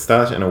 It's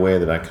stylish in a way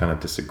that I kind of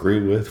disagree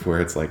with,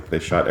 where it's like they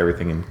shot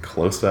everything in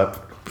close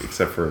up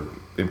except for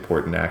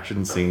important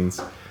action scenes,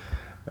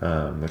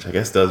 which I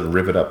guess does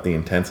rivet up the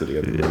intensity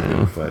of the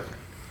movie, but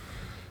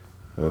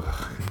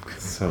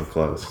it's so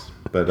close.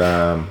 But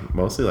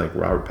mostly like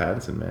Robert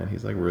Pattinson, man,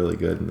 he's like really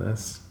good in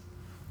this.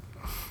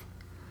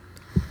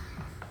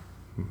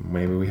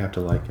 Maybe we have to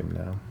like him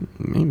now.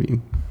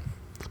 Maybe.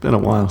 It's been a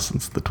while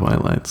since the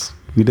Twilights.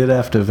 We did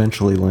have to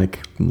eventually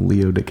like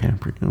Leo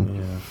DiCaprio.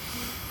 Yeah.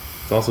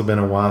 It's also been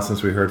a while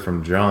since we heard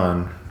from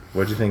John.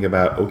 What'd you think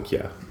about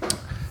Okja?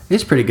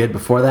 It's pretty good.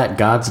 Before that,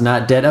 God's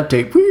Not Dead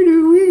update.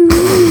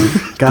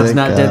 God's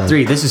Not Dead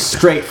 3. This is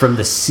straight from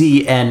the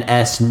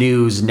CNS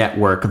News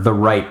Network, the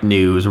right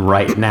news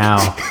right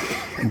now.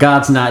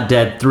 God's Not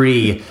Dead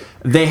 3.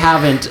 They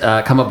haven't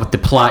come up with the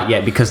plot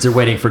yet because they're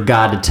waiting for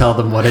God to tell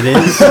them what it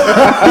is.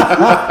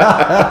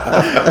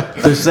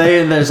 They're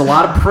saying there's a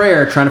lot of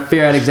prayer trying to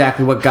figure out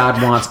exactly what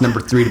God wants number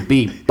 3 to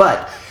be.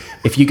 But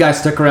if you guys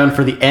stuck around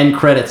for the end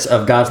credits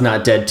of God's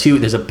Not Dead 2,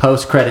 there's a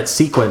post-credit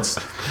sequence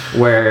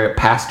where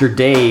Pastor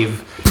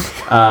Dave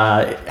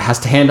has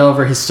to hand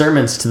over his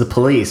sermons to the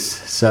police.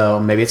 So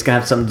maybe it's going to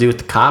have something to do with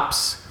the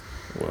cops.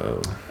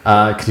 Whoa.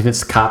 Because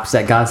convince the cops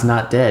that God's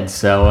not dead.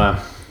 So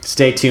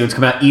stay tuned. It's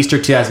coming out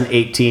Easter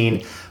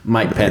 2018.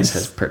 Mike Pence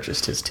has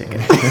purchased his ticket.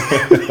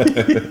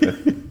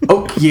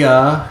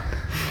 Okja,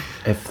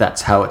 if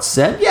that's how it's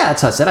said. Yeah,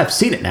 that's how it's said. I've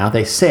seen it now.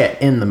 They say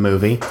it in the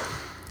movie.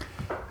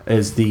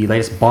 Is the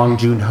latest Bong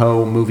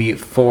Joon-ho movie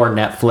for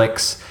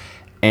Netflix.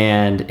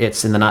 And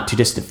it's in the not too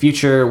distant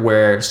future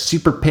where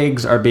super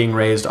pigs are being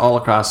raised all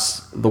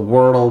across the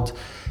world.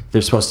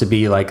 They're supposed to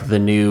be like the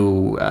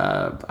new,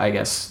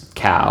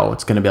 cow.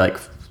 It's going to be like,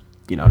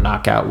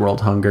 knock out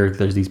world hunger.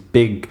 There's these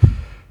big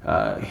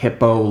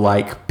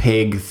hippo-like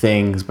pig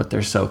things, but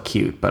they're so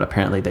cute. But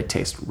apparently they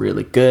taste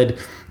really good.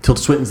 Tilda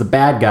Swinton's the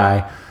bad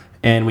guy.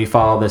 And we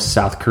follow this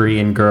South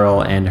Korean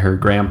girl and her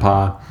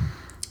grandpa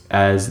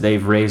as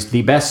they've raised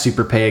the best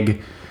super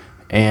pig.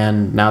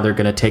 And now they're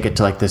going to take it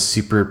to like this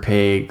super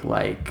pig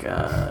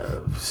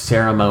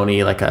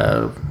ceremony, like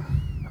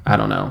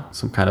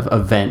some kind of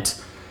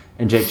event.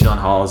 And Jake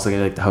Gyllenhaal is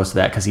like the host of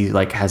that because he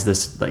like has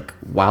this like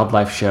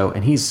wildlife show,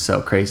 and he's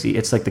so crazy.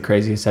 It's like the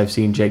craziest I've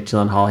seen Jake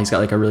Gyllenhaal. He's got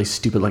like a really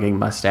stupid looking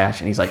mustache,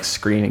 and he's like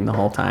screaming the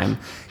whole time.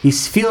 He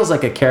feels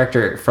like a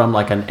character from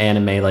like an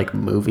anime like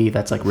movie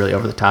that's like really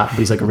over the top, but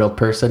he's like a real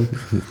person.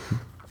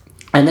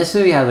 And this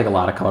movie has like a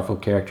lot of colorful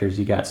characters.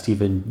 You got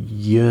Stephen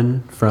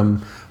Yeun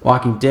from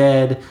Walking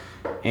Dead,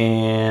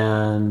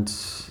 and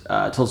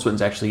Tilda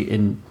Swinton's actually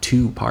in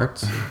 2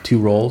 parts, 2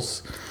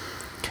 roles.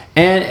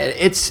 And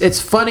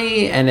it's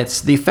funny, and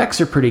the effects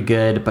are pretty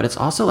good, but it's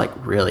also like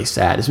really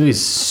sad. This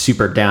movie's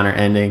super downer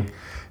ending.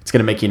 It's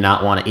gonna make you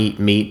not want to eat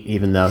meat,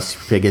 even though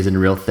Super Pig isn't a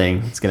real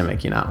thing. It's gonna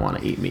make you not want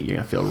to eat meat. You're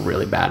gonna feel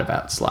really bad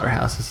about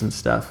slaughterhouses and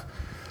stuff.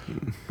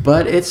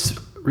 But it's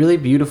really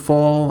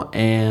beautiful,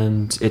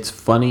 and it's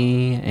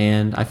funny,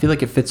 and I feel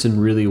like it fits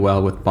in really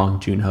well with Bong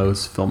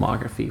Joon-ho's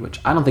filmography, which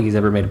I don't think he's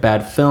ever made a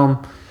bad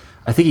film.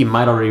 I think he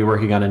might already be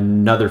working on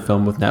another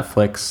film with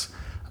Netflix.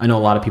 I know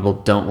a lot of people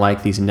don't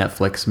like these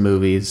Netflix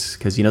movies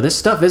because, you know, this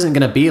stuff isn't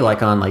going to be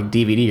like on like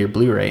DVD or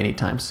Blu-ray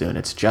anytime soon.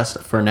 It's just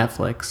for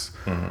Netflix.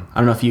 Mm-hmm. I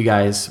don't know if you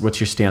guys, what's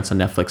your stance on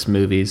Netflix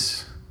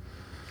movies?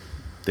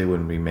 They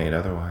wouldn't be made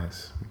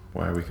otherwise.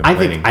 Why are we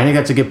complaining? I think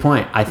that's a good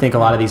point. I think a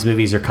lot of these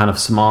movies are kind of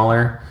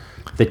smaller.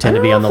 They tend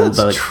to be on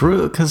that's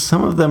true, because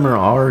some of them are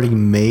already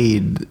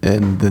made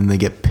and then they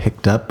get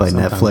picked up by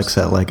Netflix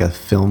at like a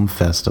film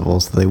festival,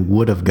 so they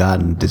would have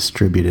gotten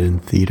distributed in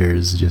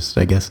theaters. Just,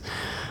 I guess,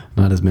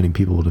 not as many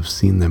people would have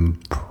seen them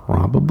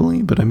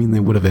probably, but I mean, they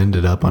would have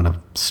ended up on a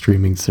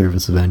streaming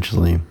service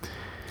eventually.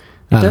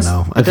 I don't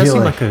know. It does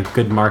seem like a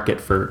good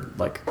market for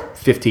like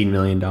 $15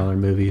 million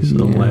movies, a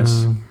little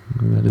less.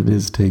 But it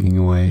is taking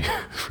away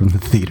from the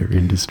theater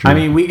industry. I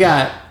mean, we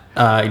got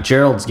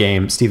Gerald's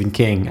Game, Stephen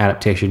King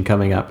adaptation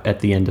coming up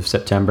at the end of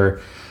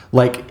September.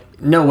 Like,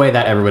 no way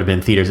that ever would have been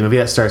in theaters. A movie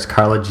that stars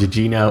Carla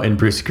Gugino and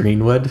Bruce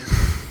Greenwood,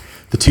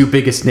 the 2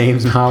 biggest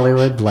names in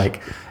Hollywood,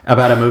 like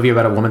about a movie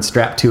about a woman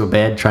strapped to a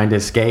bed trying to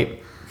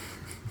escape.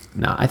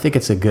 No, I think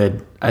it's a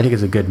good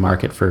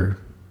market for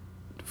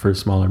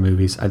smaller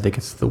movies. I think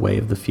it's the way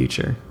of the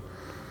future.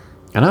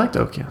 And I like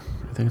Tokyo.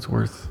 I think it's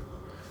worth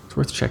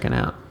checking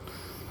out.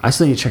 I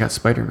still need to check out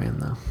Spider-Man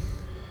though.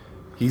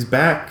 He's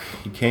back.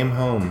 He came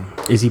home.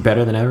 Is he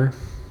better than ever?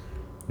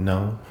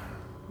 No.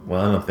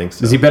 Well, I don't think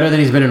so. Is he better than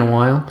he's been in a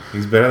while?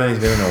 He's better than he's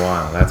been in a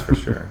while, that's for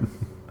sure.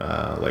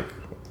 Like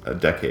a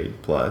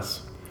decade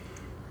plus.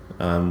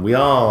 We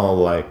all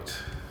liked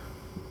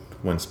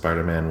when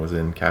Spider-Man was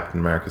in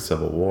Captain America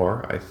Civil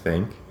War, I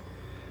think.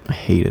 I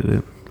hated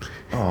it.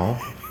 Oh.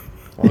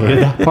 You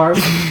hated that part?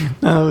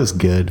 No, it was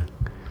good.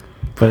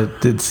 But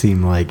it did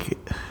seem like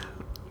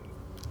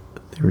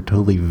they were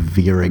totally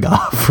veering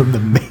off from the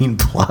main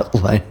plot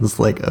line. It's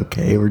like,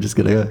 okay, we're just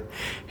going to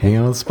hang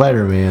out with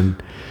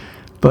Spider-Man.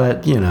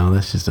 But, you know,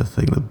 that's just a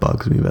thing that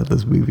bugs me about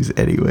those movies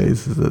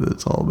anyways, is that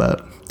it's all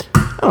about,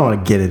 I don't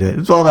want to get into it.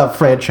 It's all about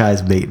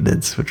franchise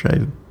maintenance, which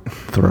I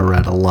throw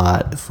around a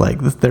lot. It's like,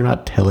 they're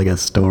not telling a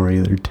story,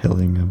 they're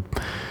telling a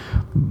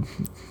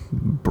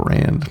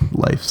brand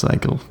life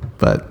cycle.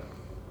 But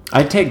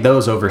I'd take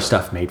those over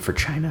stuff made for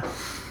China.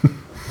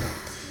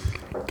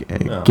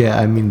 No. Yeah,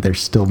 I mean, they're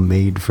still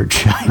made for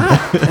China.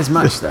 Not as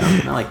much, though.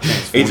 Not like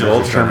Age of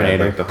Ultron,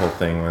 Terminator. like the whole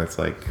thing where it's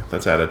like,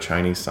 let's add a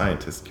Chinese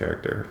scientist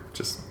character,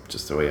 just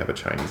so we have a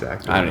Chinese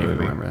actor. I don't even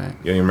remember that.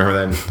 You don't even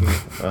remember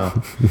that?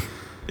 Oh.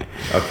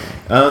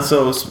 Okay.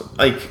 So,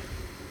 like,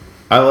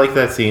 I like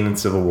that scene in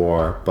Civil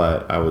War,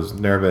 but I was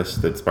nervous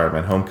that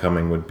Spider-Man: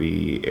 Homecoming would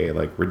be a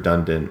like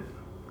redundant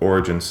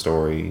origin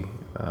story.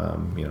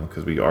 You know,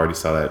 because we already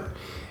saw that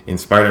in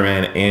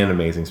Spider-Man and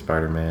Amazing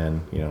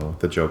Spider-Man. You know,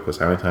 the joke was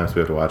how many times do we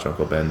have to watch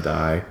Uncle Ben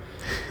die?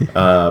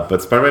 But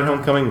Spider-Man: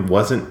 Homecoming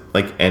wasn't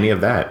like any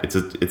of that.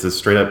 It's a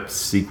straight up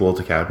sequel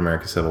to Captain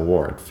America: Civil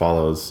War. It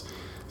follows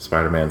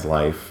Spider-Man's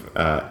life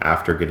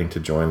after getting to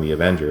join the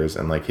Avengers,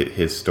 and like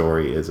his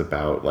story is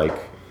about like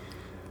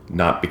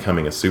not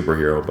becoming a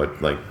superhero,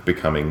 but like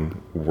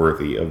becoming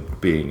worthy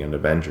of being an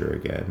Avenger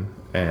again,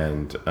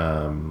 and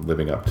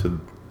living up to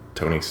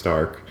Tony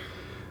Stark,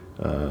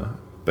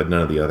 but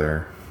none of the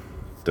other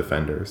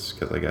Defenders,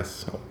 because I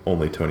guess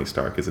only Tony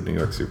Stark is a New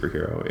York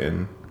superhero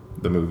in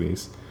the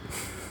movies.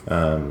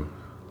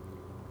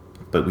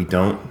 But we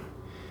don't.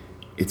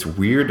 It's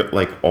weird,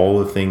 like all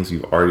the things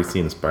you've already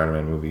seen in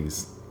Spider-Man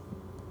movies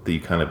that you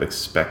kind of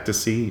expect to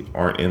see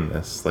aren't in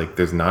this. Like,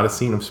 there's not a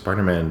scene of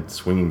Spider-Man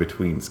swinging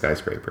between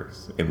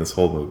skyscrapers in this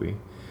whole movie.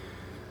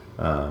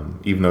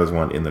 Even though there's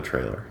one in the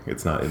trailer,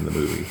 it's not in the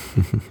movie.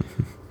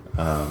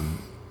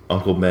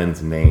 Uncle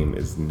Ben's name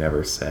is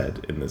never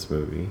said in this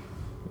movie.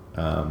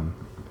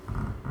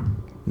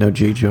 No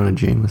J. Jonah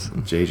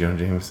Jameson. J. Jonah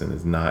Jameson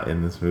is not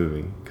in this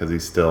movie because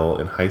he's still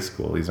in high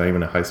school. He's not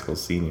even a high school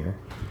senior.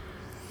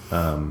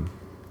 And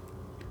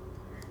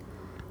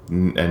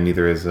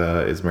neither is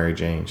Mary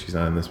Jane. She's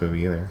not in this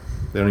movie either.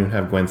 They don't even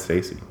have Gwen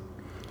Stacy.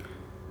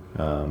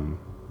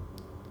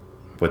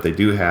 What they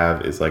do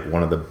have is like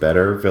one of the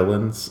better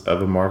villains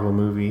of a Marvel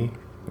movie,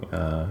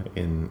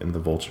 in the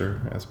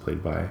Vulture, as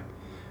played by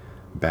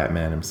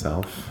Batman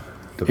himself,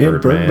 the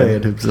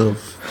Birdman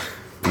himself,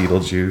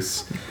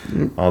 Beetlejuice,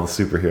 all the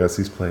superheroes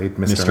he's played.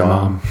 Mr.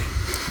 Mom.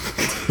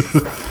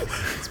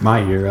 It's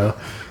my hero.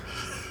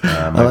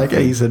 I like how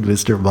you said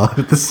Mr. Mom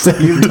at the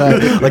same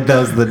time. Like that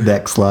was the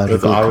next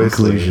logical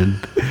conclusion.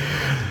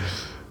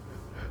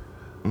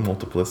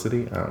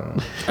 multiplicity. I don't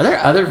know. Are there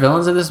other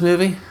villains in this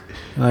movie?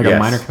 Like Yes, a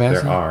minor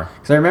capacity? there are.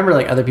 Because I remember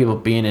like other people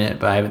being in it,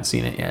 but I haven't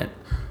seen it yet.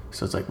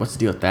 So it's like, what's the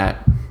deal with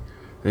that?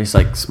 Are they just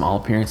like small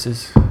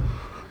appearances?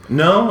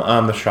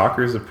 No, the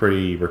Shocker is a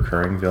pretty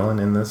recurring villain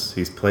in this.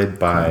 He's played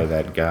by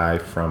that guy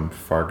from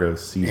Fargo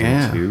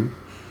season 2,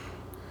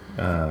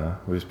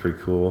 which is pretty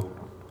cool.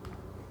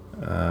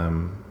 I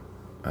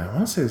want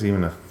to say there's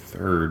even a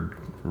third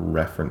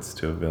reference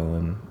to a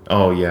villain.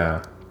 Oh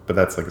yeah, but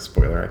that's like a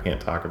spoiler. I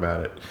can't talk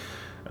about it.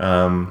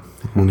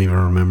 Won't even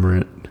remember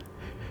it.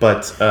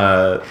 But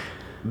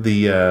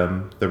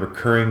the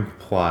recurring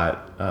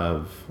plot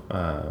of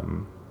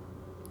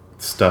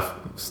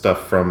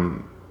stuff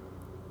from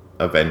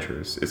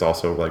Avengers is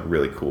also like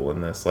really cool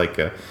in this. Like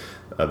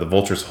the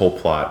Vulture's whole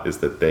plot is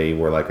that they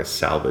were like a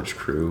salvage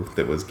crew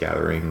that was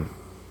gathering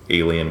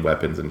alien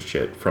weapons and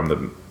shit from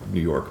the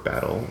New York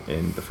battle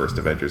in the first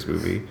Avengers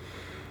movie.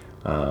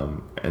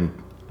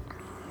 And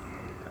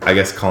I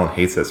guess Colin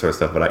hates that sort of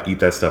stuff, but I eat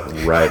that stuff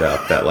right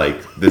up. That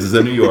like this is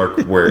a New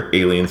York where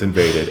aliens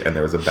invaded and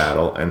there was a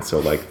battle, and so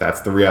like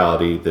that's the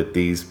reality that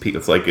these people.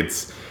 It's like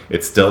it's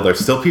still there's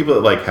still people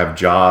that like have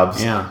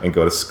jobs and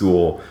go to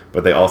school,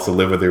 but they also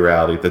live with the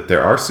reality that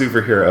there are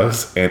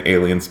superheroes and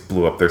aliens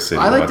blew up their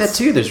city. I like that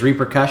too. There's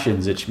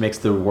repercussions, which makes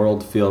the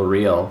world feel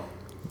real.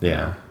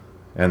 Yeah,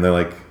 and they're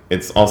like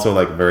it's also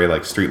like very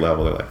like street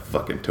level. They're like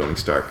fucking Tony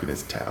Stark in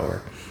his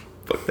tower.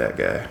 Fuck that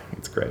guy.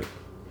 It's great.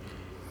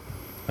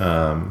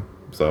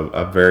 So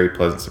a very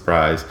pleasant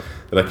surprise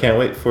that I can't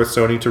wait for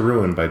Sony to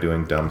ruin by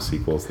doing dumb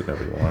sequels that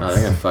nobody wants. Oh,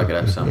 they're gonna fuck it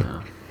up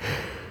somehow.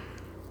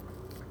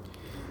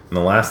 And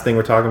the last thing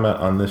we're talking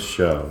about on this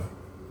show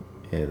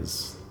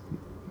is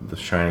the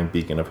shining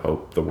beacon of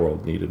hope the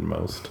world needed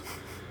most.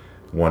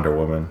 Wonder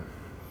Woman.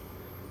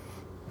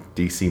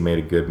 DC made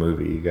a good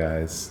movie, you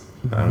guys.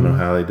 I don't know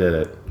how they did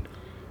it.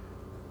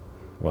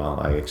 Well,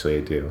 I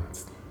do.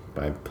 It's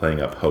by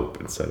playing up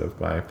hope instead of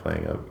by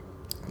playing up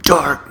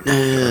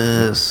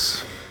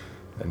darkness.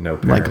 And no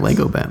parents. Like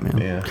Lego Batman.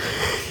 Yeah.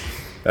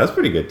 That was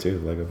pretty good too,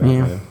 Lego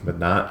Batman. But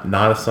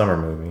not a summer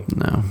movie.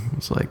 No,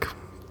 it's like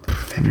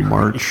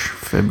March,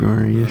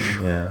 February-ish.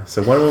 Yeah.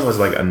 So Wonder Woman was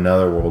like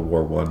another World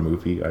War I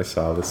movie I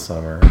saw this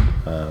summer.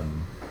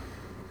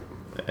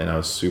 And I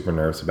was super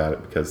nervous about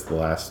it because the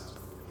last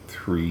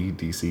 3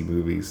 DC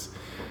movies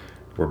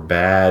were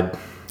bad.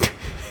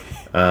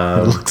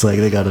 It looks like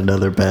they got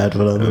another bad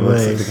one on the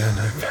way. Looks like they got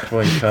another bad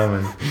one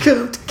coming.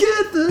 Come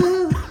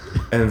together.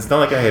 And it's not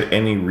like I had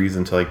any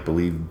reason to like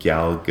believe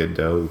Gal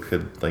Gadot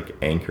could like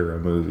anchor a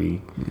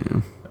movie.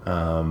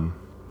 Yeah.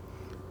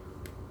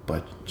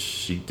 But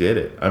she did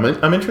it.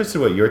 I'm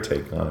interested what your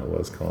take on it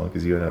was, Colin,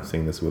 because you ended up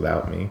seeing this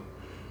without me.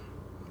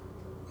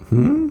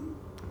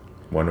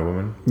 Wonder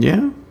Woman.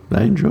 Yeah,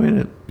 I enjoyed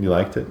it. You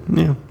liked it?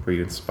 Yeah. Were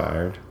you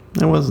inspired?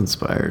 I was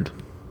inspired.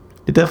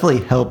 It definitely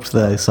helped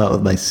that I saw it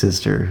with my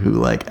sister, who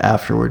like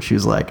afterwards she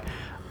was like,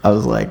 I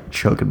was like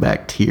choking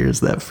back tears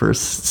that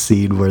first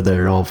scene where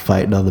they're all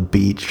fighting on the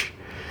beach,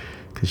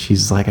 because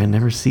she's like, I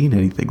never seen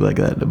anything like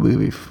that in a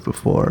movie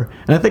before.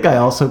 And I think I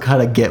also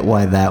kind of get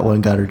why that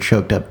one got her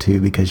choked up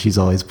too, because she's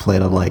always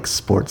played on like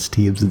sports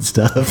teams and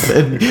stuff,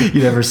 and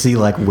you never see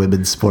like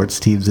women's sports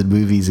teams in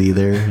movies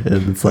either.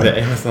 And it's like the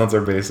Amazons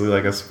are basically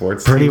like a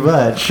sports pretty team.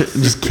 much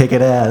just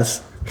kicking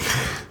ass.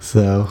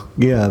 So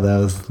yeah,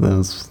 that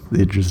was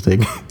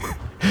interesting.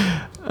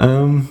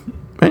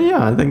 And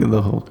yeah, I think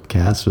the whole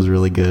cast was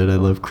really good. I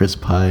love Chris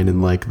Pine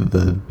and like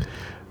the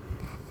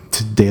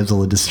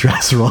damsel in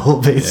distress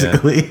role,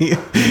 basically. Yeah.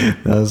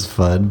 That was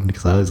fun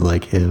because I always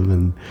like him.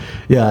 And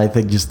yeah, I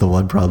think just the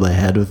one problem I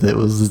had with it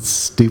was its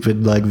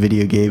stupid like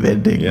video game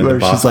ending where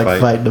she's like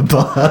fighting a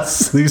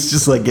boss who's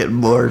just like getting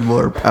more and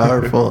more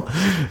powerful,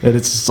 and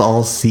it's just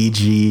all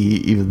CG,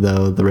 even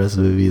though the rest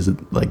of the movie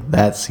isn't like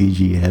that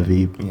CG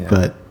heavy. Yeah.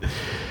 But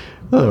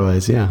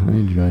otherwise, yeah, I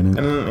enjoyed it.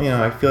 And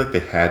I feel like they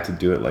had to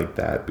do it like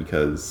that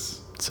because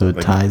so it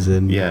like, ties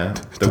in. Yeah,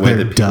 the way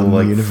that people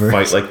like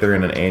fight like they're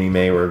in an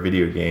anime or a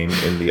video game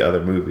in the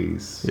other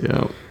movies.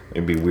 Yeah,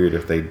 it'd be weird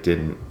if they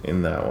didn't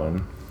in that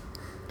one.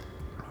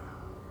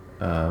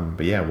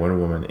 But yeah, Wonder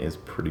Woman is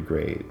pretty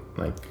great.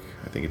 Like,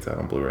 I think it's out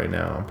on Blu-ray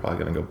now. I'm probably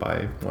gonna go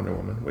buy Wonder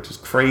Woman, which is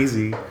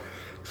crazy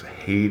because I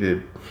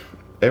hated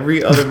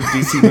every other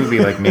DC movie.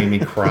 Like, made me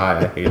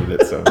cry. I hated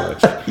it so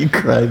much. You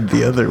cried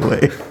the other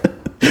way.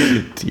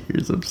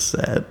 Tears of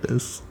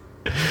sadness.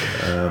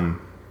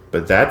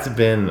 But that's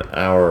been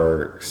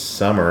our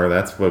summer.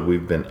 That's what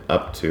we've been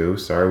up to.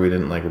 Sorry we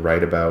didn't like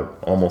write about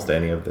almost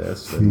any of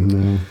this.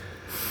 And,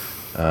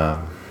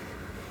 well,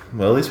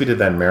 at least we did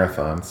that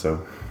marathon,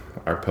 so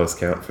our post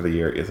count for the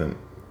year isn't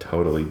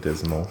totally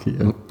dismal.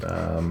 Yep.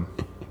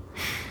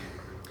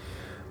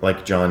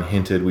 Like John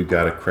hinted, we've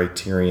got a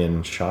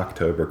Criterion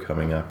Shocktober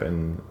coming up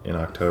in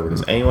October.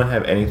 Does anyone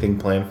have anything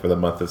planned for the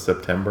month of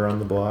September on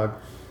the blog?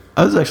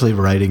 I was actually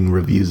writing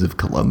reviews of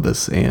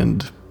Columbus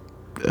and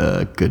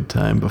Good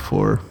Time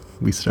before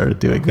we started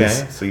doing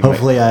this. So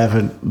hopefully I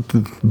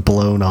haven't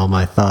blown all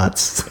my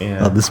thoughts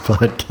on this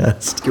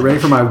podcast. Get ready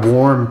for my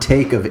warm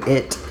take of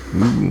it.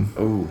 Ooh.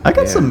 Oh, I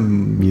got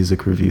some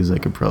music reviews I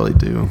could probably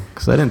do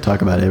because I didn't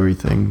talk about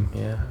everything.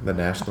 Yeah, the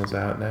National's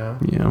out now.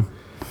 Yeah.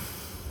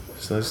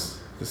 So there's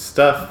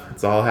stuff.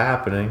 It's all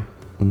happening.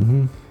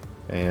 Mm-hmm.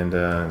 And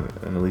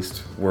at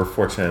least we're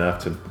fortunate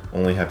enough to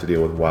only have to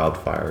deal with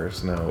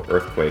wildfires, no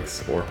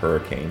earthquakes or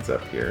hurricanes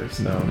up here.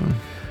 So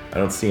I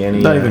don't see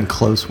any. Not even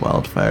close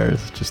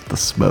wildfires, just the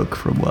smoke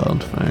from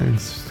wildfires.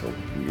 It's so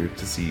weird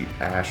to see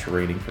ash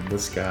raining from the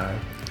sky.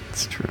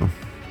 It's true.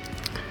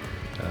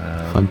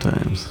 Fun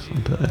times.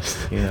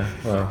 Yeah,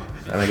 well,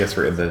 and I guess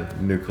we're in the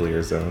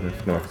nuclear zone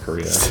if North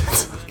Korea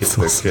gets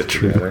their also shit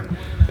true. together.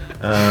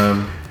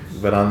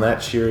 But on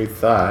that cheery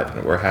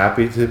thought, we're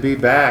happy to be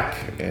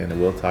back,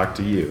 and we'll talk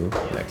to you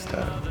next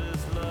time.